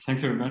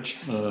 thank you very much.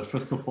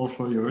 First of all,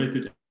 for your very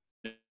good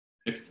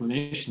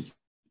explanations.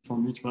 For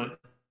me,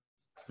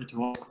 it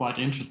was quite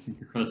interesting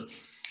because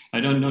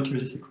I don't know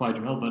Tbilisi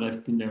quite well, but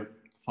I've been there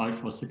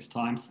 5 or 6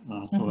 times,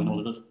 so I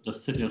know the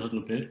city a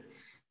little bit.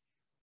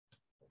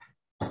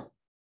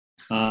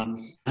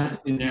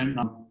 I've been there in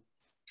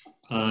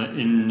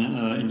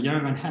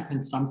Yerevan.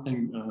 Happened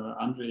something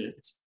Andre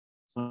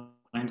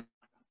explained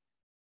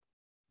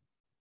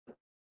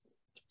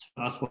to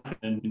us what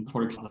happened.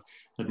 For example,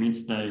 that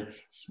means they,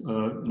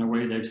 in a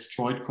way, they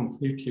destroyed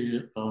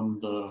completely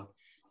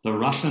the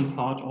Russian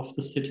part of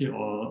the city,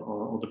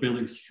 or the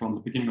buildings from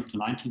the beginning of the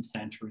 19th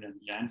century and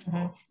the end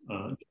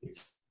of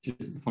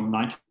from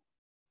 19th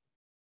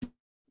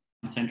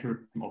century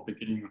or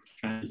beginning of the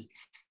 20th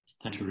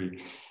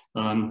century.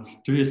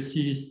 Do you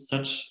see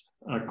such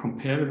a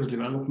comparable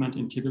development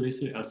in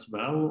Tbilisi as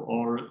well,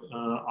 or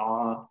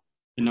are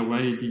in a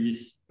way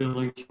these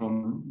buildings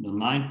from the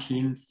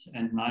 19th,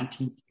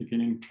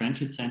 beginning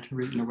 20th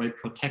century in a way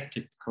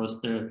protected because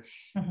they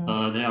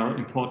are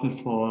important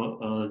for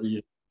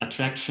the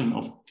attraction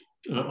of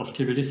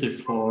Tbilisi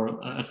for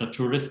as a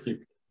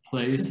touristic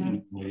place in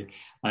a way?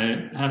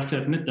 I have to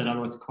admit that I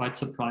was quite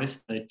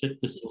surprised they did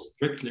this so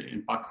strictly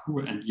in Baku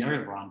and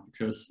Yerevan,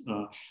 because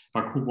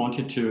Baku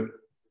wanted to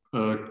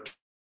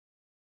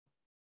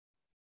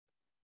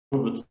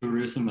with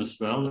tourism as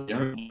well.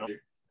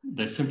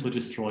 They simply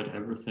destroyed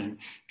everything.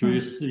 Do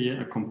you see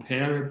a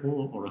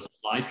comparable or a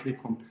slightly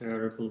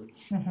comparable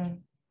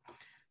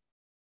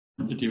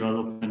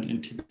development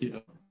in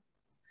Tbilisi?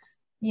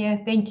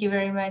 Yeah, thank you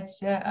very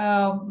much.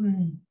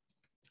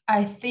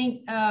 I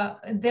think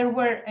there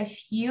were a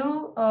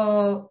few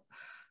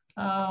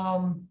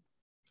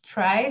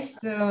tries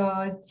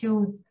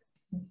to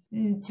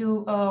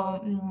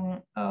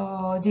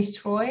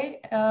destroy,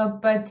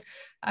 but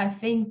I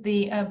think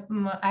the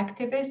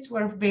activists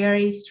were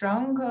very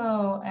strong,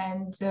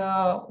 and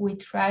we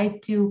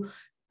tried to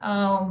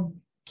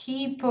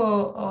keep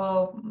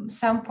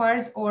some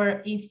parts,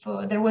 or if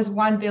there was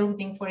one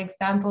building, for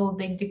example,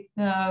 they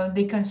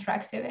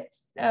deconstructed it,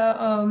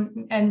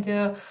 and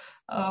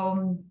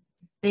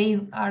they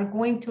are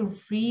going to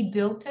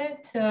rebuild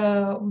it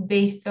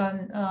based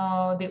on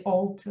the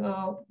old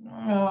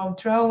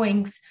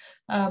drawings,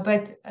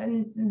 but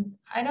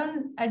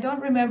I don't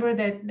remember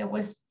that there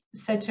was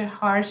such a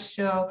harsh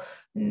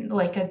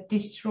like a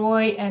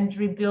destroy and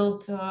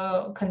rebuild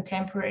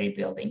contemporary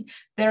building.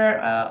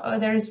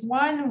 There is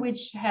one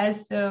which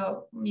has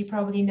you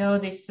probably know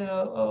this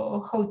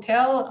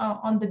hotel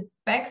on the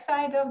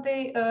backside of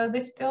the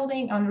this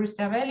building on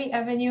Rustaveli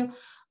Avenue,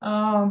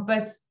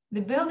 but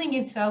the building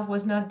itself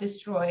was not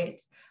destroyed.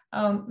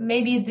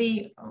 Maybe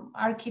the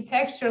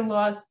architecture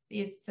lost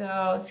its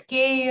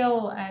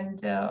scale,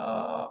 and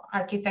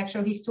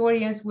architectural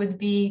historians would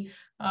be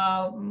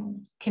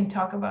can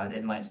talk about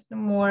it much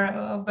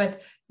more,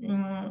 but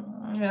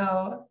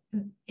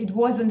it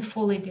wasn't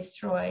fully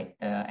destroyed,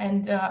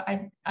 and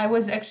I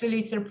was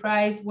actually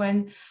surprised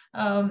when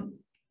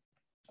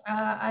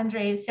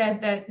Andre said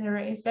that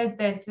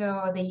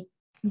they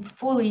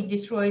fully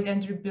destroyed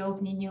and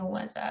rebuilt the new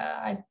ones.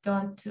 I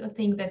don't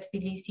think that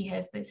Tbilisi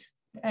has this.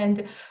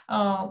 And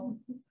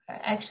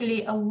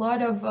actually a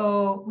lot of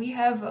we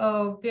have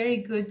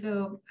very good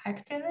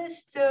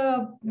activists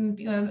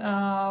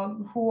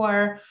who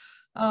are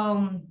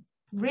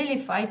really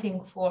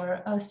fighting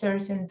for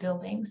certain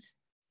buildings.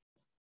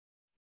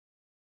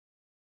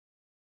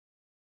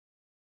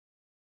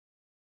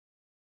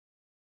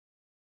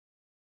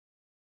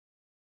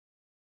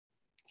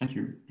 Thank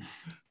you.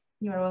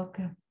 You're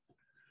welcome.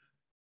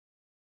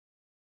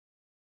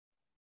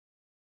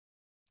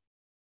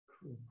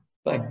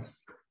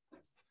 Thanks.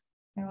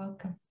 You're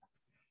welcome.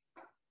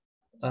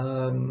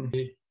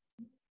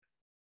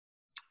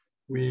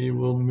 We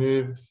will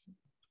move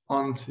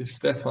on to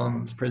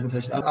Stefan's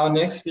presentation. Our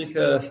next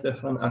speaker,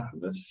 Stefan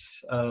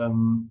Applis,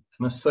 an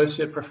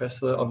associate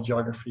professor of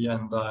geography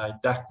and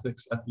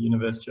didactics at the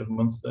University of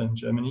Münster in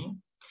Germany.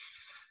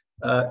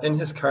 In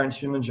his current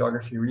human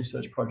geography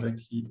research project,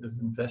 he is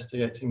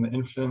investigating the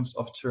influence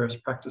of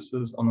tourist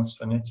practices on the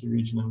Svaneti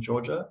region in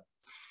Georgia.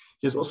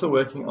 He is also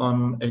working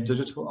on a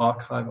digital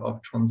archive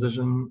of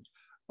transition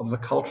of the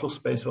cultural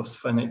space of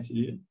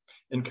Svaneti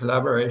in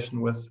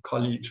collaboration with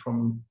colleagues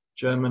from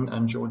German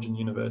and Georgian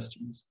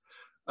universities.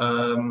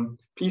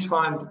 Please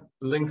find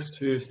links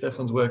to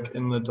Stefan's work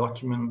in the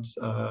document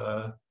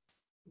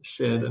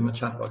shared in the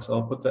chat box.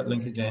 I'll put that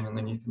link again, and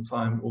then you can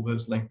find all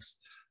those links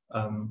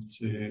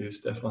to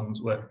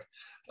Stefan's work.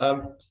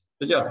 But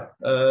yeah,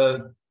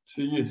 to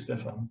you,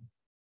 Stefan.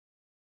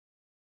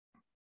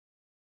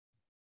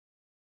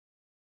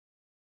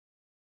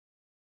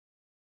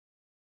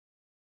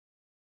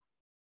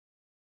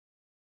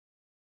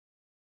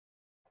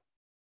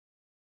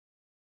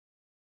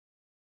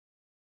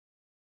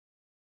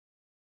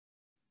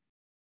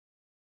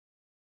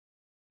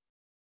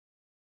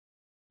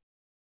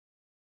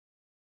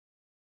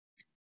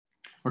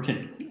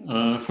 Okay.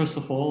 First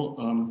of all,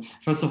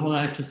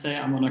 I have to say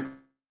I'm on a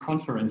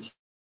conference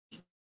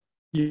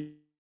here,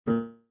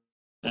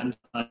 and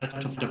I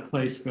had to find a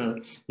place where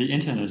the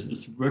internet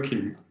is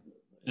working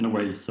in a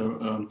way.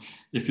 So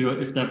if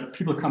the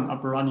people come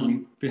up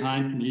running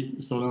behind me,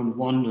 so don't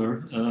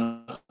wonder,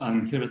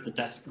 I'm here at the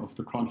desk of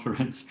the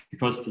conference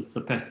because it's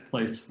the best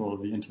place for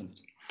the internet.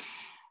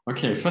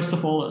 Okay. First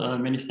of all,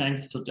 many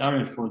thanks to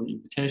Darren for the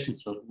invitation.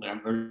 Certainly,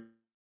 I'm very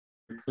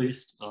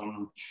pleased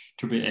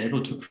to be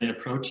able to create a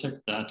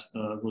project that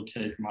will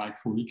take my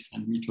colleagues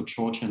and me to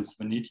Georgia and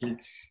Svaneti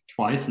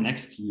twice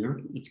next year.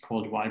 It's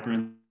called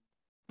Vibrant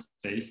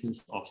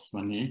Spaces of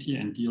Svaneti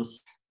and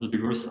deals with the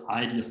diverse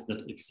ideas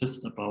that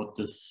exist about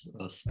this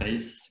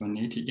space,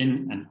 Svaneti,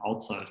 in and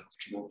outside of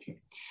Georgia.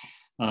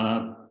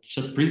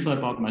 Just briefly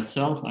about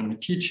myself, I'm a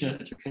teacher,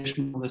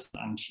 educationalist,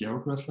 and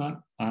geographer,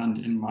 and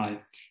in my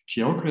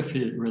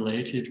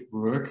geography-related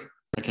work,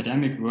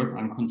 academic work,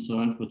 I'm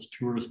concerned with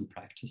tourism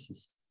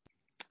practices.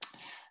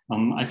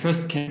 I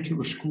first came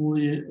to a school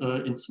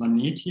in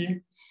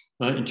Svaneti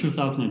in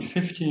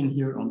 2015.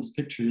 Here on this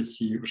picture, you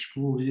see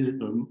Ushkuli,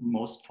 the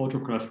most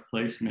photographed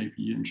place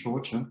maybe in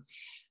Georgia,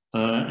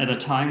 at a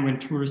time when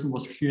tourism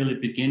was clearly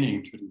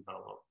beginning to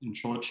develop in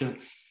Georgia.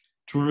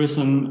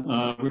 Tourism,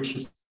 which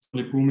is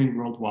booming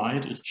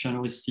worldwide, is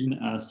generally seen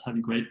as having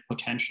great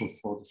potential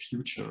for the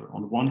future.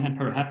 On the one hand,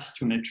 perhaps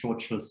to make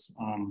Georgia's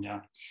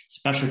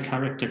special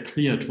character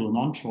clear to the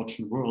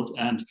non-Georgian world,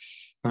 and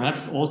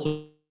perhaps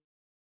also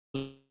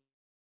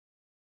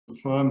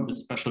confirm the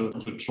special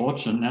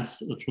Georgianness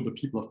to the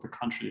people of the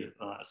country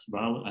as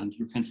well. And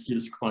you can see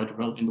this quite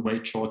well in the way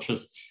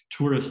Georgia's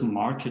tourism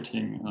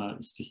marketing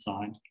is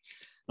designed.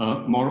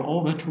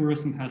 Moreover,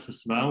 tourism has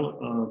as well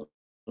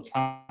the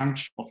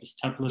function of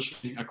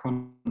establishing a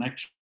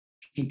connection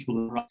to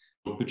the right,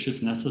 which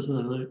is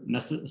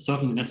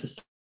certainly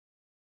necessary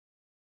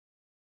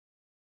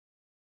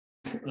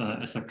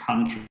as a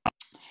country.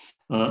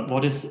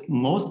 What is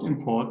most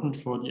important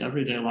for the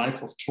everyday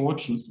life of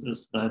Georgians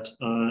is that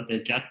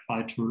they get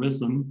by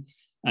tourism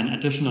an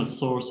additional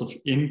source of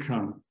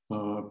income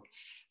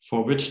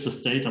for which the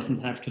state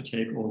doesn't have to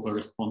take over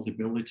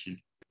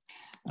responsibility.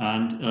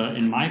 And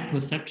in my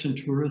perception,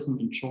 tourism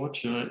in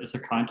Georgia is a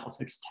kind of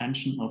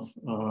extension of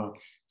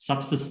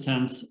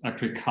subsistence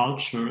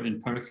agriculture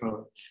in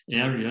peripheral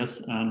areas.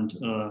 And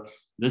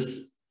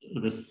this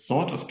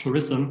sort of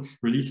tourism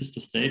releases the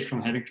state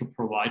from having to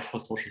provide for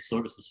social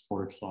services,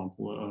 for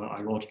example.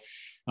 I wrote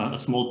a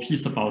small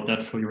piece about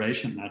that for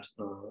EurasianNet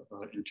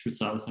in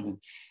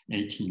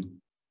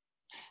 2018.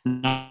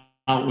 Now,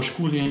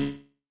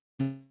 Ushkuli,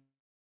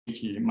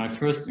 my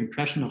first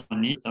impression of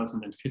Svaneti in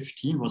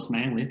 2015 was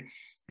mainly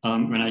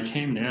when I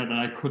came there that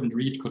I could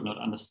not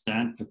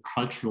understand the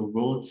cultural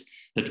worlds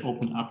that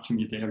opened up to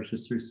me there. You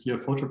see a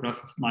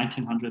photograph of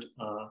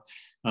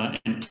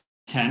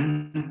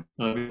 1910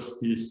 with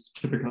this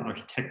typical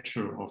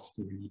architecture of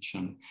the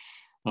region.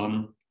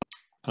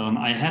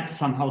 I had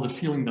somehow the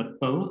feeling that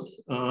both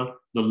the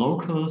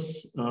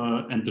locals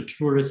and the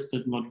tourists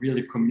did not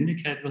really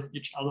communicate with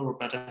each other, or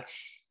better,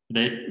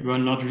 they were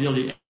not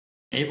really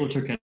able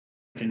to get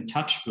in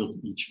touch with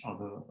each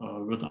other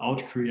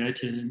without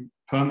creating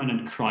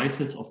permanent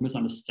crisis of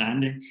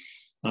misunderstanding.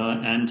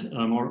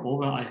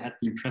 Moreover, I had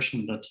the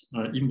impression that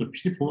even the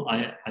people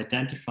I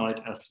identified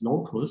as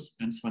locals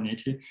in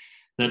Svaneti,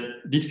 that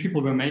these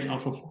people were made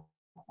up of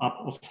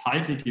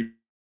highly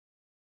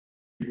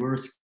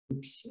diverse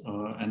groups.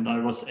 And I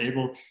was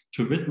able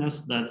to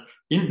witness that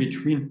in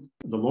between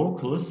the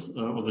locals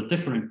or the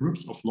different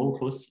groups of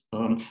locals,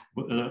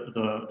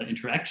 the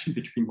interaction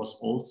between was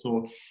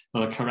also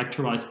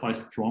characterized by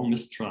strong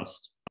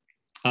mistrust.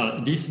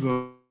 These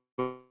were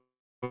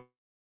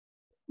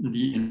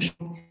the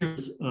initial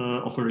years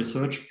of a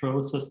research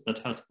process that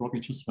has brought me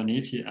to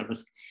Svaneti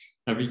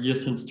every year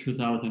since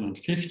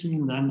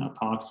 2015, then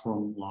apart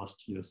from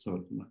last year,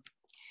 certainly.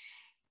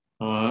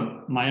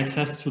 My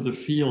access to the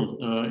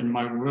field in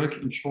my work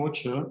in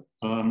Georgia,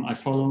 I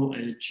follow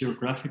a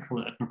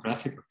geographical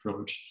ethnographic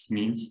approach. This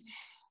means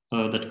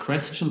that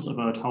questions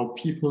about how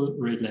people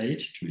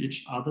relate to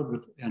each other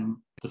within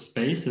the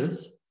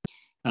spaces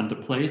and the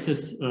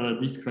places,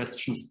 these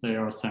questions, they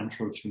are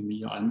central to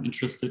me. I'm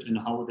interested in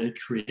how they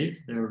create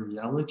their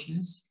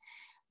realities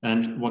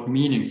and what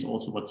meanings,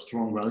 also what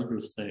strong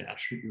values they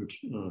attribute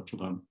to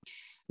them.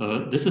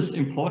 This is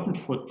important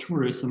for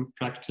tourism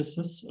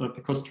practices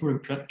because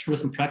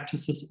tourism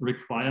practices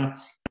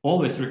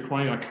always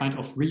require a kind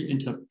of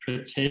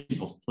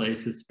reinterpretation of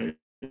places, spaces,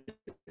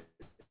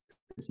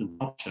 and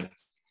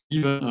objects.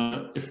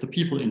 Even if the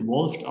people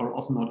involved are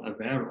often not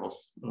aware of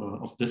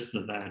this,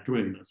 that they are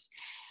doing this.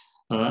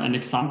 An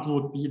example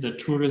would be the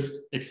tourist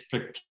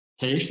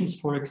expectations,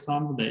 for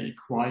example, they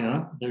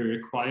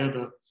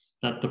require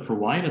that the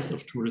providers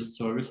of tourist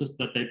services,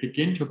 that they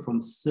begin to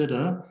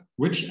consider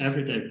which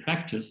everyday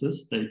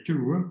practices they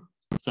do,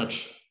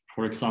 such,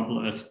 for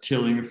example, as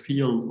tilling a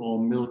field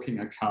or milking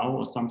a cow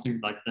or something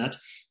like that,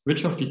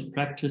 which of these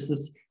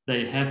practices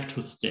they have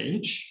to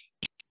stage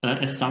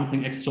as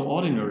something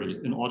extraordinary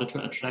in order to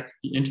attract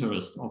the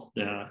interest of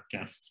their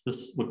guests.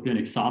 This would be an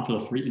example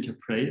of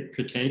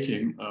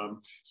reinterpreting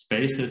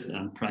spaces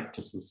and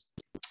practices.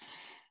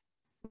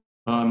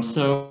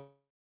 So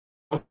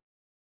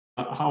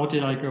how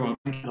did I go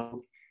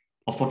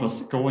of what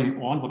was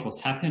going on, what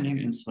was happening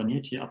in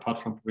Svaneti, apart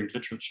from doing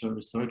literature,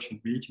 research, and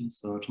reading,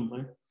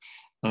 certainly.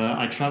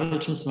 I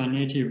traveled to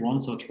Svaneti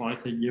once or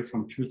twice a year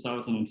from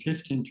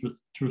 2015 to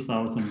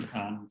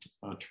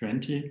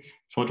 2020,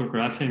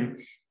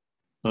 photographing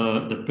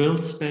the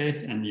built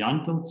space and the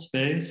unbuilt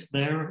space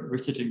there,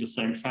 visiting the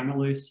same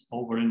families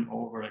over and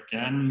over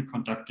again,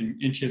 conducting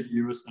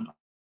interviews and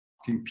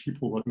asking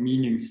people what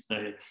meanings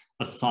they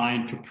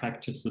assign to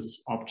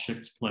practices,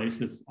 objects,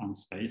 places, and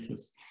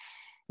spaces.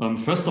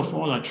 First of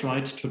all, I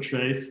tried to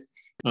trace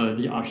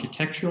the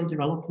architectural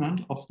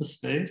development of the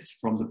space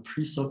from the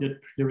pre-Soviet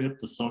period,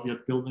 the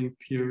Soviet building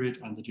period,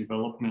 and the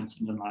developments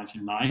in the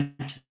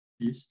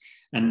 1990s,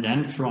 and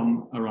then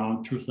from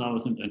around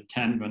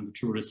 2010 when the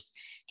tourist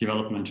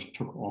development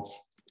took off.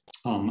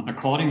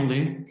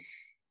 Accordingly,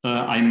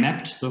 I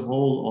mapped the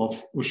whole of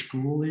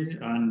Ushguli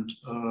and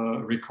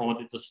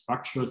recorded the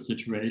structural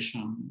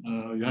situation.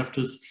 You have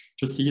to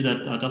see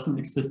that there doesn't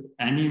exist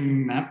any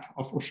map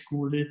of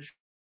Ushguli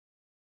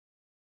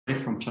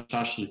from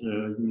Chachashi,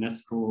 the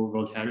UNESCO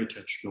World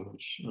Heritage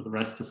Village. The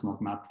rest is not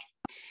mapped.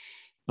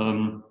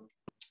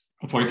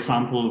 For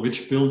example,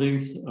 which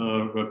buildings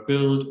were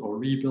built or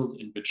rebuilt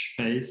in which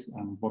phase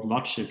and what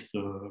logic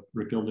the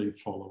rebuilding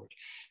followed.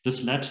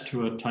 This led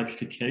to a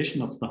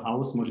typification of the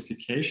house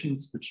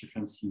modifications, which you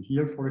can see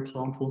here, for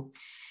example,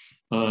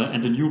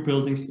 and the new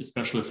buildings,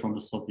 especially from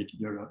the Soviet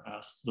era,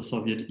 as the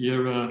Soviet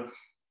era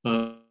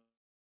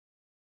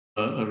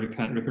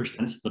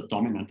represents the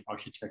dominant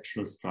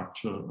architectural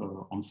structure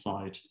on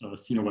site,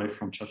 seen away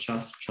from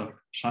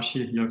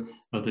Chachashi here,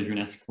 the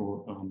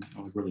UNESCO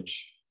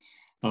village.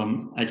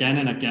 Again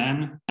and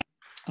again,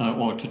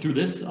 or to do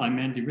this, I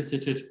mainly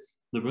visited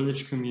the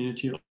village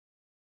community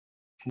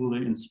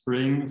in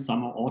spring,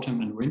 summer,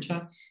 autumn, and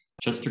winter,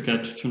 just to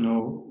get to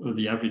know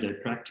the everyday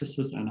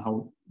practices and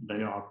how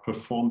they are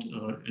performed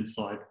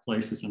inside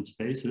places and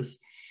spaces.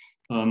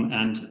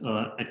 And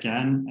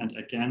again and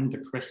again, the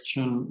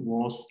question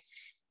was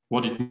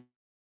what it means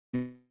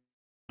to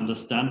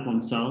understand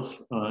oneself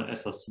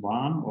as a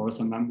Swan or as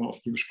a member of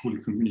the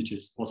Ushguli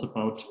communities. It was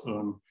about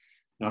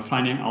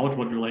finding out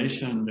what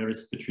relation there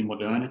is between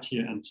modernity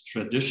and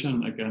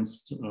tradition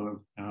against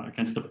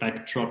the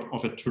backdrop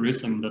of a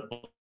tourism that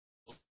was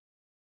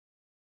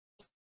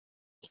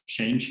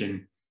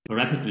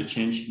rapidly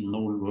changing the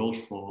known world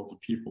for the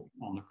people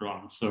on the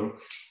ground. So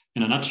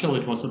in a nutshell,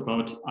 it was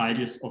about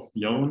ideas of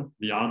the own,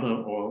 the other,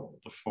 or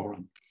the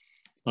foreign.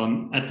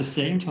 At the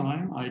same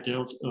time, I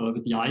dealt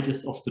with the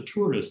ideas of the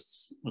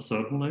tourists,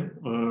 certainly,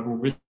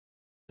 who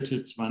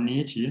visited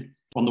Svaneti,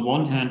 on the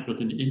one hand with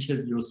the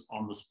interviews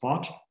on the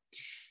spot,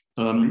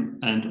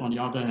 and on the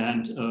other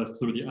hand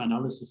through the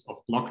analysis of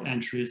blog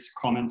entries,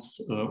 comments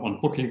on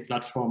booking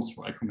platforms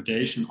for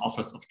accommodation,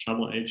 offers of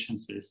travel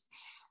agencies,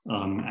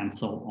 and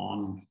so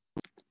on.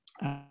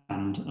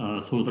 And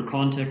through the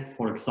contact,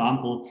 for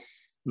example,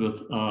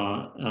 with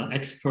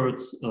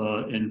experts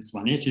in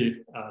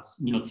Svaneti, as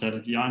Nino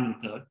Zerediani,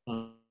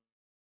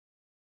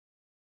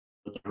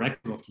 the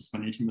director of the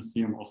Svaneti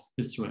Museum of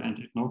History and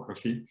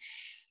Ethnography,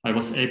 I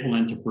was able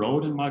then to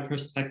broaden my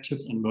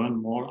perspectives and learn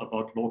more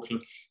about local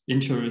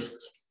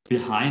interests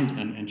behind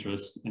an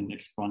interest in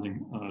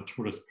expanding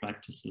tourist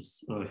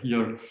practices.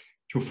 Here,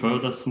 two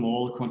further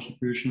small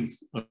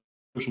contributions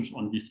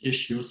on these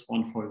issues,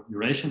 one for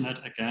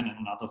EurasiaNet again, and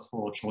another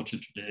for Georgia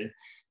Today,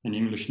 an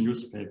English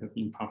newspaper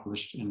being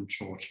published in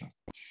Georgia.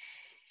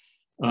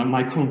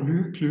 My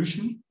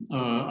conclusion,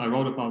 I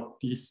wrote about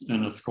these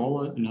in a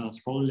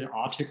scholarly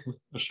article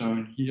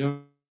shown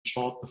here,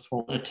 short, the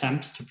full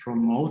attempts to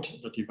promote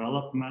the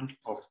development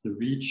of the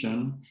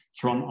region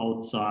from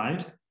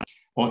outside,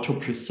 or to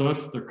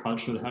preserve the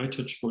cultural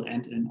heritage, will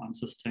end in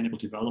unsustainable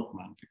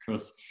development,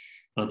 because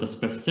the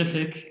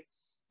specific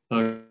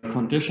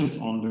conditions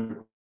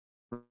on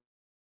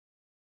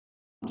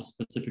the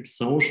specific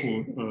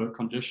social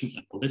conditions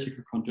and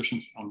political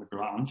conditions on the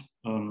ground,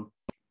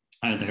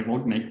 they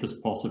won't make this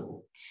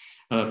possible.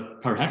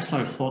 Perhaps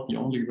I thought the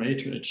only way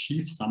to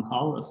achieve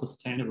somehow a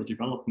sustainable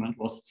development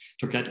was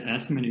to get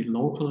as many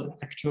local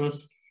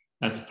actors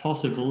as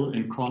possible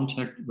in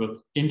contact with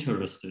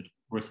interested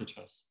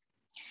visitors.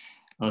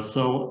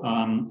 So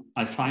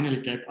I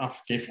finally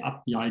gave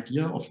up the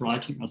idea of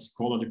writing a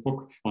scholarly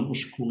book on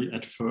Ushkuli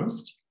at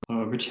first,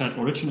 which had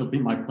originally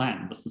been my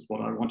plan. This is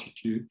what I wanted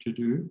to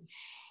do,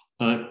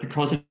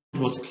 because it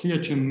was clear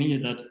to me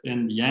that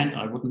in the end,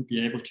 I wouldn't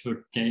be able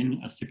to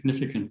gain a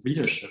significant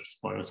readership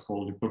by a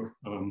scholarly book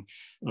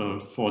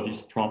for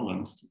these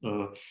problems.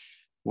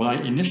 What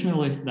I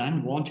initially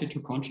then wanted to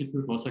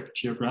contribute was a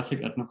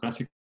geographic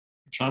ethnographic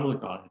travel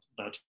guide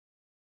that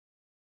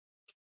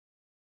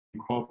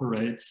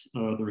incorporates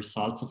the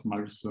results of my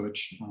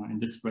research. In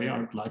this way, I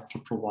would like to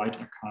provide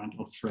a kind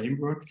of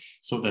framework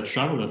so that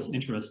travelers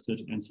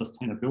interested in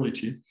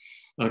sustainability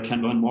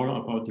can learn more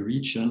about the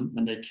region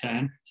than they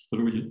can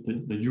through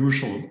the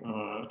usual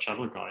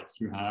travel guides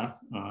you have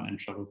and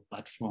travel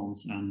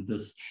platforms. And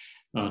this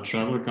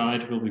travel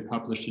guide will be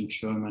published in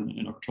German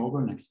in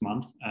October next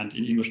month, and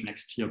in English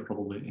next year,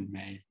 probably in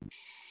May.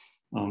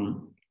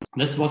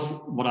 This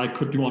was what I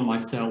could do on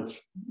myself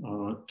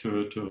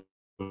to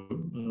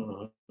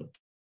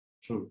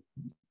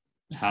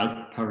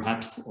help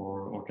perhaps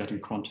or get in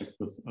contact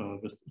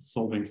with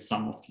solving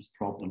some of these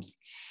problems.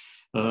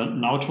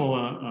 Now to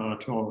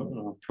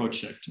our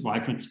project,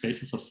 Vibrant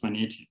Spaces of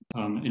Svaneti.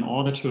 In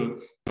order to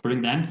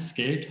bring then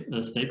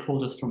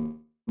stakeholders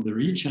from the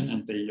region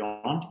and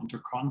beyond into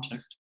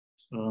contact,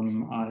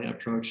 I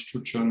approached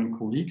two German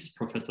colleagues,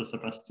 Professor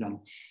Sebastian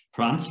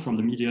Pranz from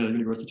the Media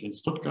University in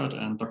Stuttgart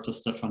and Dr.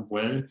 Stefan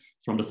Buell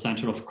from the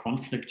Center of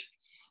Conflict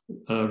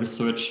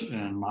Research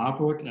in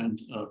Marburg,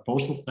 and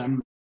both of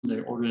them,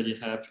 they already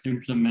have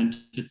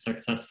implemented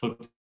successful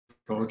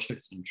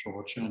projects in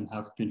Georgia and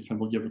have been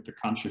familiar with the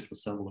country for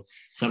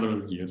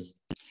several years.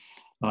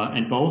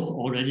 And both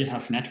already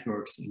have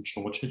networks in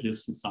Georgia.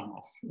 Here's some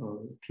of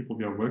people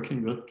we are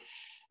working with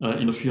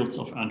in the fields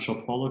of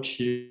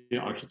anthropology,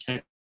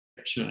 architecture,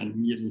 and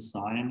media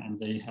design, and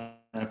they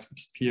have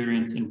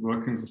experience in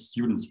working with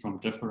students from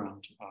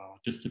different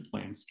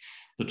disciplines.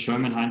 The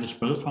German Heinrich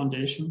Böll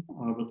Foundation,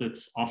 with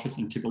its office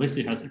in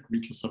Tbilisi, has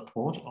agreed to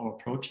support our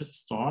project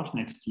start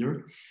next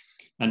year,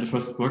 and the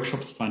first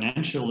workshops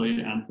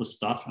financially and the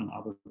staff and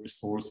other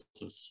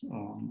resources.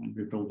 And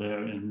we will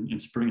there in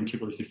spring in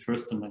Tbilisi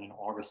first, and then in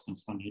August in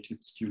Svaneti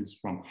with students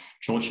from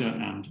Georgia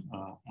and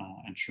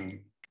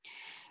Germany.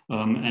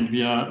 And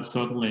we are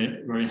certainly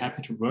very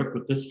happy to work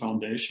with these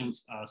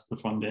foundations, as the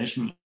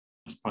foundation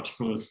is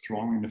particularly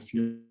strong in the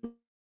field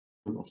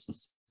of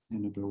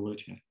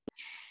sustainability.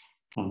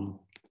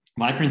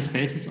 Vibrant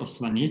Spaces of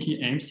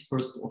Svaneti aims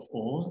first of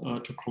all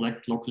to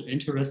collect local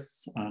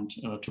interests and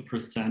to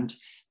present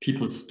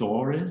people's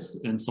stories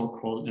in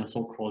so-called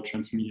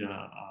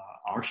transmedia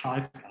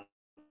archive, as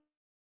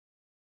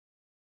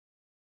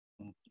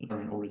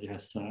Darren already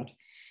has said.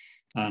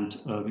 And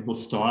we will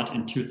start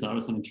in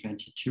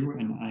 2022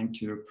 and aim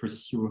to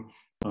pursue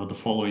the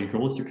following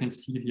goals you can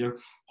see here,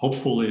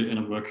 hopefully in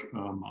a work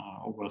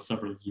over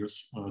several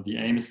years. The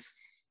aim is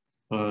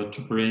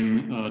to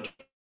bring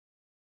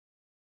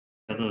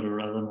together the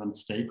relevant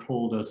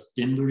stakeholders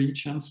in the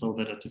region so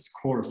that a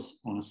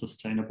discourse on a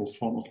sustainable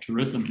form of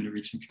tourism in the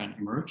region can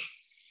emerge.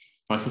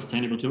 By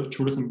sustainable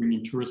tourism, we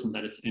mean tourism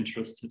that is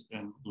interested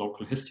in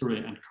local history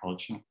and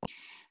culture.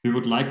 We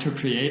would like to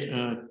create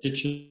a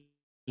digital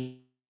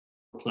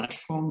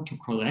platform to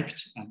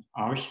collect and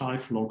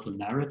archive local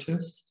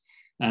narratives.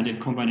 And in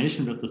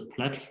combination with this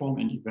platform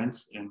and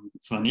events in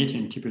Svaneti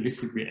and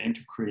Tbilisi, we aim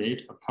to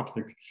create a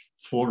public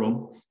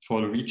forum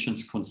for the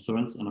region's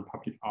concerns and a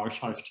public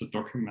archive to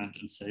document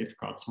and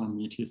safeguard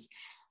Svaneti's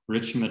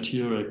rich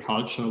material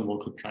culture,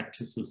 local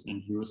practices,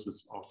 and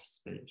uses of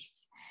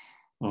space.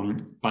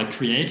 By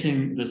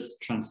creating this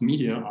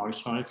transmedia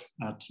archive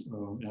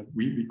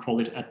we call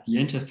it at the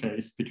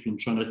interface between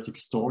journalistic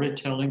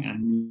storytelling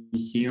and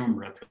museum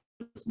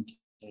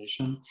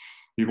representation,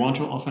 we want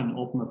to offer an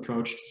open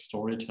approach to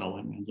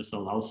storytelling, and this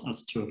allows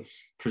us to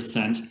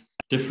present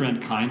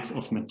different kinds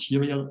of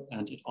material,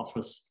 and it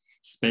offers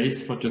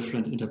space for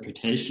different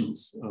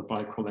interpretations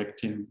by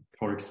collecting,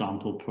 for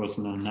example,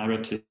 personal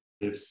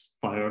narratives,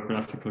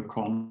 biographical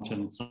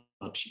content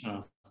such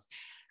as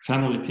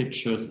family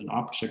pictures and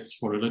objects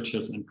for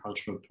religious and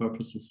cultural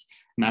purposes,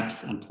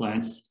 maps and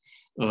plans,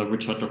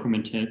 which are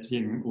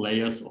documenting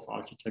layers of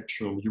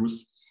architectural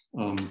use,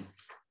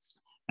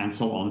 and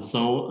so on.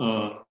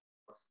 So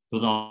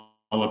with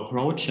our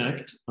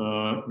project,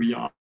 we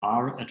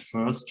are at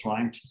first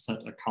trying to set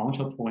a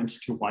counterpoint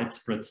to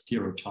widespread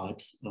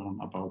stereotypes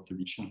about the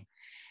region.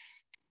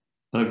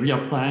 We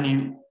are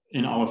planning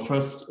in our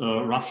first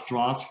rough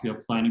draft, we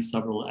are planning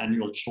several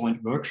annual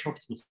joint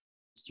workshops with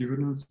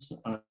students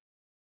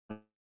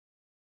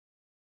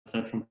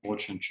set from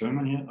Georgia and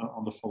Germany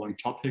on the following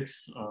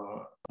topics.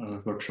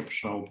 Workshop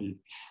shall be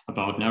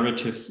about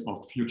narratives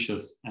of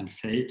futures and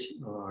fate,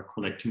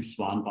 collecting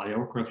swan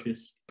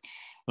biographies.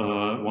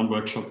 One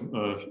workshop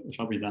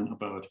shall be then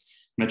about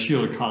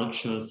material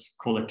cultures,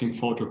 collecting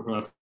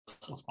photographs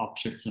of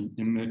objects and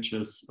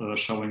images,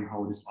 showing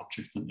how these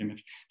objects and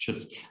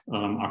images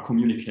are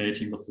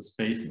communicating with the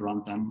space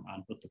around them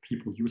and with the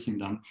people using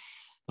them.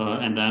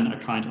 And then a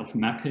kind of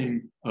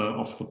mapping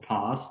of the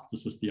past.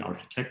 This is the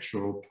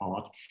architectural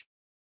part.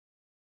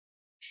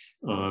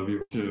 We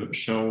want to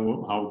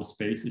show how the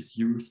space is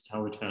used,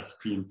 how it has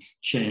been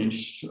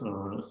changed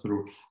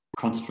through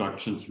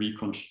constructions,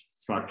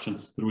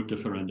 reconstructions through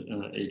different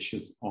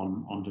ages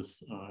on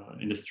this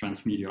in this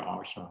transmedia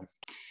archive.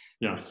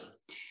 Yes,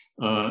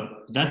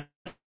 that's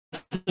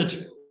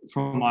it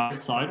from my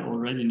side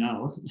already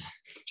now.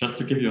 Just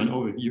to give you an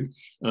overview,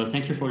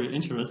 thank you for your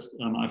interest.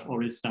 I've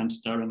already sent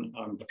Darren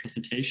the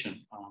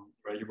presentation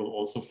where you will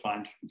also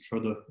find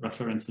further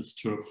references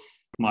to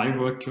my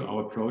work, to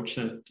our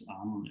project,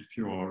 if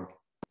you are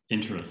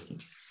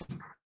interested.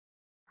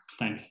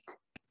 Thanks.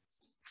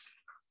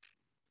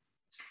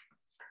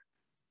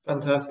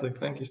 Fantastic.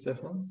 Thank you,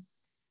 Stefan.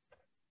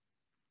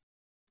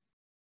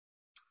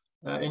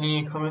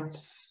 Any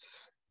comments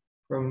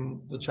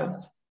from the chat?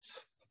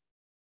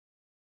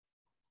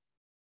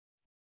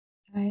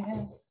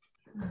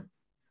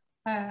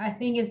 I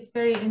think it's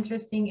very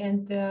interesting.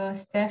 And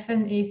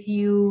Stefan, if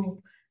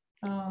you,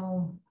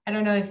 I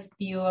don't know if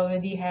you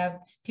already have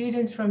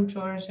students from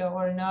Georgia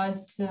or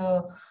not,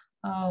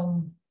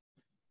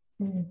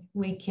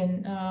 we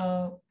can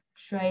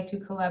try to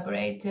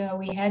collaborate.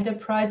 We had a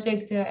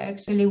project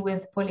actually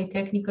with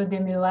Politecnico de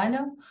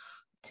Milano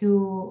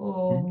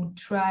to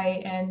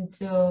try and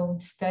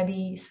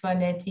study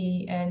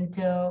Svanetti and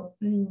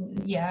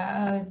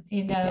yeah,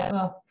 in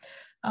a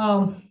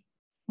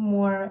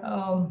more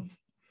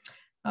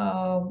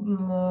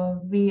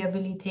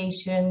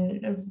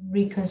rehabilitation,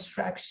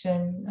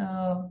 reconstruction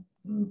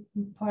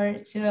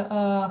part.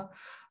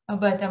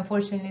 But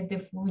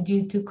unfortunately,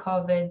 due to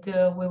COVID,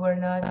 we were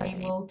not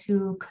able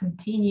to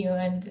continue.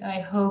 And I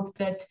hope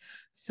that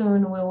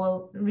soon we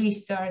will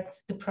restart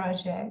the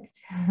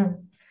project.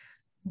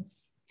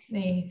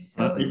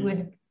 So it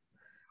would.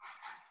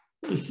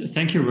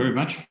 Thank you very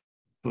much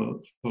for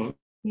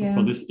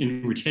this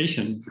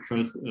invitation,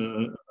 because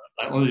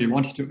I already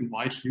wanted to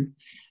invite you.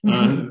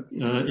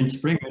 In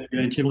spring, when we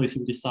in Tbilisi,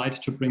 we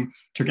decided to bring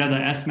together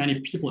as many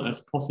people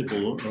as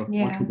possible who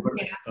want to work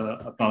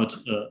about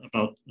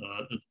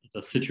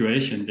the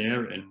situation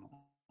there in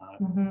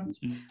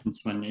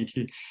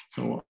Svanetti.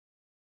 So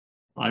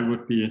I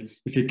would be,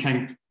 if you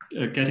can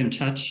get in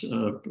touch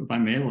by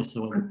mail or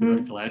so, I'd be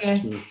very glad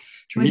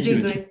to meet you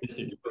in Tbilisi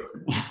in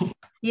person.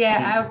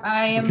 Yeah,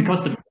 I am.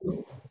 Because the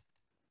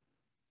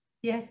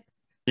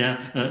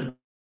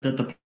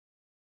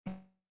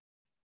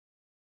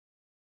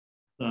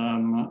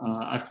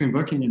I've been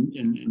working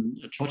in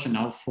Georgia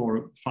now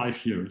for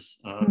 5 years,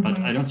 but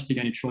I don't speak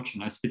any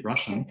Georgian. I speak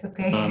Russian,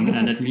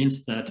 and that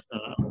means that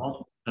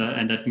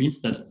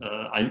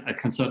I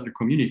can certainly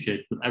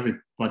communicate with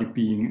everybody,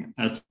 being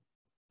as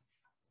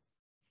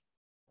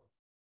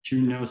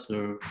you know.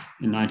 So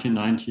in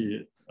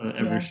 1990,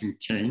 everything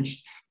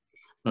changed,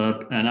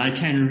 and I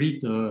can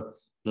read the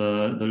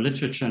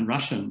literature in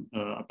Russian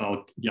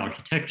about the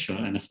architecture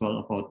and as well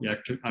about the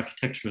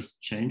architectural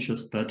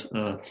changes, but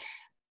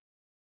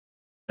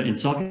in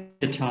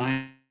Soviet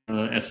time,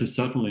 as you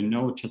certainly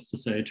know, just to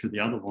say to the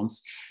other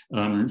ones,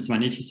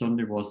 Svanetti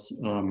certainly was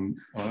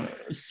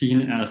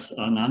seen as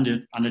an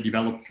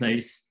underdeveloped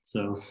place.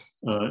 So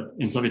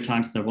in Soviet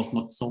times, there was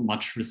not so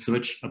much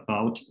research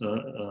about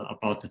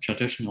the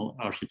traditional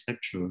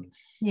architecture.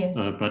 Yes.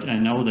 But I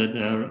know that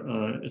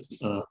there is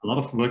a lot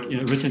of work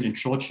written in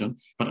Georgian,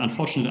 but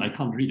unfortunately, I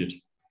can't read it.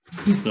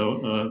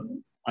 So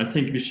I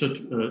think we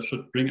should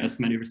bring as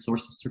many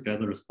resources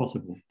together as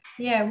possible.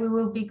 Yeah, we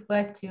will be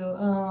glad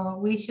to.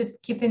 We should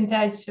keep in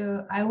touch.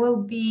 I will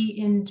be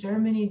in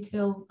Germany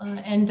till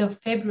end of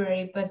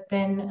February, but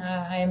then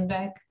I am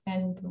back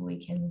and we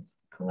can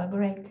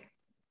collaborate.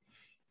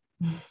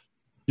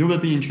 You will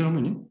be in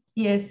Germany?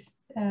 Yes.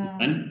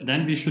 And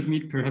then we should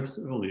meet perhaps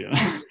earlier.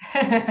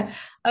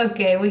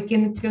 Okay, we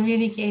can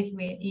communicate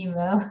via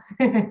email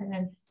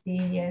and see,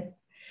 yes,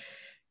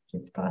 if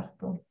it's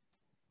possible.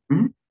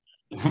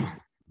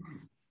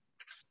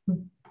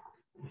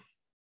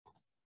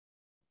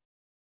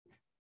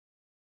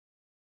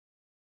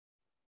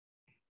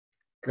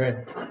 Great.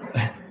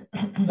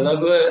 I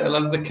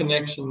love the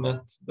connection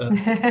that's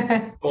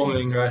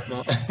forming right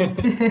now.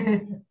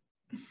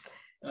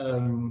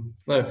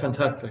 No,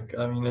 fantastic.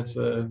 I mean, it's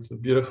a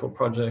beautiful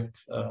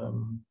project,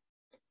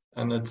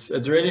 and it's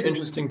really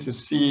interesting to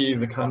see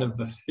the kind of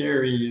the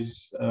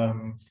theories,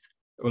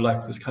 or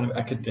like this kind of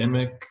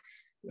academic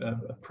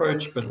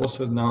approach, but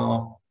also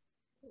now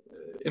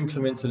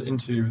implemented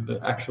into the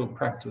actual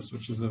practice,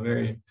 which is a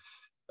very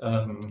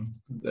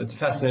it's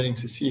fascinating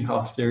to see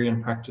how theory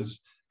and practice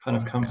kind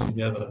of come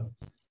together.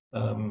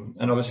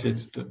 And obviously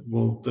it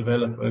will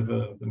develop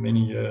over the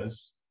many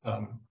years.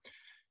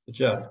 But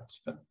yeah,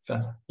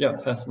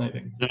 it's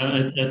fascinating.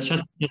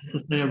 Just to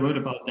say a word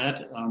about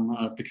that,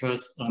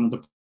 because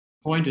the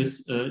point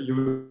is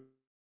you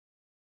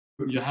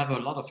have a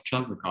lot of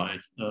travel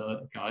guides,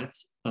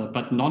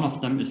 but none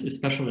of them is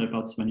especially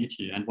about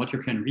Svaneti. And what you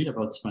can read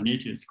about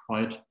Svaneti is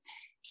quite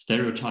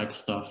stereotype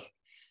stuff.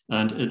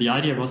 And the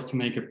idea was to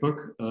make a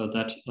book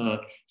that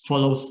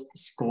follows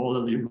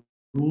scholarly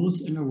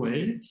rules in a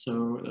way.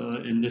 So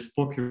in this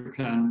book, you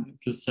can,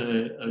 if you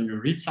say you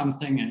read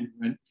something and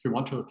if you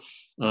want to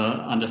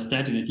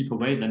understand in a deeper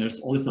way, then there's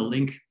always a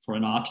link for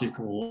an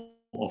article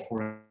or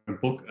for a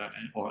book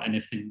or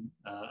anything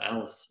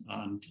else.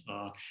 And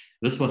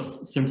this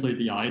was simply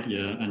the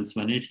idea. And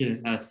Svaneti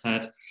has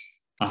had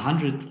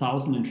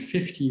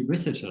 100,050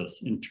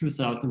 visitors in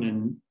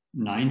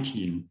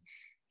 2019.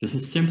 This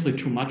is simply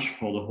too much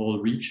for the whole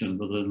region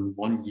within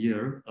 1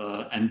 year,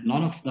 and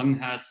none of them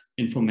has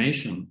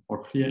information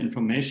or clear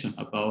information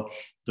about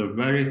the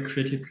very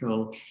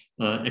critical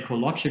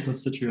ecological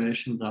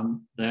situation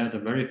there, the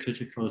very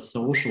critical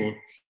social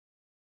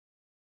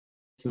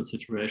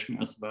situation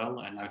as well.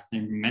 And I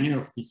think many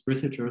of these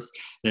visitors,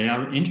 they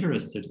are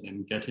interested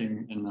in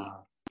getting in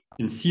a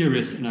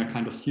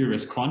kind of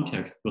serious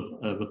context with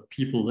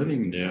people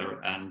living there,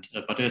 and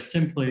but there's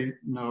simply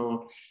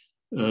no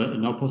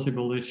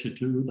possibility to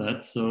do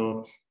that.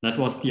 So that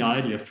was the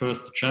idea.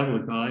 First, a travel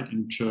guide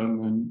in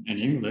German and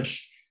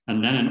English,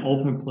 and then an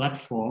open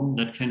platform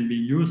that can be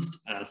used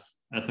as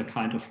a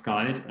kind of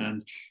guide.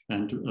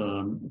 And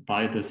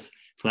by this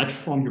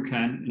platform, you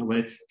can, in a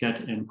way,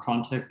 get in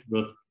contact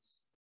with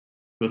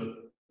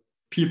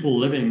people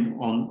living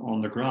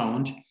on the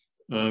ground,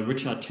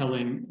 which are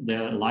telling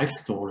their life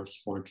stories,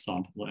 for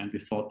example. And we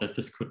thought that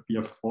this could be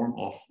a form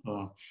of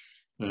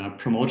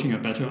promoting a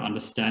better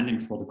understanding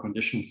for the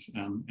conditions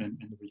in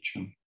the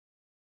region.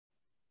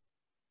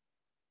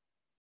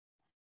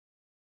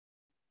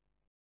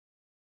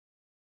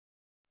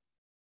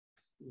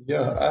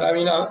 Yeah, I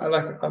mean,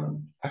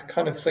 I'm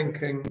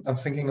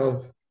thinking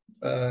of,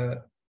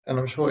 and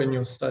I'm sure in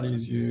your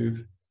studies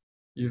you've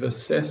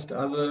assessed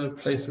other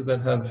places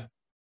that have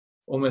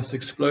almost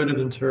exploded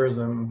in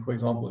tourism, for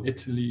example,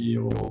 Italy,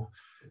 or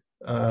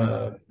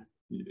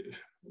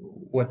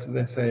what do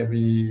they say,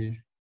 the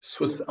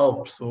Swiss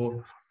Alps,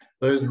 or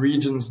those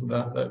regions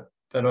that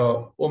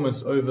are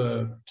almost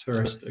over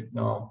touristic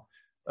now.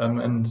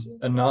 And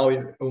now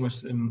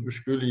almost in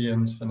Ushguli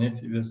and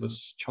Svaneti, there's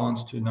this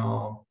chance to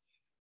now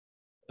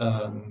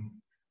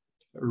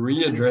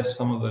readdress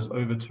some of those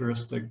over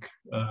touristic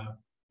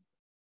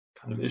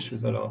kind of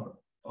issues that are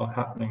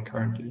happening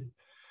currently.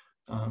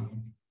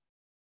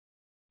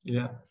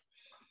 Yeah.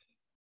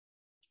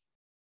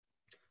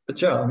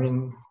 But yeah, I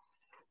mean,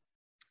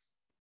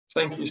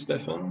 thank you,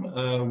 Stefan.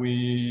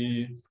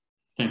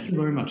 Thank you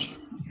very much.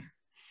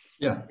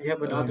 Yeah. I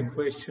have another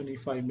question,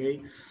 if I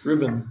may.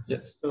 Ruben,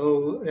 yes.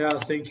 So, yeah,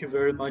 thank you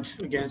very much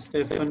again,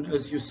 Stefan.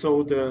 As you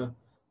saw,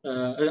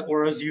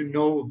 or as you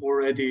know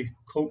already,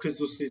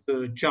 Caucasus is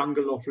a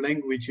jungle of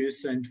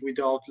languages, and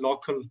without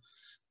local,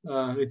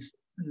 it's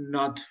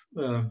not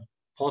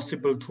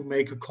possible to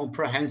make a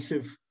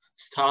comprehensive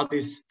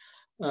studies.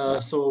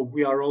 So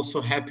we are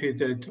also happy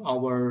that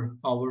our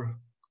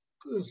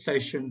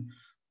session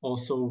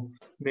also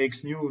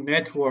makes new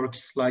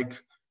networks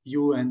like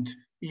you and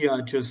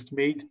Ia just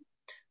made.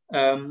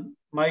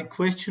 My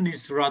question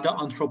is rather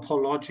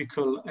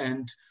anthropological,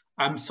 and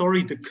I'm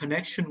sorry, the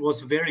connection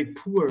was very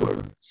poor,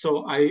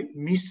 so I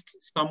missed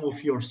some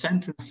of your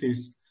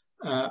sentences.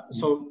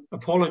 So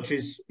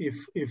apologies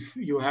if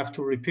you have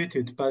to repeat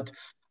it, but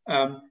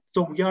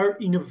so we are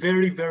in a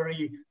very,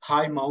 very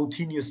high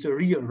mountainous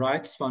area,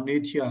 right,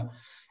 Svanetia?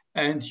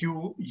 And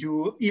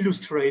you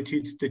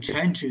illustrated the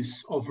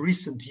changes of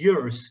recent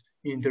years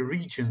in the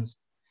regions.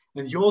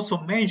 And you also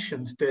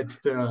mentioned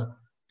that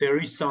there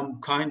is some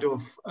kind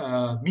of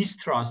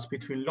mistrust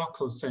between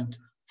locals and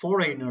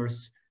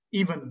foreigners,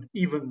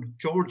 even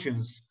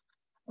Georgians,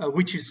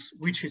 which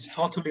is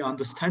totally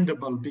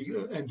understandable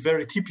and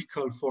very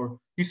typical for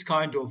this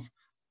kind of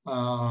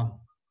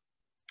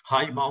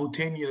high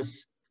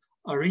mountainous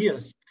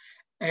areas.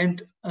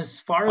 And as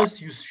far as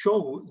you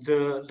show,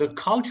 the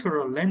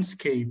cultural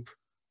landscape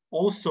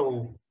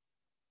also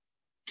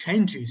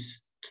changes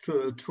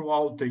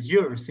throughout the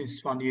years in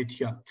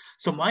Svanetia.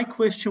 So my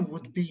question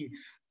would be,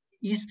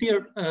 is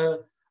there a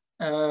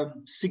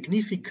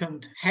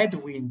significant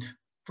headwind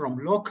from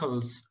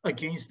locals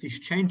against these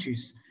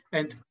changes,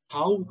 and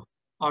how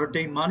are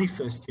they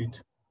manifested?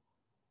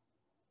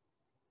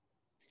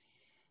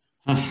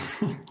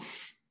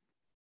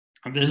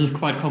 This is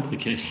quite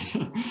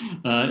complicated.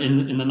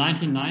 In the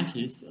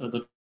 1990s,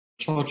 the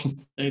Georgian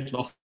state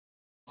lost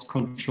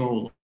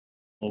control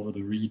over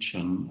the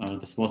region.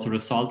 This was a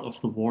result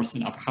of the wars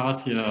in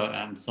Abkhazia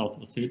and South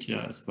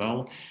Ossetia as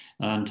well.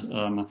 And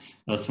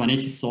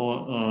Svaneti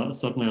saw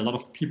certainly a lot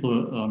of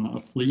people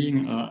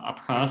fleeing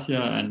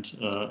Abkhazia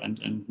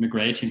and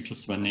migrating to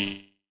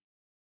Svaneti.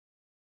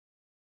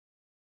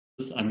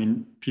 I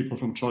mean, people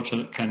from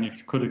Georgia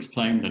could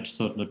explain that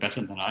certainly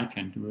better than I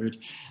can do it.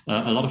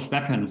 A lot of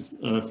weapons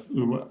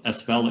flew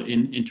as well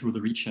into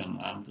the region.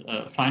 And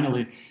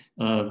finally,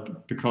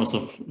 because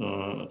of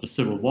the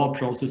civil war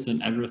process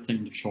and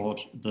everything,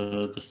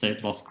 the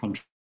state lost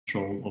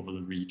control over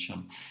the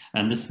region.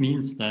 And this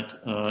means that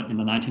in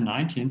the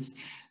 1990s,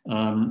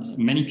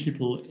 many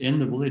people in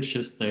the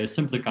villages, they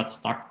simply got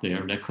stuck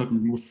there. They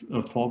couldn't move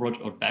forward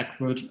or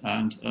backward,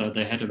 and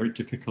they had a very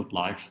difficult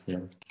life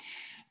there.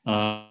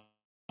 But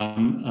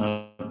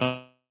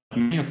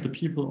many of the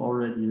people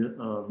already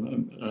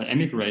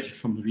emigrated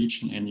from the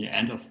region in the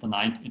end of the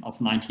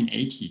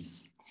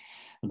 1980s.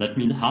 That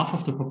means half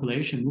of the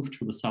population moved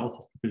to the south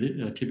of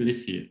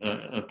Tbilisi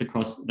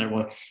because there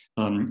were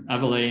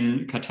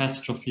avalanche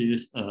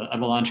catastrophes,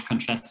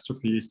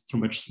 too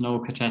much snow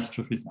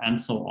catastrophes,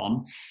 and so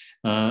on.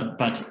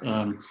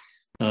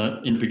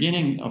 In the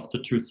beginning of the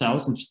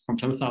 2000s, from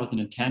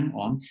 2010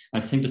 on, I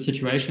think the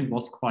situation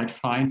was quite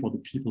fine for the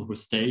people who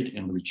stayed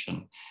in the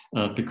region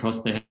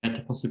because they had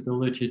the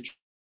possibility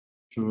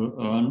to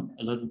earn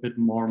a little bit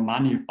more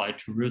money by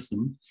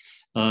tourism.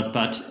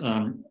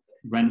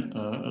 When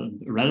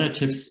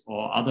relatives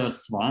or other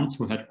Swans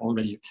who had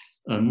already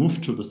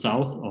moved to the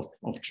south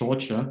of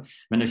Georgia,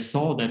 when they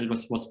saw that it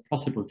was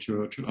possible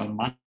to earn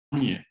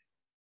money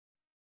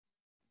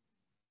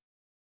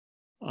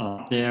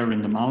there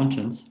in the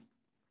mountains,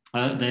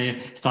 they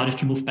started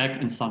to move back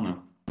in summer.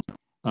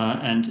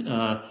 And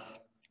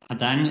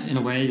then, in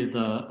a way,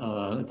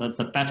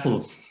 the battle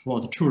for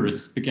the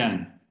tourists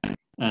began.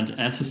 And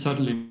as you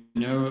certainly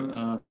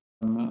know,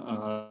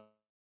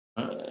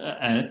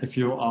 if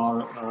you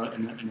are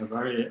in a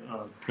very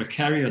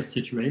precarious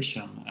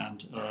situation,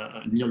 and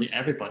nearly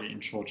everybody in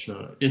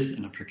Georgia is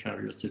in a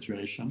precarious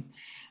situation,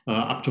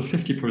 up to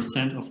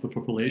 50% of the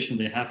population,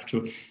 they have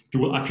to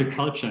do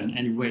agriculture in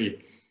any way,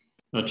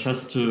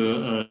 just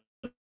to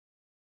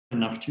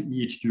enough to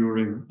eat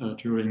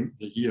during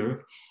the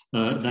year,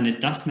 then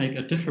it does make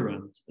a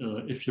difference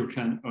if you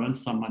can earn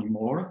some money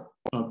more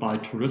by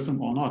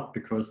tourism or not.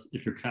 Because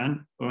if you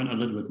can earn a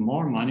little bit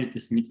more money,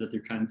 this means that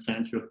you can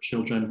send your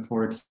children,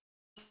 for example,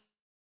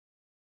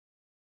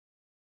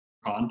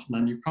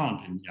 then you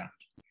can't in the end.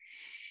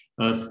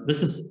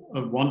 This is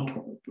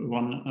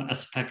one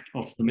aspect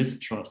of the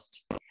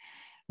mistrust.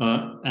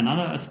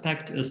 Another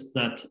aspect is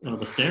that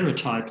the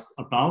stereotypes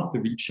about the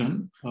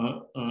region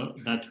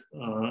that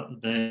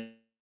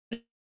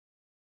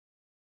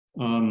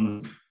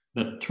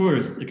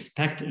tourists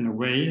expect, in a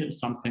way,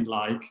 something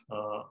like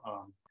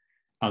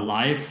a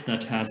life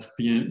that has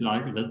been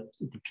like that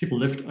the people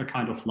lived a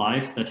kind of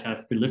life that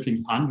have been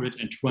living 100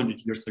 and 200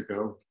 years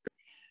ago,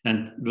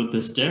 and with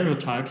the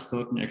stereotypes,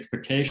 certain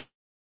expectations.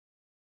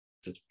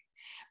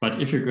 But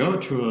if you go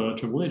to a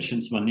village in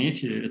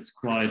Svaneti, it's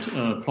quite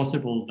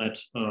possible that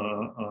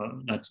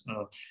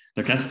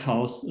the guest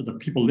house, the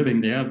people living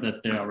there,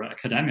 that they are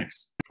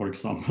academics, for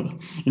example.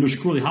 In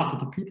Ushkuli, half of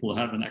the people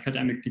have an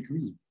academic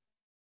degree.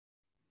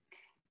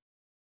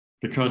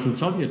 Because in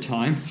Soviet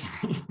times,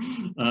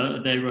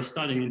 they were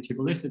studying in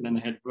Tbilisi, then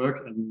they had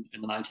work in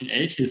the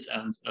 1980s,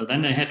 and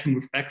then they had to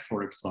move back,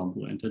 for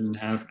example, and didn't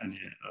have any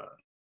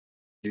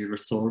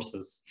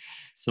resources.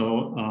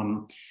 So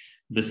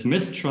this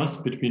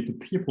mistrust between the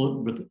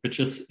people, which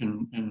is,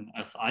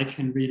 as I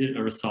can read it,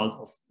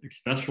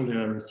 especially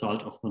a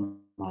result of the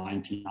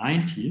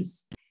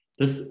 1990s,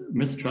 this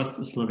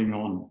mistrust is living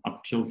on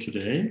up till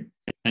today,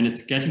 and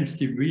it's getting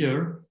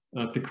severe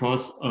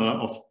because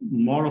of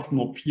more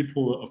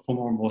people,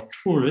 more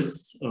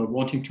tourists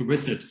wanting to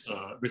visit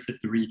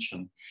the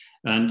region,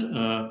 and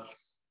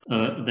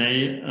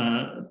they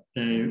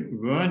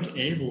weren't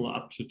able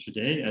up to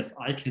today, as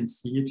I can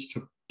see it,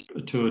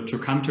 to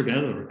come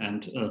together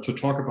and to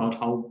talk about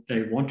how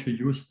they want to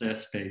use their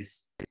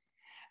space.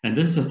 And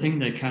this is a thing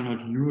they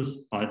cannot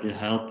use by the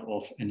help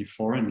of any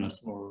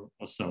foreigners or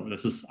so.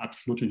 This is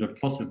absolutely not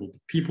possible. The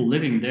people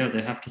living there,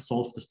 they have to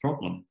solve this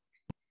problem.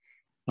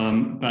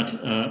 But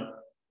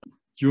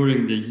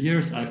during the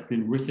years I've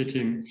been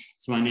visiting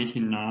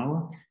Svaneti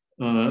now,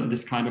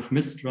 this kind of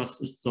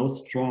mistrust is so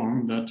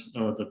strong that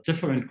the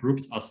different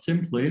groups are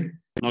simply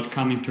not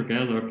coming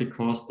together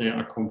because they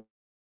are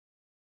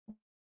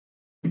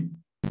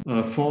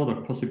for the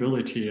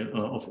possibility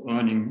of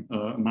earning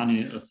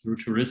money through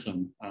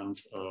tourism.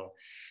 And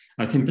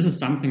I think this is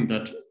something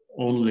that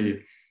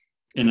only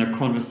in a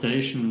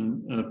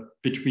conversation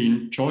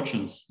between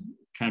Georgians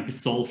can be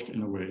solved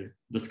in a way.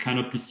 This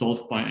cannot be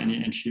solved by any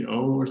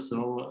NGO or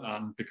so,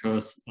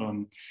 because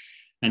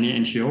any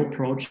NGO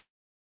projects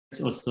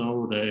or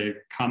so, they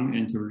come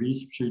into the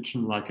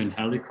region like in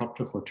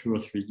helicopter for 2 or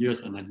 3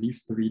 years and then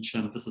leave the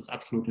region. This is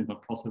absolutely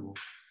not possible.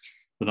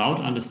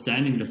 Without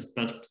understanding the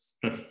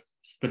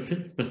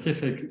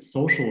specific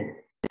social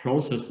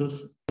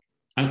processes,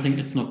 I think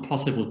it's not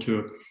possible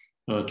to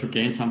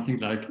gain something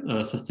like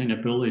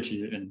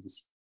sustainability in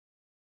this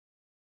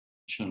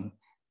region.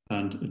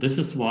 And this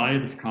is why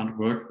this can't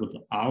work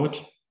without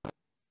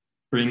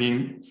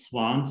bringing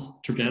Swans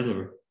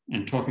together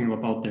and talking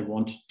about what they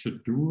want to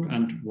do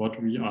and what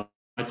we are,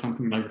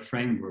 something like a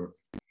framework.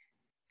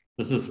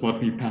 This is what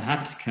we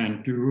perhaps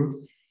can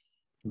do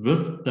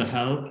with the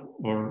help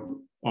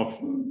of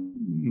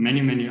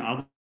many, many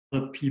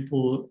other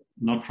people,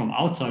 not from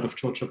outside of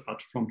Georgia,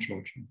 but from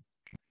Georgia.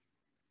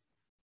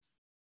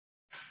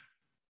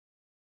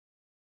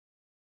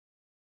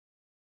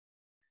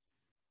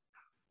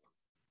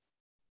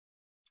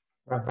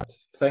 Right.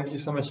 Thank you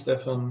so much,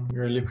 Stefan. We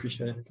really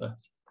appreciate that.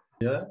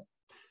 Yeah.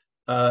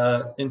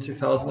 In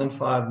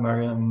 2005,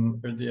 Mariam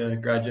Urdia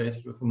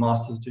graduated with a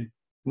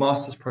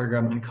master's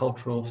program in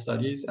cultural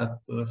studies at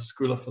the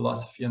School of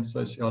Philosophy and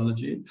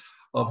Sociology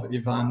of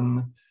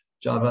Ivan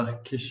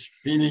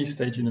Javakishvili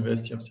State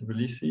University of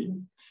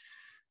Tbilisi.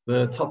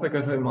 The topic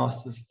of her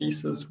master's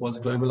thesis was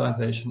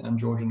globalization and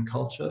Georgian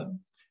culture.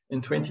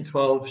 In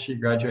 2012, she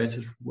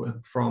graduated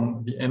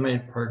from the MA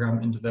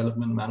program in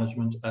development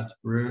management at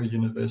Ruhr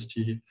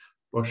University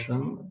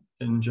Bochum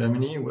in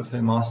Germany with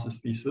her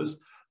master's thesis,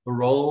 The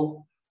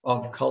Role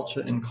of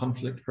Culture in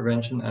Conflict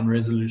Prevention and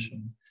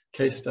Resolution,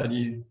 Case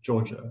Study,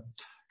 Georgia.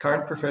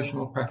 Current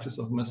professional practice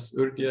of Ms.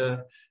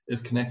 Urdia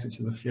is connected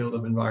to the field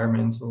of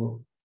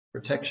environmental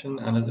protection,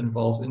 and it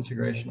involves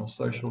integration of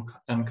social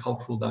and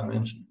cultural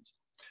dimensions.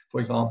 For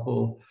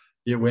example,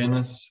 the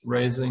awareness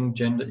raising,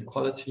 gender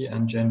equality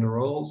and gender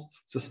roles,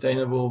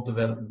 sustainable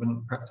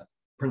development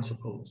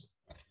principles.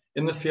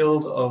 In the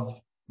field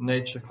of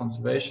nature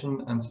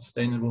conservation and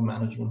sustainable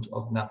management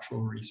of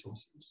natural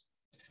resources.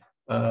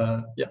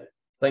 Yeah,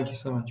 thank you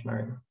so much,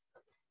 Mariam.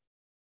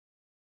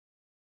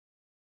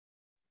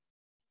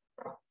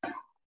 Thank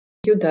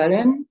you,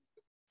 Darren.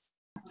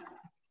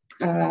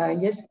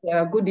 Yes,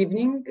 good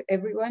evening,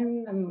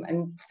 everyone,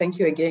 and thank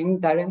you again,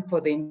 Darren, for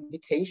the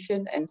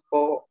invitation and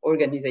for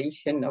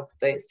organization of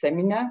the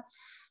seminar.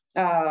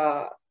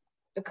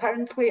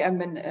 Currently,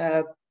 I'm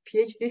a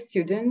PhD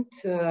student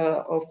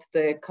of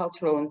the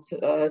Cultural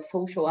and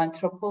Social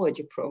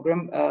Anthropology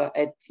program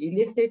at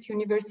Ilia State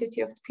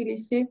University of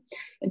Tbilisi.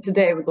 And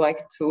today I would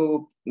like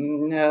to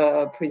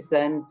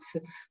present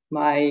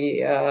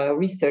my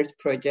research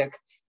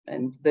project,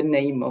 and the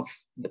name of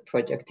the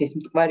project is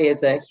Mtkvari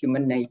as a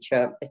Human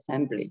Nature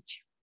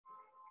Assemblage.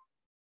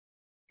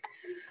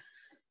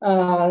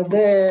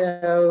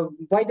 The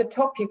wider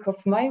topic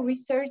of my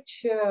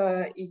research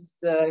is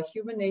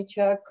human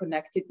nature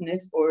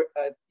connectedness or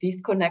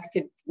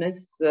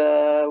disconnectedness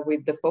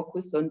with the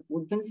focus on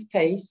urban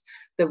space.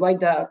 The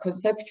wider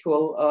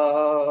conceptual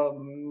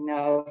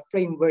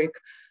framework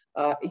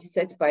is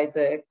set by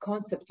the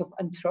concept of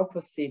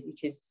Anthropocene,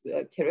 which is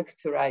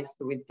characterized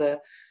with the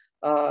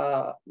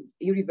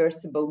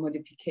irreversible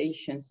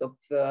modifications of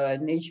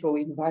natural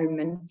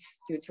environment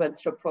due to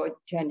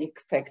anthropogenic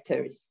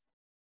factors.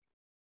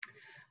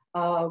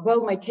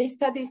 Well, my case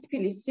study is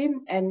Tbilisi,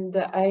 and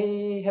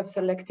I have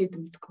selected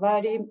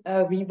Mtkvari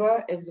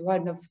River as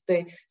one of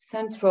the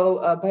central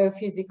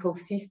biophysical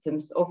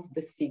systems of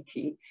the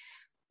city.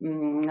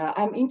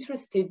 I'm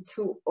interested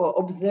to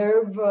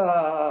observe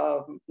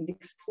and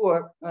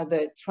explore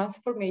the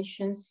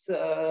transformations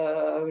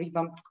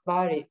River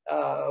Mtkvari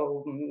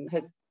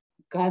has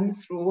gone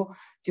through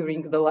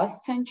during the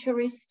last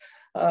centuries,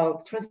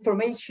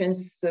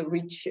 transformations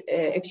which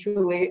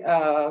actually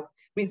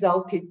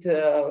resulted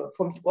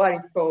from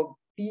Mtkvari for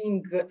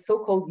being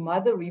so-called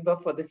mother river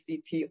for the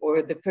city,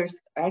 or the first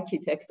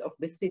architect of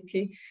the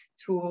city,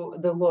 to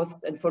the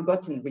lost and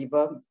forgotten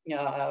river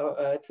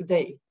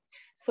today.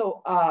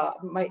 So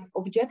my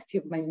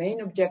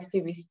main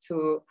objective is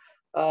to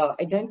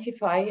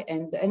identify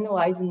and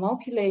analyze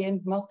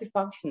multi-layered,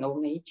 multifunctional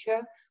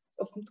nature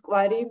of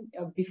Mtkvari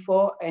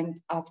before and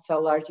after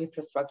large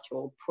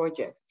infrastructural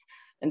projects.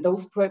 And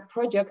those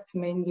projects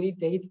mainly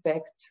date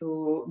back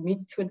to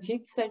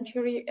mid-20th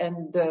century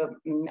and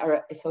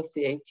are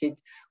associated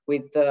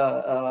with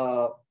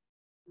the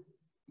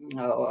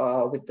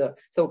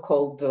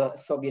so-called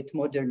Soviet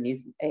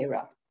modernism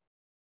era.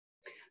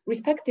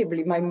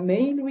 Respectively, my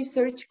main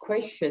research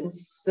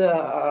questions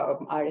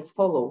are as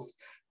follows.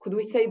 Could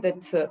we say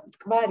that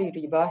Mtkvari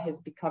River has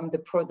become the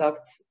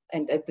product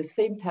and at the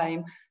same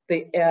time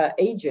the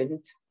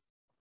agent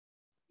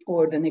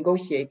or the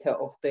negotiator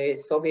of the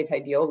Soviet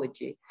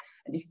ideology?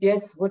 And if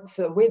yes, what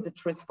were the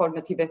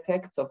transformative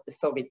effects of the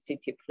Soviet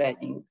city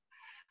planning?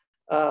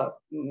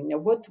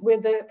 What were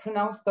the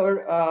pronounced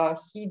or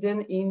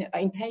hidden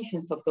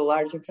intentions of the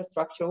large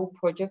infrastructural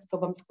projects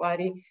of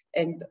Mtkvari,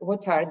 and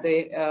what are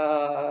the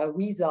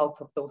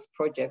results of those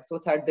projects?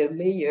 What are the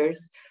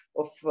layers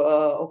of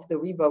the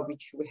river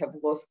which we have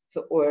lost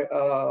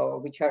or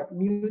which are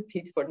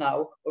muted for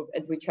now,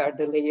 and which are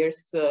the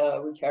layers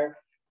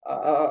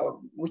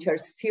which are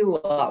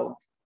still out?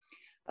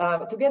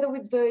 Together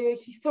with the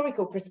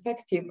historical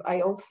perspective,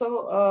 I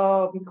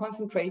also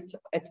concentrate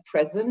at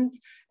present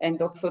and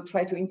also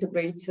try to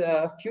integrate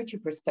future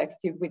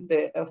perspective with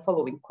the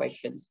following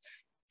questions.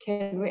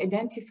 Can we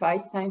identify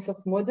signs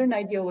of modern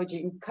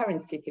ideology in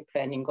current city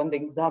planning on the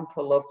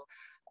example of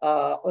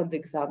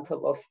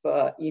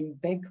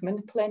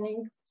embankment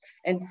planning?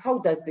 And how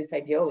does this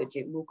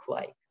ideology look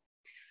like?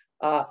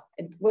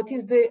 And what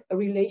is the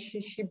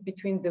relationship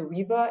between the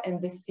river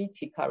and the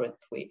city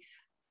currently?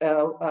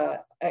 I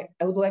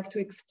would like to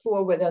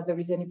explore whether there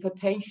is any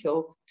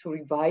potential to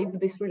revive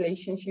this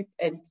relationship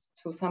and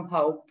to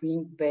somehow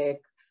bring back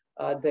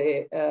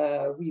the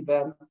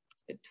river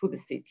to the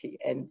city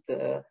and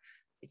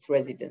its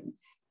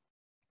residents.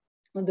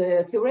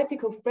 The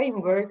theoretical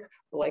framework,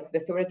 like the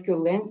theoretical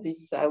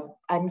lenses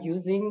I'm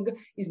using,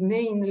 is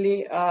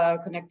mainly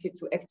connected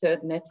to actor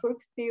network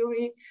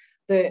theory,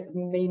 the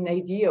main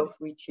idea of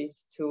which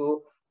is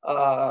to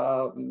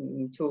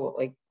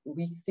like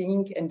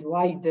rethink and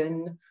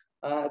widen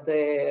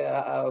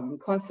the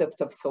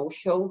concept of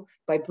social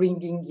by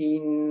bringing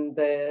in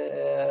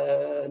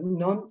the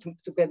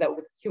together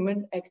with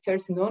human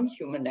actors,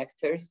 non-human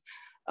actors,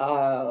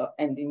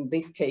 and in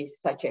this case,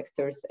 such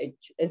actors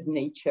as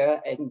nature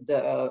and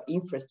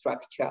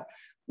infrastructure,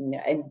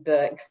 and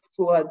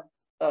explore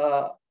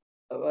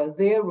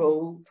their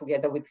role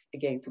together with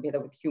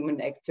human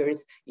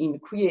actors in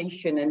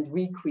creation and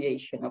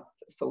recreation of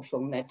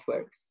social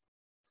networks.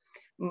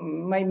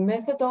 My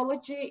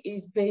methodology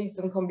is based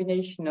on a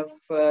combination of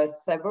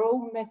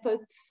several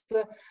methods.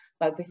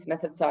 These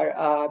methods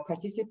are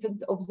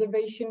participant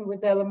observation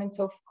with elements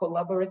of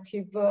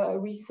collaborative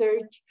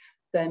research,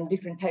 then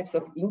different types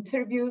of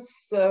interviews,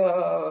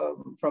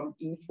 from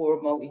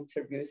informal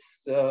interviews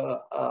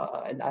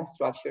and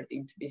unstructured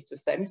interviews to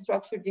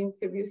semi-structured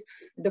interviews,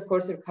 and of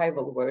course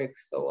archival work.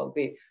 So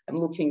I'm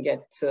looking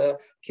at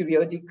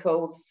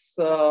periodicals,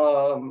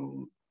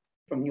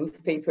 from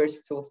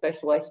newspapers to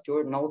specialized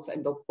journals,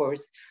 and of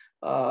course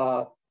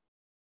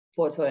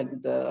photo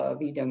and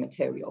video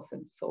materials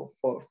and so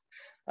forth.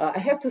 I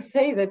have to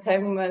say that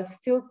I'm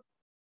still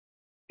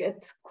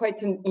at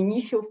quite an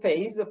initial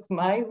phase of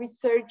my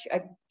research.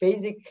 I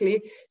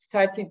basically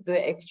started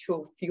the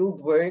actual field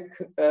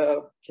work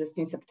just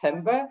in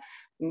September.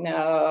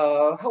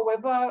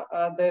 However,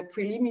 the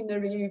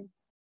preliminary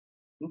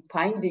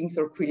findings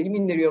or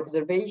preliminary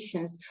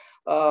observations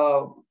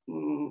are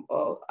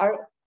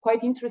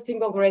quite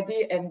interesting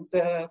already, and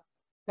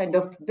kind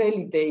of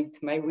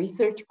validate my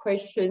research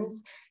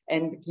questions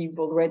and give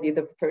already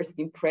the first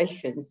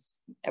impressions,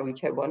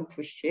 which I want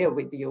to share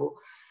with you.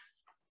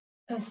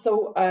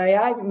 So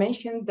I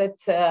mentioned that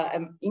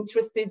I'm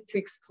interested to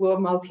explore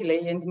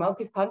multi-layered,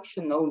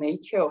 multifunctional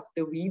nature of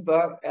the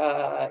river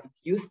it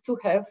used to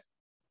have,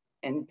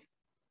 and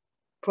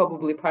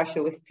probably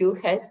partially still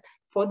has,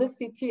 for the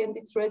city and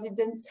its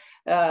residents.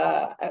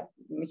 Here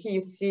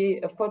you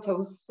see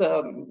photos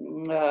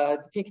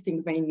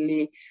depicting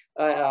mainly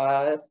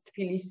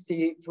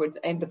Tbilisi towards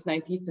the end of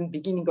 19th and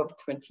beginning of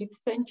 20th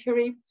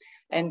century.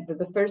 And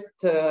the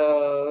first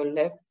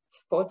left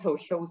photo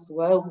shows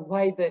well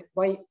why the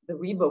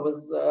river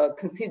was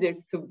considered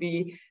to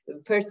be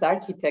the first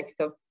architect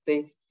of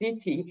the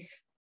city.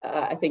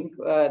 I think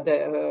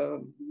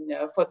the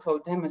photo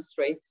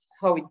demonstrates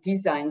how it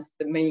designs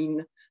the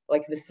main,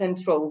 like the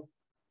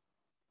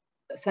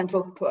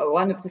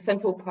one of the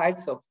central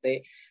parts of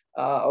the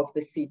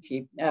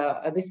city.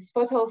 This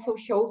photo also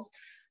shows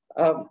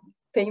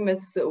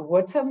famous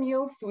water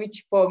mills,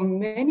 which for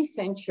many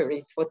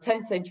centuries, for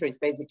 10 centuries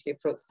basically,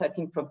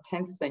 starting from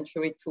 10th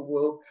century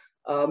to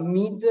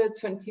mid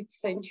 20th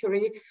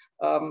century,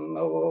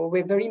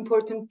 were very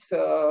important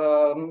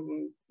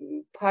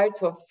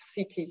part of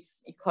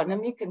cities'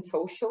 economic and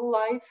social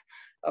life,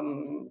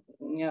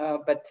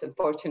 but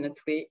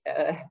unfortunately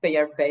they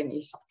are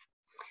vanished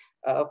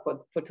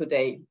for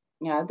today.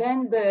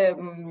 Then the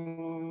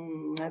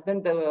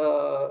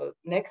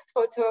next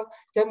photo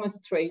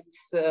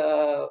demonstrates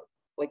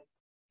like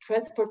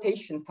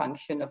transportation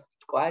function of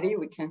Tqvari.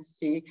 We can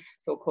see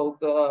so-called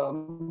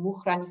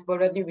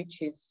Muhranisborani,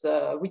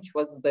 which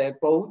was the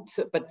boat,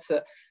 but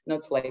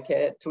not like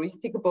a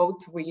touristic boat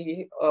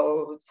we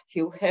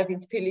still have in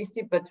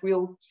Tbilisi, but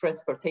real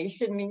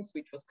transportation means,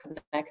 which was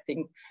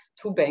connecting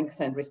two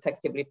banks and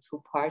respectively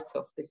two parts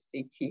of the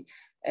city.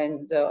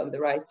 And on the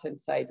right-hand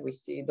side, we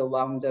see the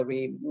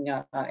laundry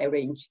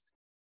arranged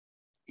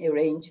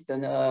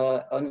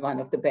on one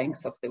of the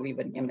banks of the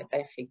river near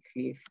Metechi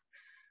Cliff.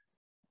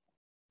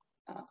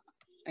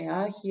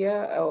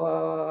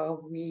 Here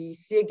we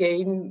see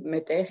again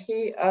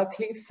Metechi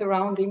Cliff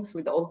surroundings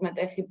with old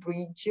Metechi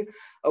Bridge.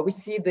 We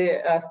see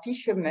the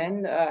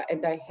fishermen,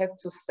 and I have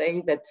to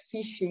say that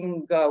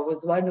fishing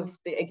was one of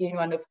the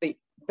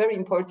very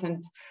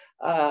important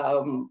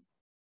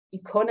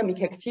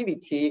economic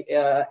activity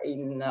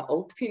in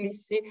Old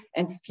Tbilisi,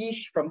 and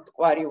fish from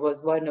Tqvari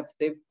was one of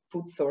the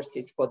food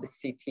sources for the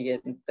city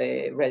and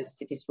the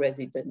city's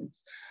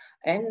residents.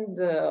 And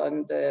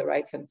on the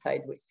right-hand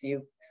side, we see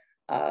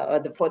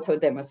the photo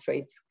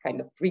demonstrates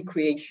kind of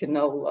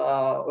recreational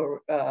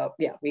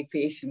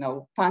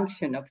recreational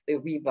function of the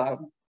river.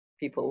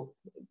 People,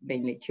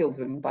 mainly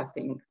children,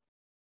 bathing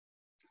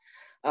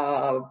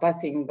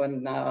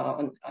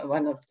on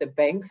one of the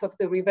banks of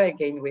the river,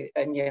 again with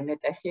near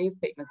Metechi,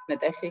 famous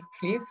Metechi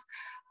Cliff.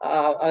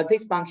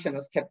 This function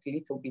was kept a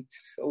little bit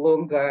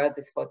longer.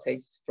 This photo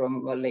is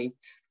from the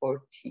late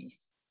 40s.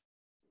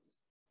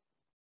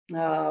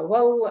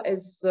 Well,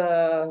 as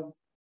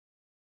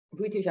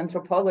British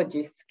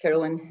anthropologist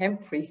Carolyn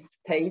Humphreys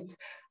states,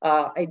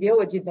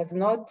 ideology does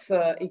not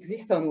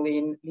exist only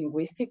in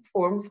linguistic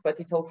forms, but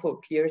it also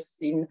appears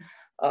in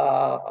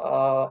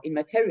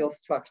material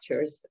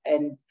structures.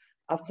 And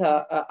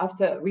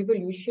after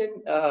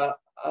revolution,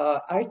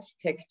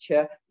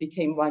 architecture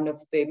became one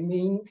of the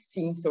main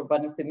scenes or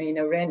one of the main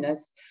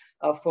arenas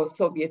for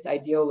Soviet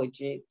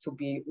ideology to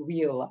be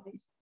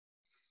realized.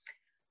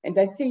 And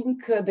I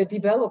think the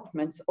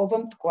developments of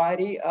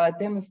Mtquari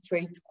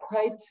demonstrate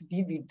quite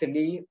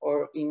vividly,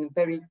 or in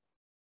very,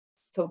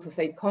 so to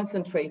say,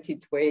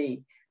 concentrated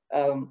way,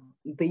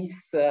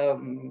 these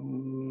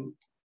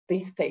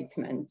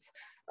statements.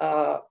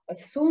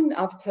 Soon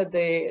after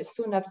the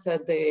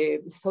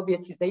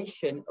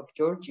Sovietization of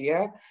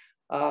Georgia,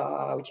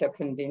 which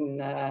happened in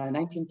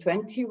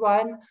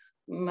 1921,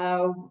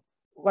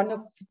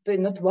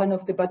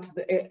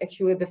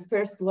 actually the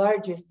first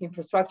largest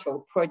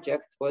infrastructural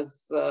project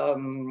was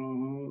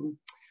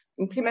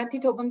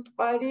implemented over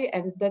Mtquari,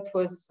 and that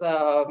was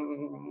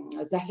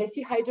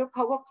Zahesi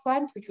hydropower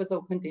plant, which was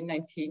opened in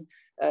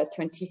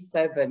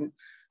 1927.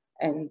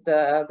 And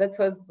that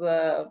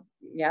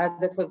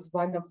was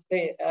one of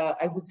the,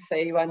 I would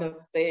say, one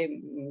of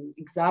the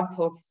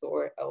examples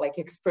or like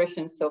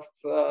expressions of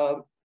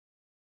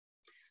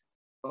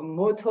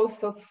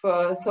mottos of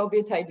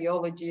Soviet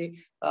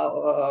ideology,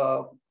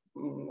 of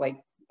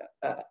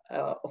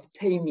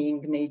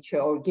taming nature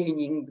or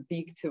gaining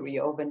victory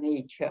over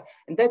nature.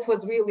 And that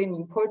was really an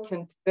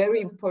important,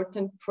 very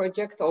important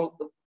project,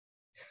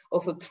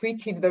 also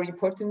treated very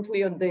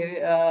importantly on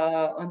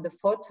the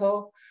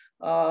photo.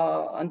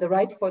 On the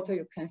right photo,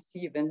 you can see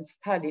even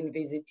Stalin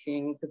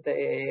visiting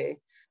the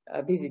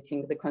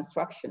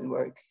construction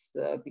works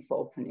before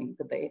opening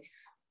the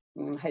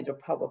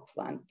hydropower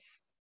plant.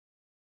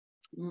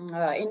 In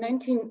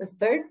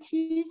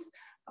 1930s,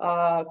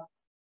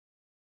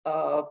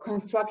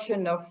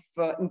 construction of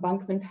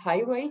embankment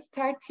highways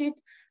started,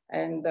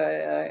 and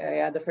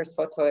the first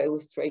photo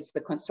illustrates the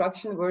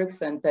construction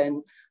works, and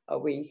then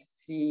we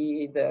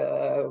see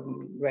the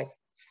rest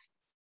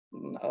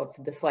of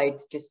the slide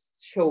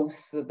just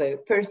shows the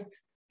first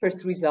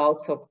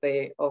results of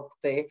the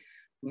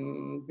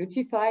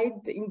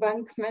beautified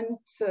embankment.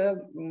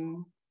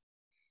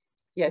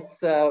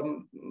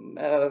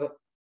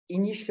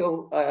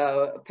 Initial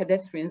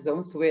pedestrian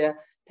zones were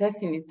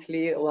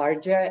definitely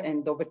larger,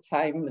 and over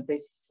time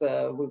this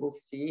we will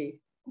see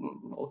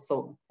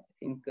also, I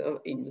think,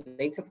 in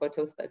later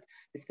photos that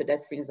these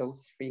pedestrian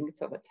zones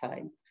shrinked over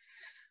time.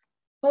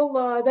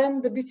 Well,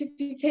 then the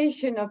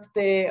beautification of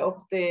the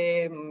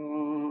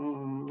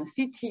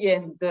city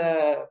and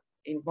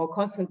in more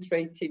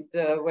concentrated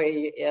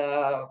way,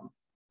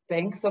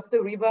 banks of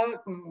the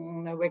river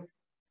were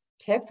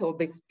kept, or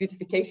this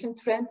beautification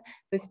trend.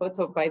 This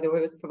photo, by the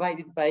way, was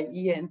provided by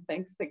Ian.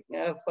 Thanks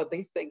for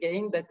this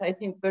again, that I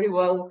think very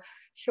well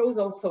shows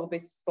also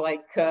this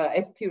like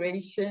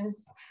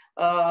aspirations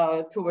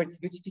towards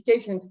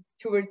beautification,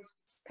 towards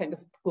kind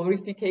of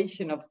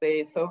glorification of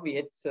the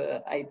Soviet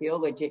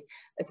ideology.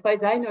 As far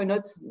as I know,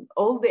 not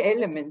all the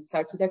elements,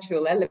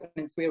 architectural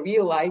elements, were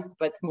realized,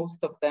 but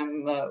most of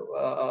them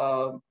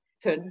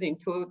turned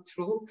into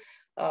true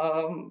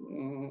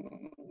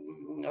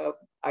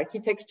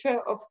architecture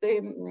of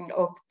the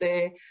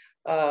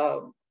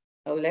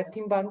left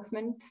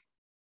embankment.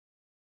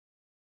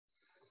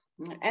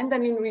 And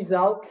then in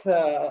result,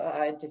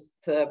 I just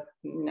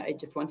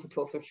wanted to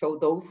also show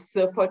those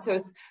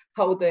photos,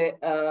 how the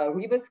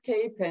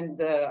riverscape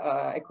and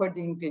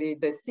accordingly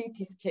the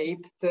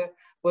cityscape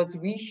was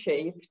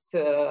reshaped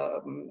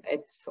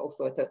at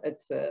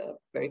a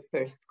very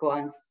first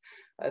glance.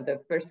 The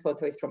first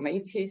photo is from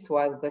 80s,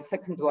 while the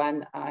second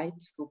one I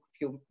took a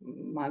few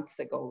months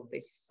ago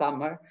this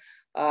summer.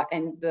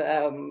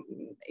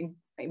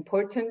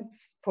 Important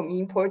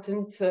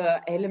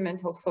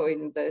element also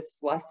in this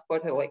last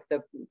photo, like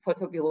the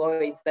photo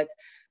below, is that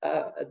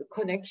the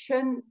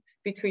connection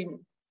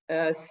between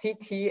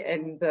city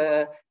and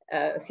the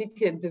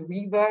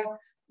river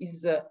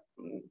is that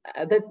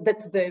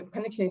the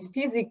connection is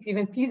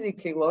even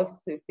physically lost.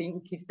 I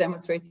think is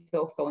demonstrated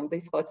also in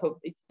this photo.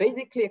 It's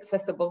basically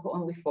accessible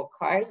only for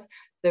cars.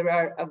 There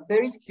are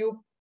very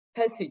few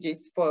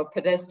passages for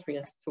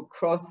pedestrians to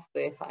cross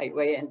the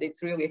highway, and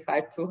it's really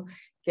hard to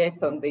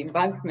get on the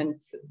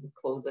embankment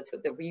closer to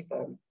the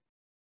river.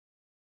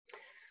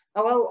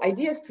 Well,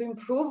 ideas to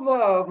improve.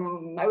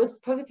 I was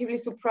positively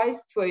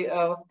surprised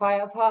to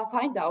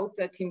find out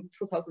that in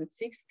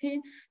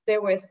 2016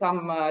 there were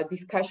some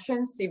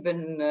discussions,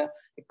 even a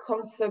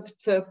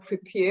concept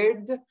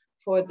prepared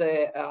for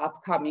the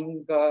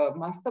upcoming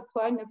master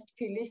plan of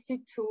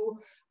Tbilisi to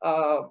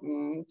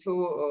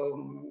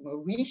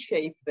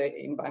reshape the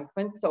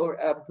embankments or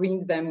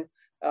bring them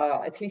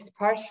at least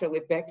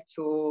partially back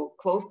to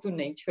close to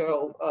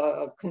natural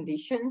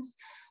conditions.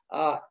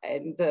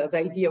 And the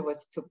idea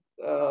was to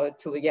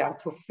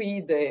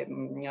free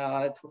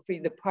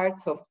the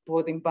parts of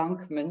both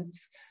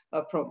embankments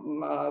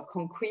from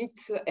concrete,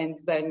 and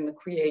then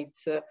create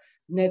a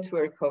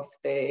network of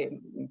the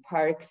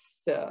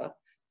parks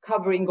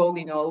covering all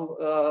in all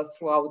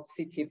throughout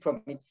city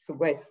from its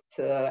west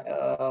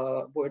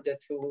border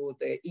to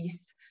the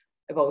east,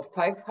 about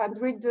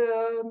 500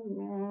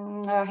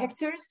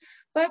 hectares.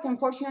 But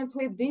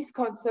unfortunately, this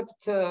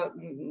concept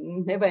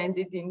never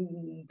ended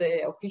in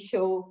the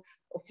official,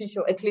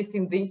 at least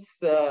in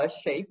this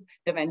shape,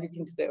 never ended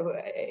into the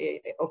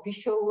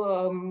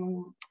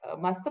official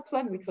master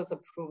plan, which was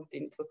approved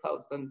in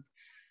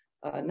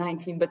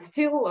 2019. But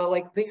still,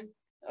 like this,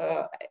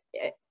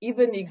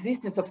 even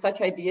existence of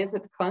such ideas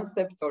at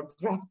concept or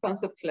draft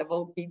concept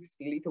level gives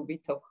a little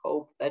bit of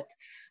hope that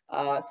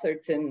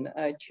certain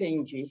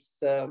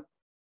changes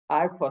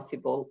are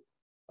possible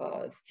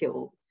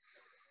still.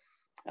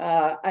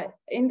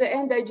 In the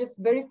end, I just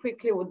very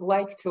quickly would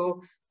like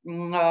to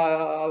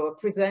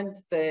present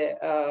the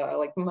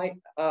like my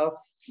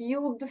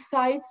field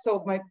site.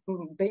 So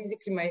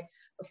basically my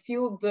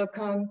field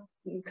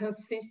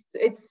consists,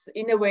 it's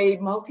in a way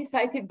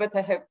multi-sited, but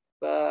I have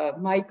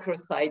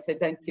microsites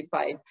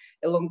identified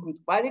along the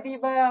Mtwara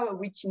River,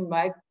 which in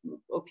my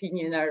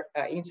opinion are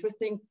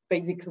interesting,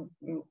 basically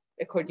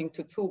according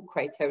to two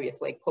criteria,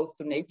 like close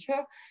to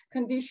nature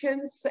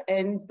conditions,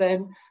 and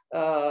then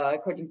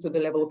according to the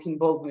level of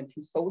involvement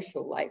in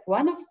social life.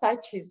 One of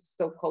such is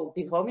so-called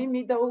the Romi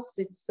Meadows.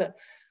 It's at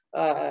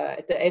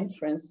the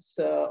entrance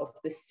of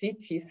the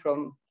city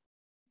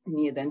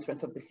near the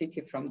entrance of the city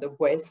from the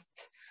west.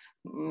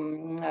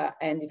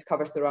 And it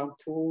covers around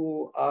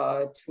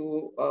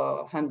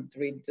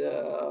 200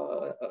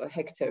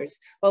 hectares.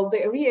 Well,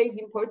 the area is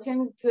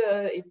important.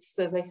 It's,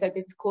 as I said,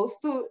 it's close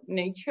to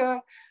nature,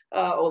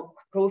 or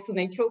close to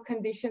natural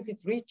conditions.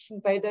 It's rich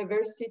in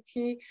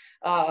biodiversity,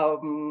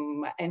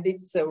 and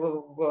it's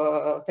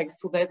thanks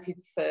to that,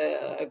 it's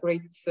a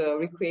great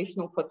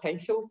recreational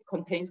potential.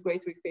 Contains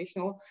great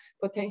recreational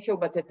potential,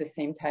 but at the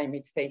same time,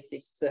 it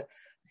faces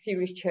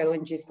serious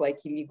challenges like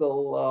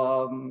illegal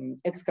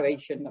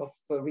excavation of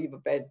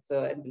riverbed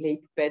and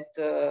lakebed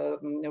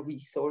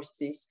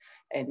resources,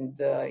 and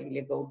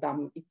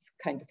it's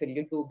kind of a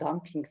legal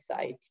dumping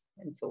site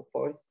and so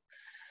forth.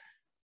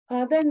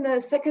 Then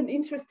the second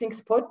interesting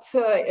spot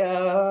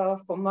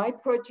for my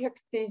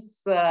project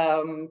is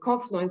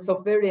confluence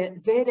of Vere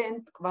and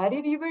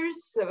Kvari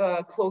rivers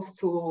close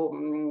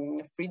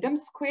to Freedom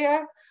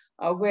Square.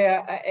 Where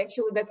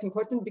actually that's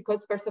important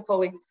because first of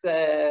all, it's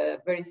a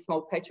very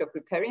small patch of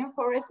riparian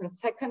forest. And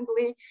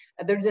secondly,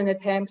 there's an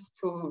attempt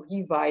to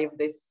revive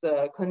this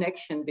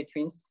connection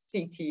between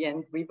city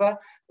and river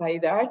by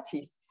the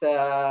artists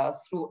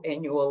through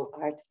annual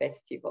art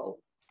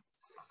festival.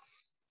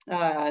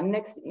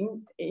 Next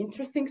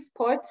interesting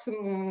spot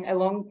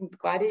along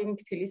Mtwara in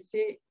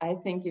Tbilisi, I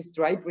think, is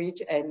Dry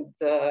Bridge and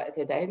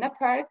the Diana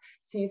Park,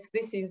 since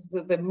this is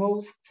the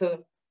most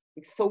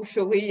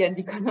socially and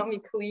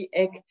economically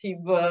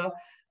active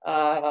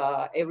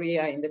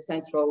area in the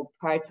central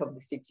part of the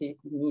city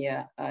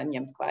near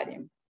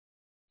Mtwara.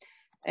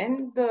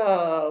 And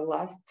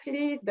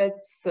lastly,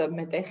 that's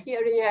Metehi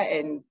area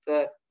and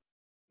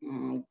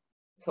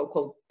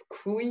so-called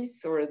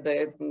cruise or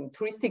the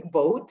touristic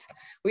boat,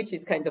 which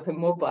is kind of a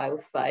mobile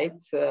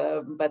site,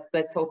 but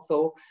that's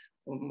also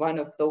one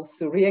of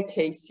those rare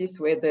cases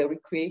where the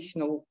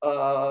recreational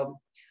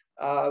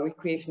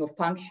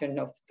function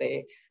of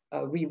the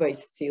river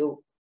is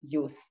still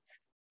used.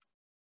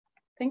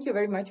 Thank you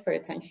very much for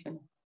your attention.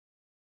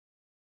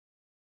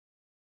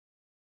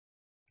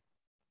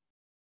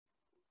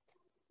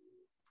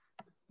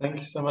 Thank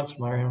you so much,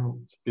 Mariam.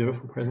 It's a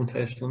beautiful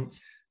presentation.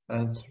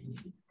 And it's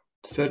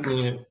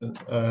certainly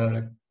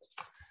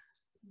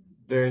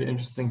very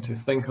interesting to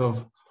think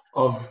of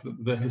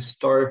the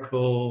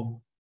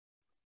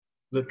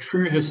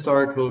true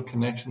historical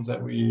connections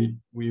that we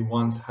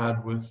once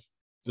had with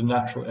the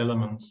natural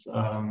elements.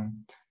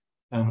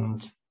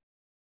 And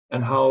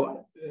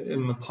how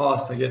in the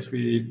past, I guess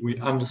we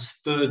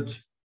understood,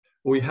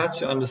 or we had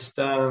to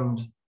understand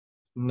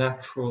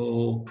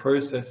natural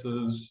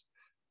processes.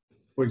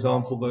 For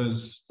example,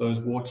 those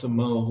water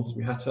mills,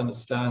 we had to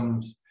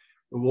understand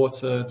the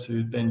water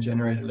to then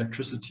generate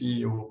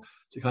electricity or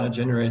to kind of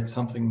generate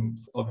something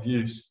of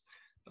use.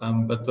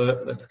 But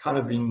it's kind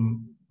of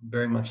been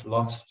very much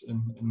lost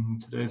in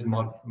today's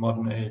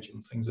modern age,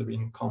 and things have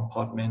been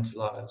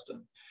compartmentalized.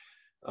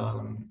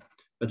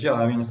 But yeah,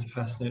 I mean, it's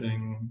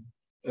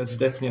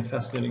definitely a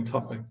fascinating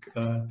topic.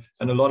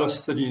 And a lot of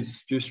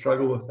cities do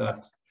struggle with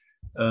that.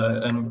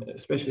 And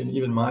especially in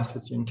even my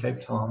city in Cape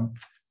Town,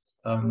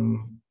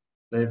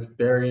 they've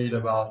buried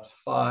about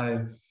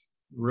 5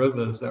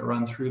 rivers that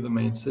run through the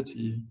main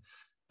city.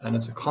 And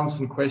it's a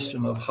constant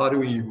question of how do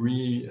we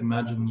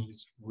reimagine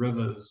these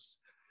rivers?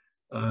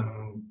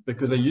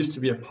 Because they used to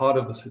be a part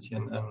of the city,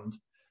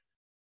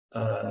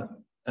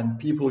 and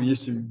people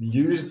used to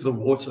use the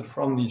water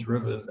from these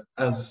rivers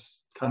as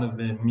kind of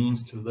their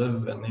means to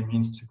live and their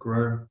means to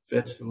grow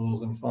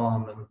vegetables and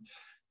farm,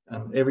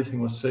 and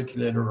everything was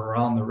circulated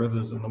around the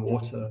rivers and the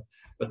water,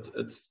 but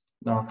it's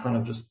now kind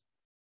of just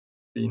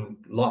been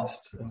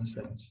lost in a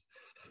sense.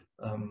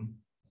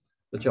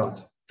 But yeah,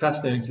 it's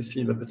fascinating to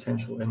see the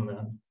potential in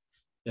there.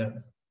 Yeah.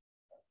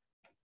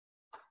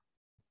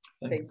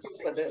 Thank you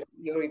for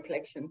your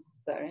reflections,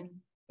 Darren.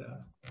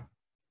 Yeah.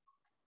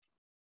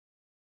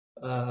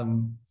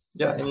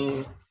 Yeah,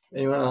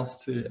 anyone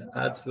else to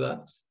add to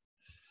that?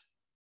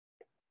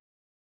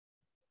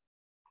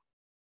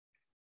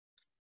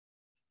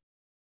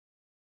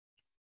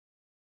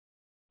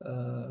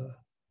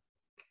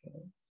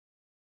 Okay.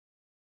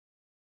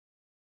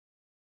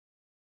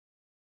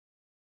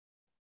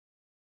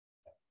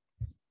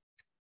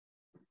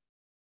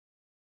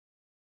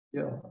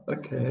 Yeah,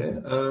 okay.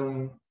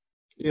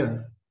 Yeah.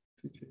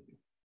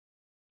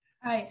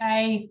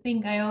 I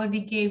think I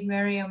already gave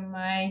Miriam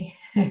my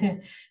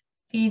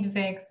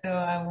feedback, so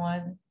I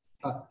won't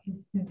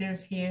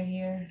interfere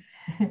here.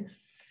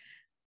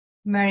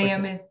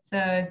 Miriam is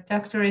a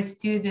doctorate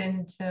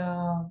student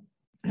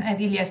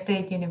at Ilia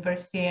State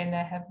University, and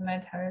I have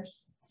met her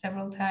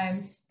several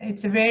times.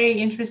 It's a very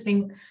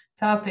interesting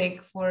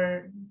topic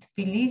for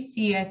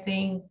Tbilisi, I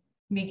think,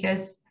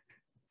 because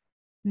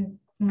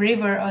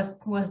river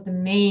was the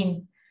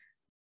main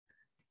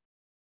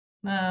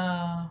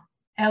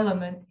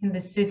element in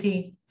the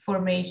city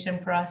formation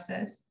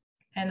process,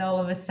 and all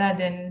of a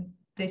sudden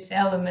this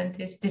element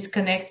is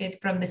disconnected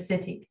from the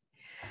city.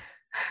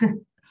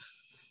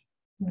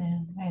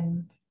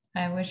 And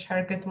I wish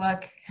her good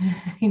luck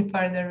in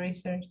further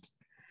research.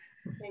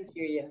 Thank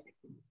you. Yeah.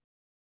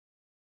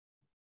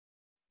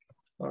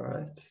 All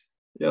right.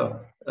 Yeah.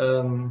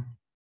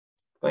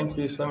 Thank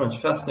you so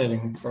much.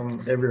 Fascinating from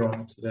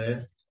everyone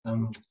today.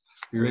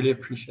 We really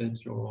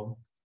appreciate your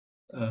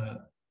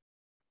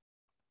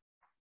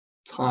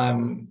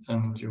time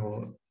and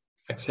your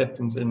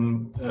acceptance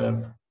in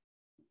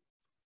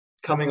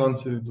coming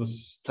onto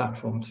this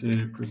platform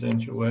to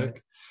present your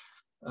work.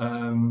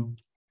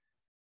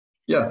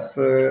 Yeah,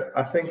 so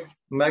I think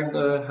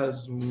Magda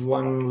has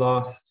one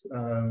last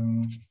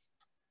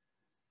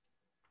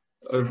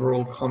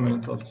overall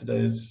comment of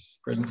today's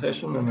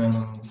presentation, and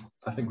then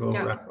I think we'll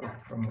wrap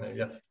up from there.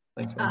 Yeah,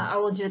 thanks very much. I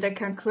will do the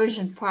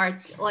conclusion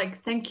part.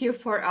 Like, thank you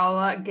for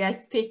our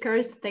guest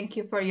speakers. Thank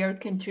you for your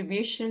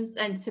contributions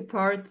and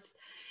supports,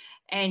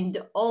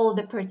 and all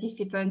the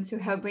participants who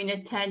have been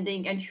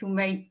attending and who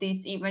made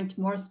this event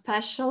more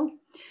special.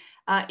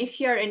 If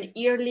you're an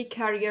early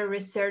career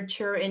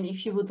researcher and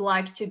if you would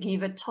like to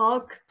give a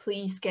talk,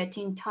 please get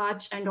in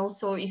touch. And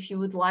also if you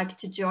would like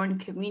to join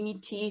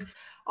community,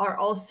 or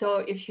also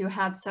if you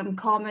have some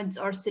comments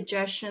or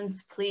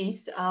suggestions,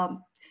 please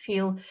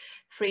feel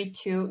free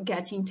to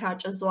get in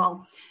touch as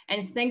well.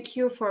 And thank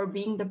you for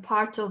being the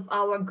part of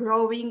our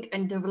growing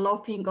and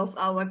developing of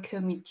our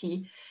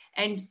committee.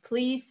 And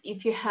please,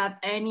 if you have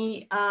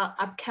any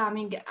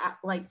upcoming,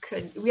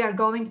 we are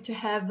going to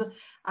have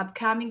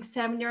upcoming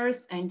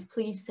seminars, and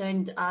please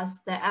send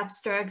us the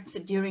abstracts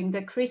during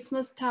the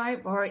Christmas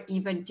time or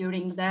even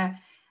during the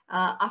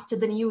after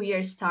the New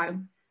Year's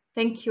time.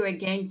 Thank you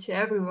again to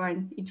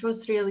everyone. It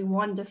was really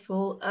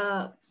wonderful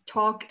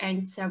talk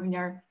and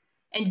seminar,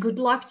 and good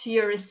luck to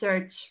your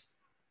research.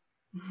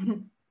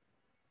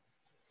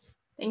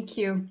 Thank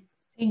you.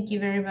 Thank you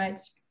very much.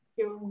 Thank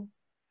you.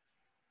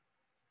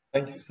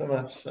 Thank you so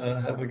much.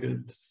 Have a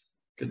good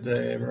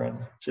day,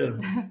 everyone.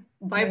 Cheers.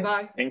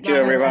 Bye-bye. Thank you,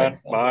 everyone.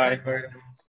 Bye. Bye.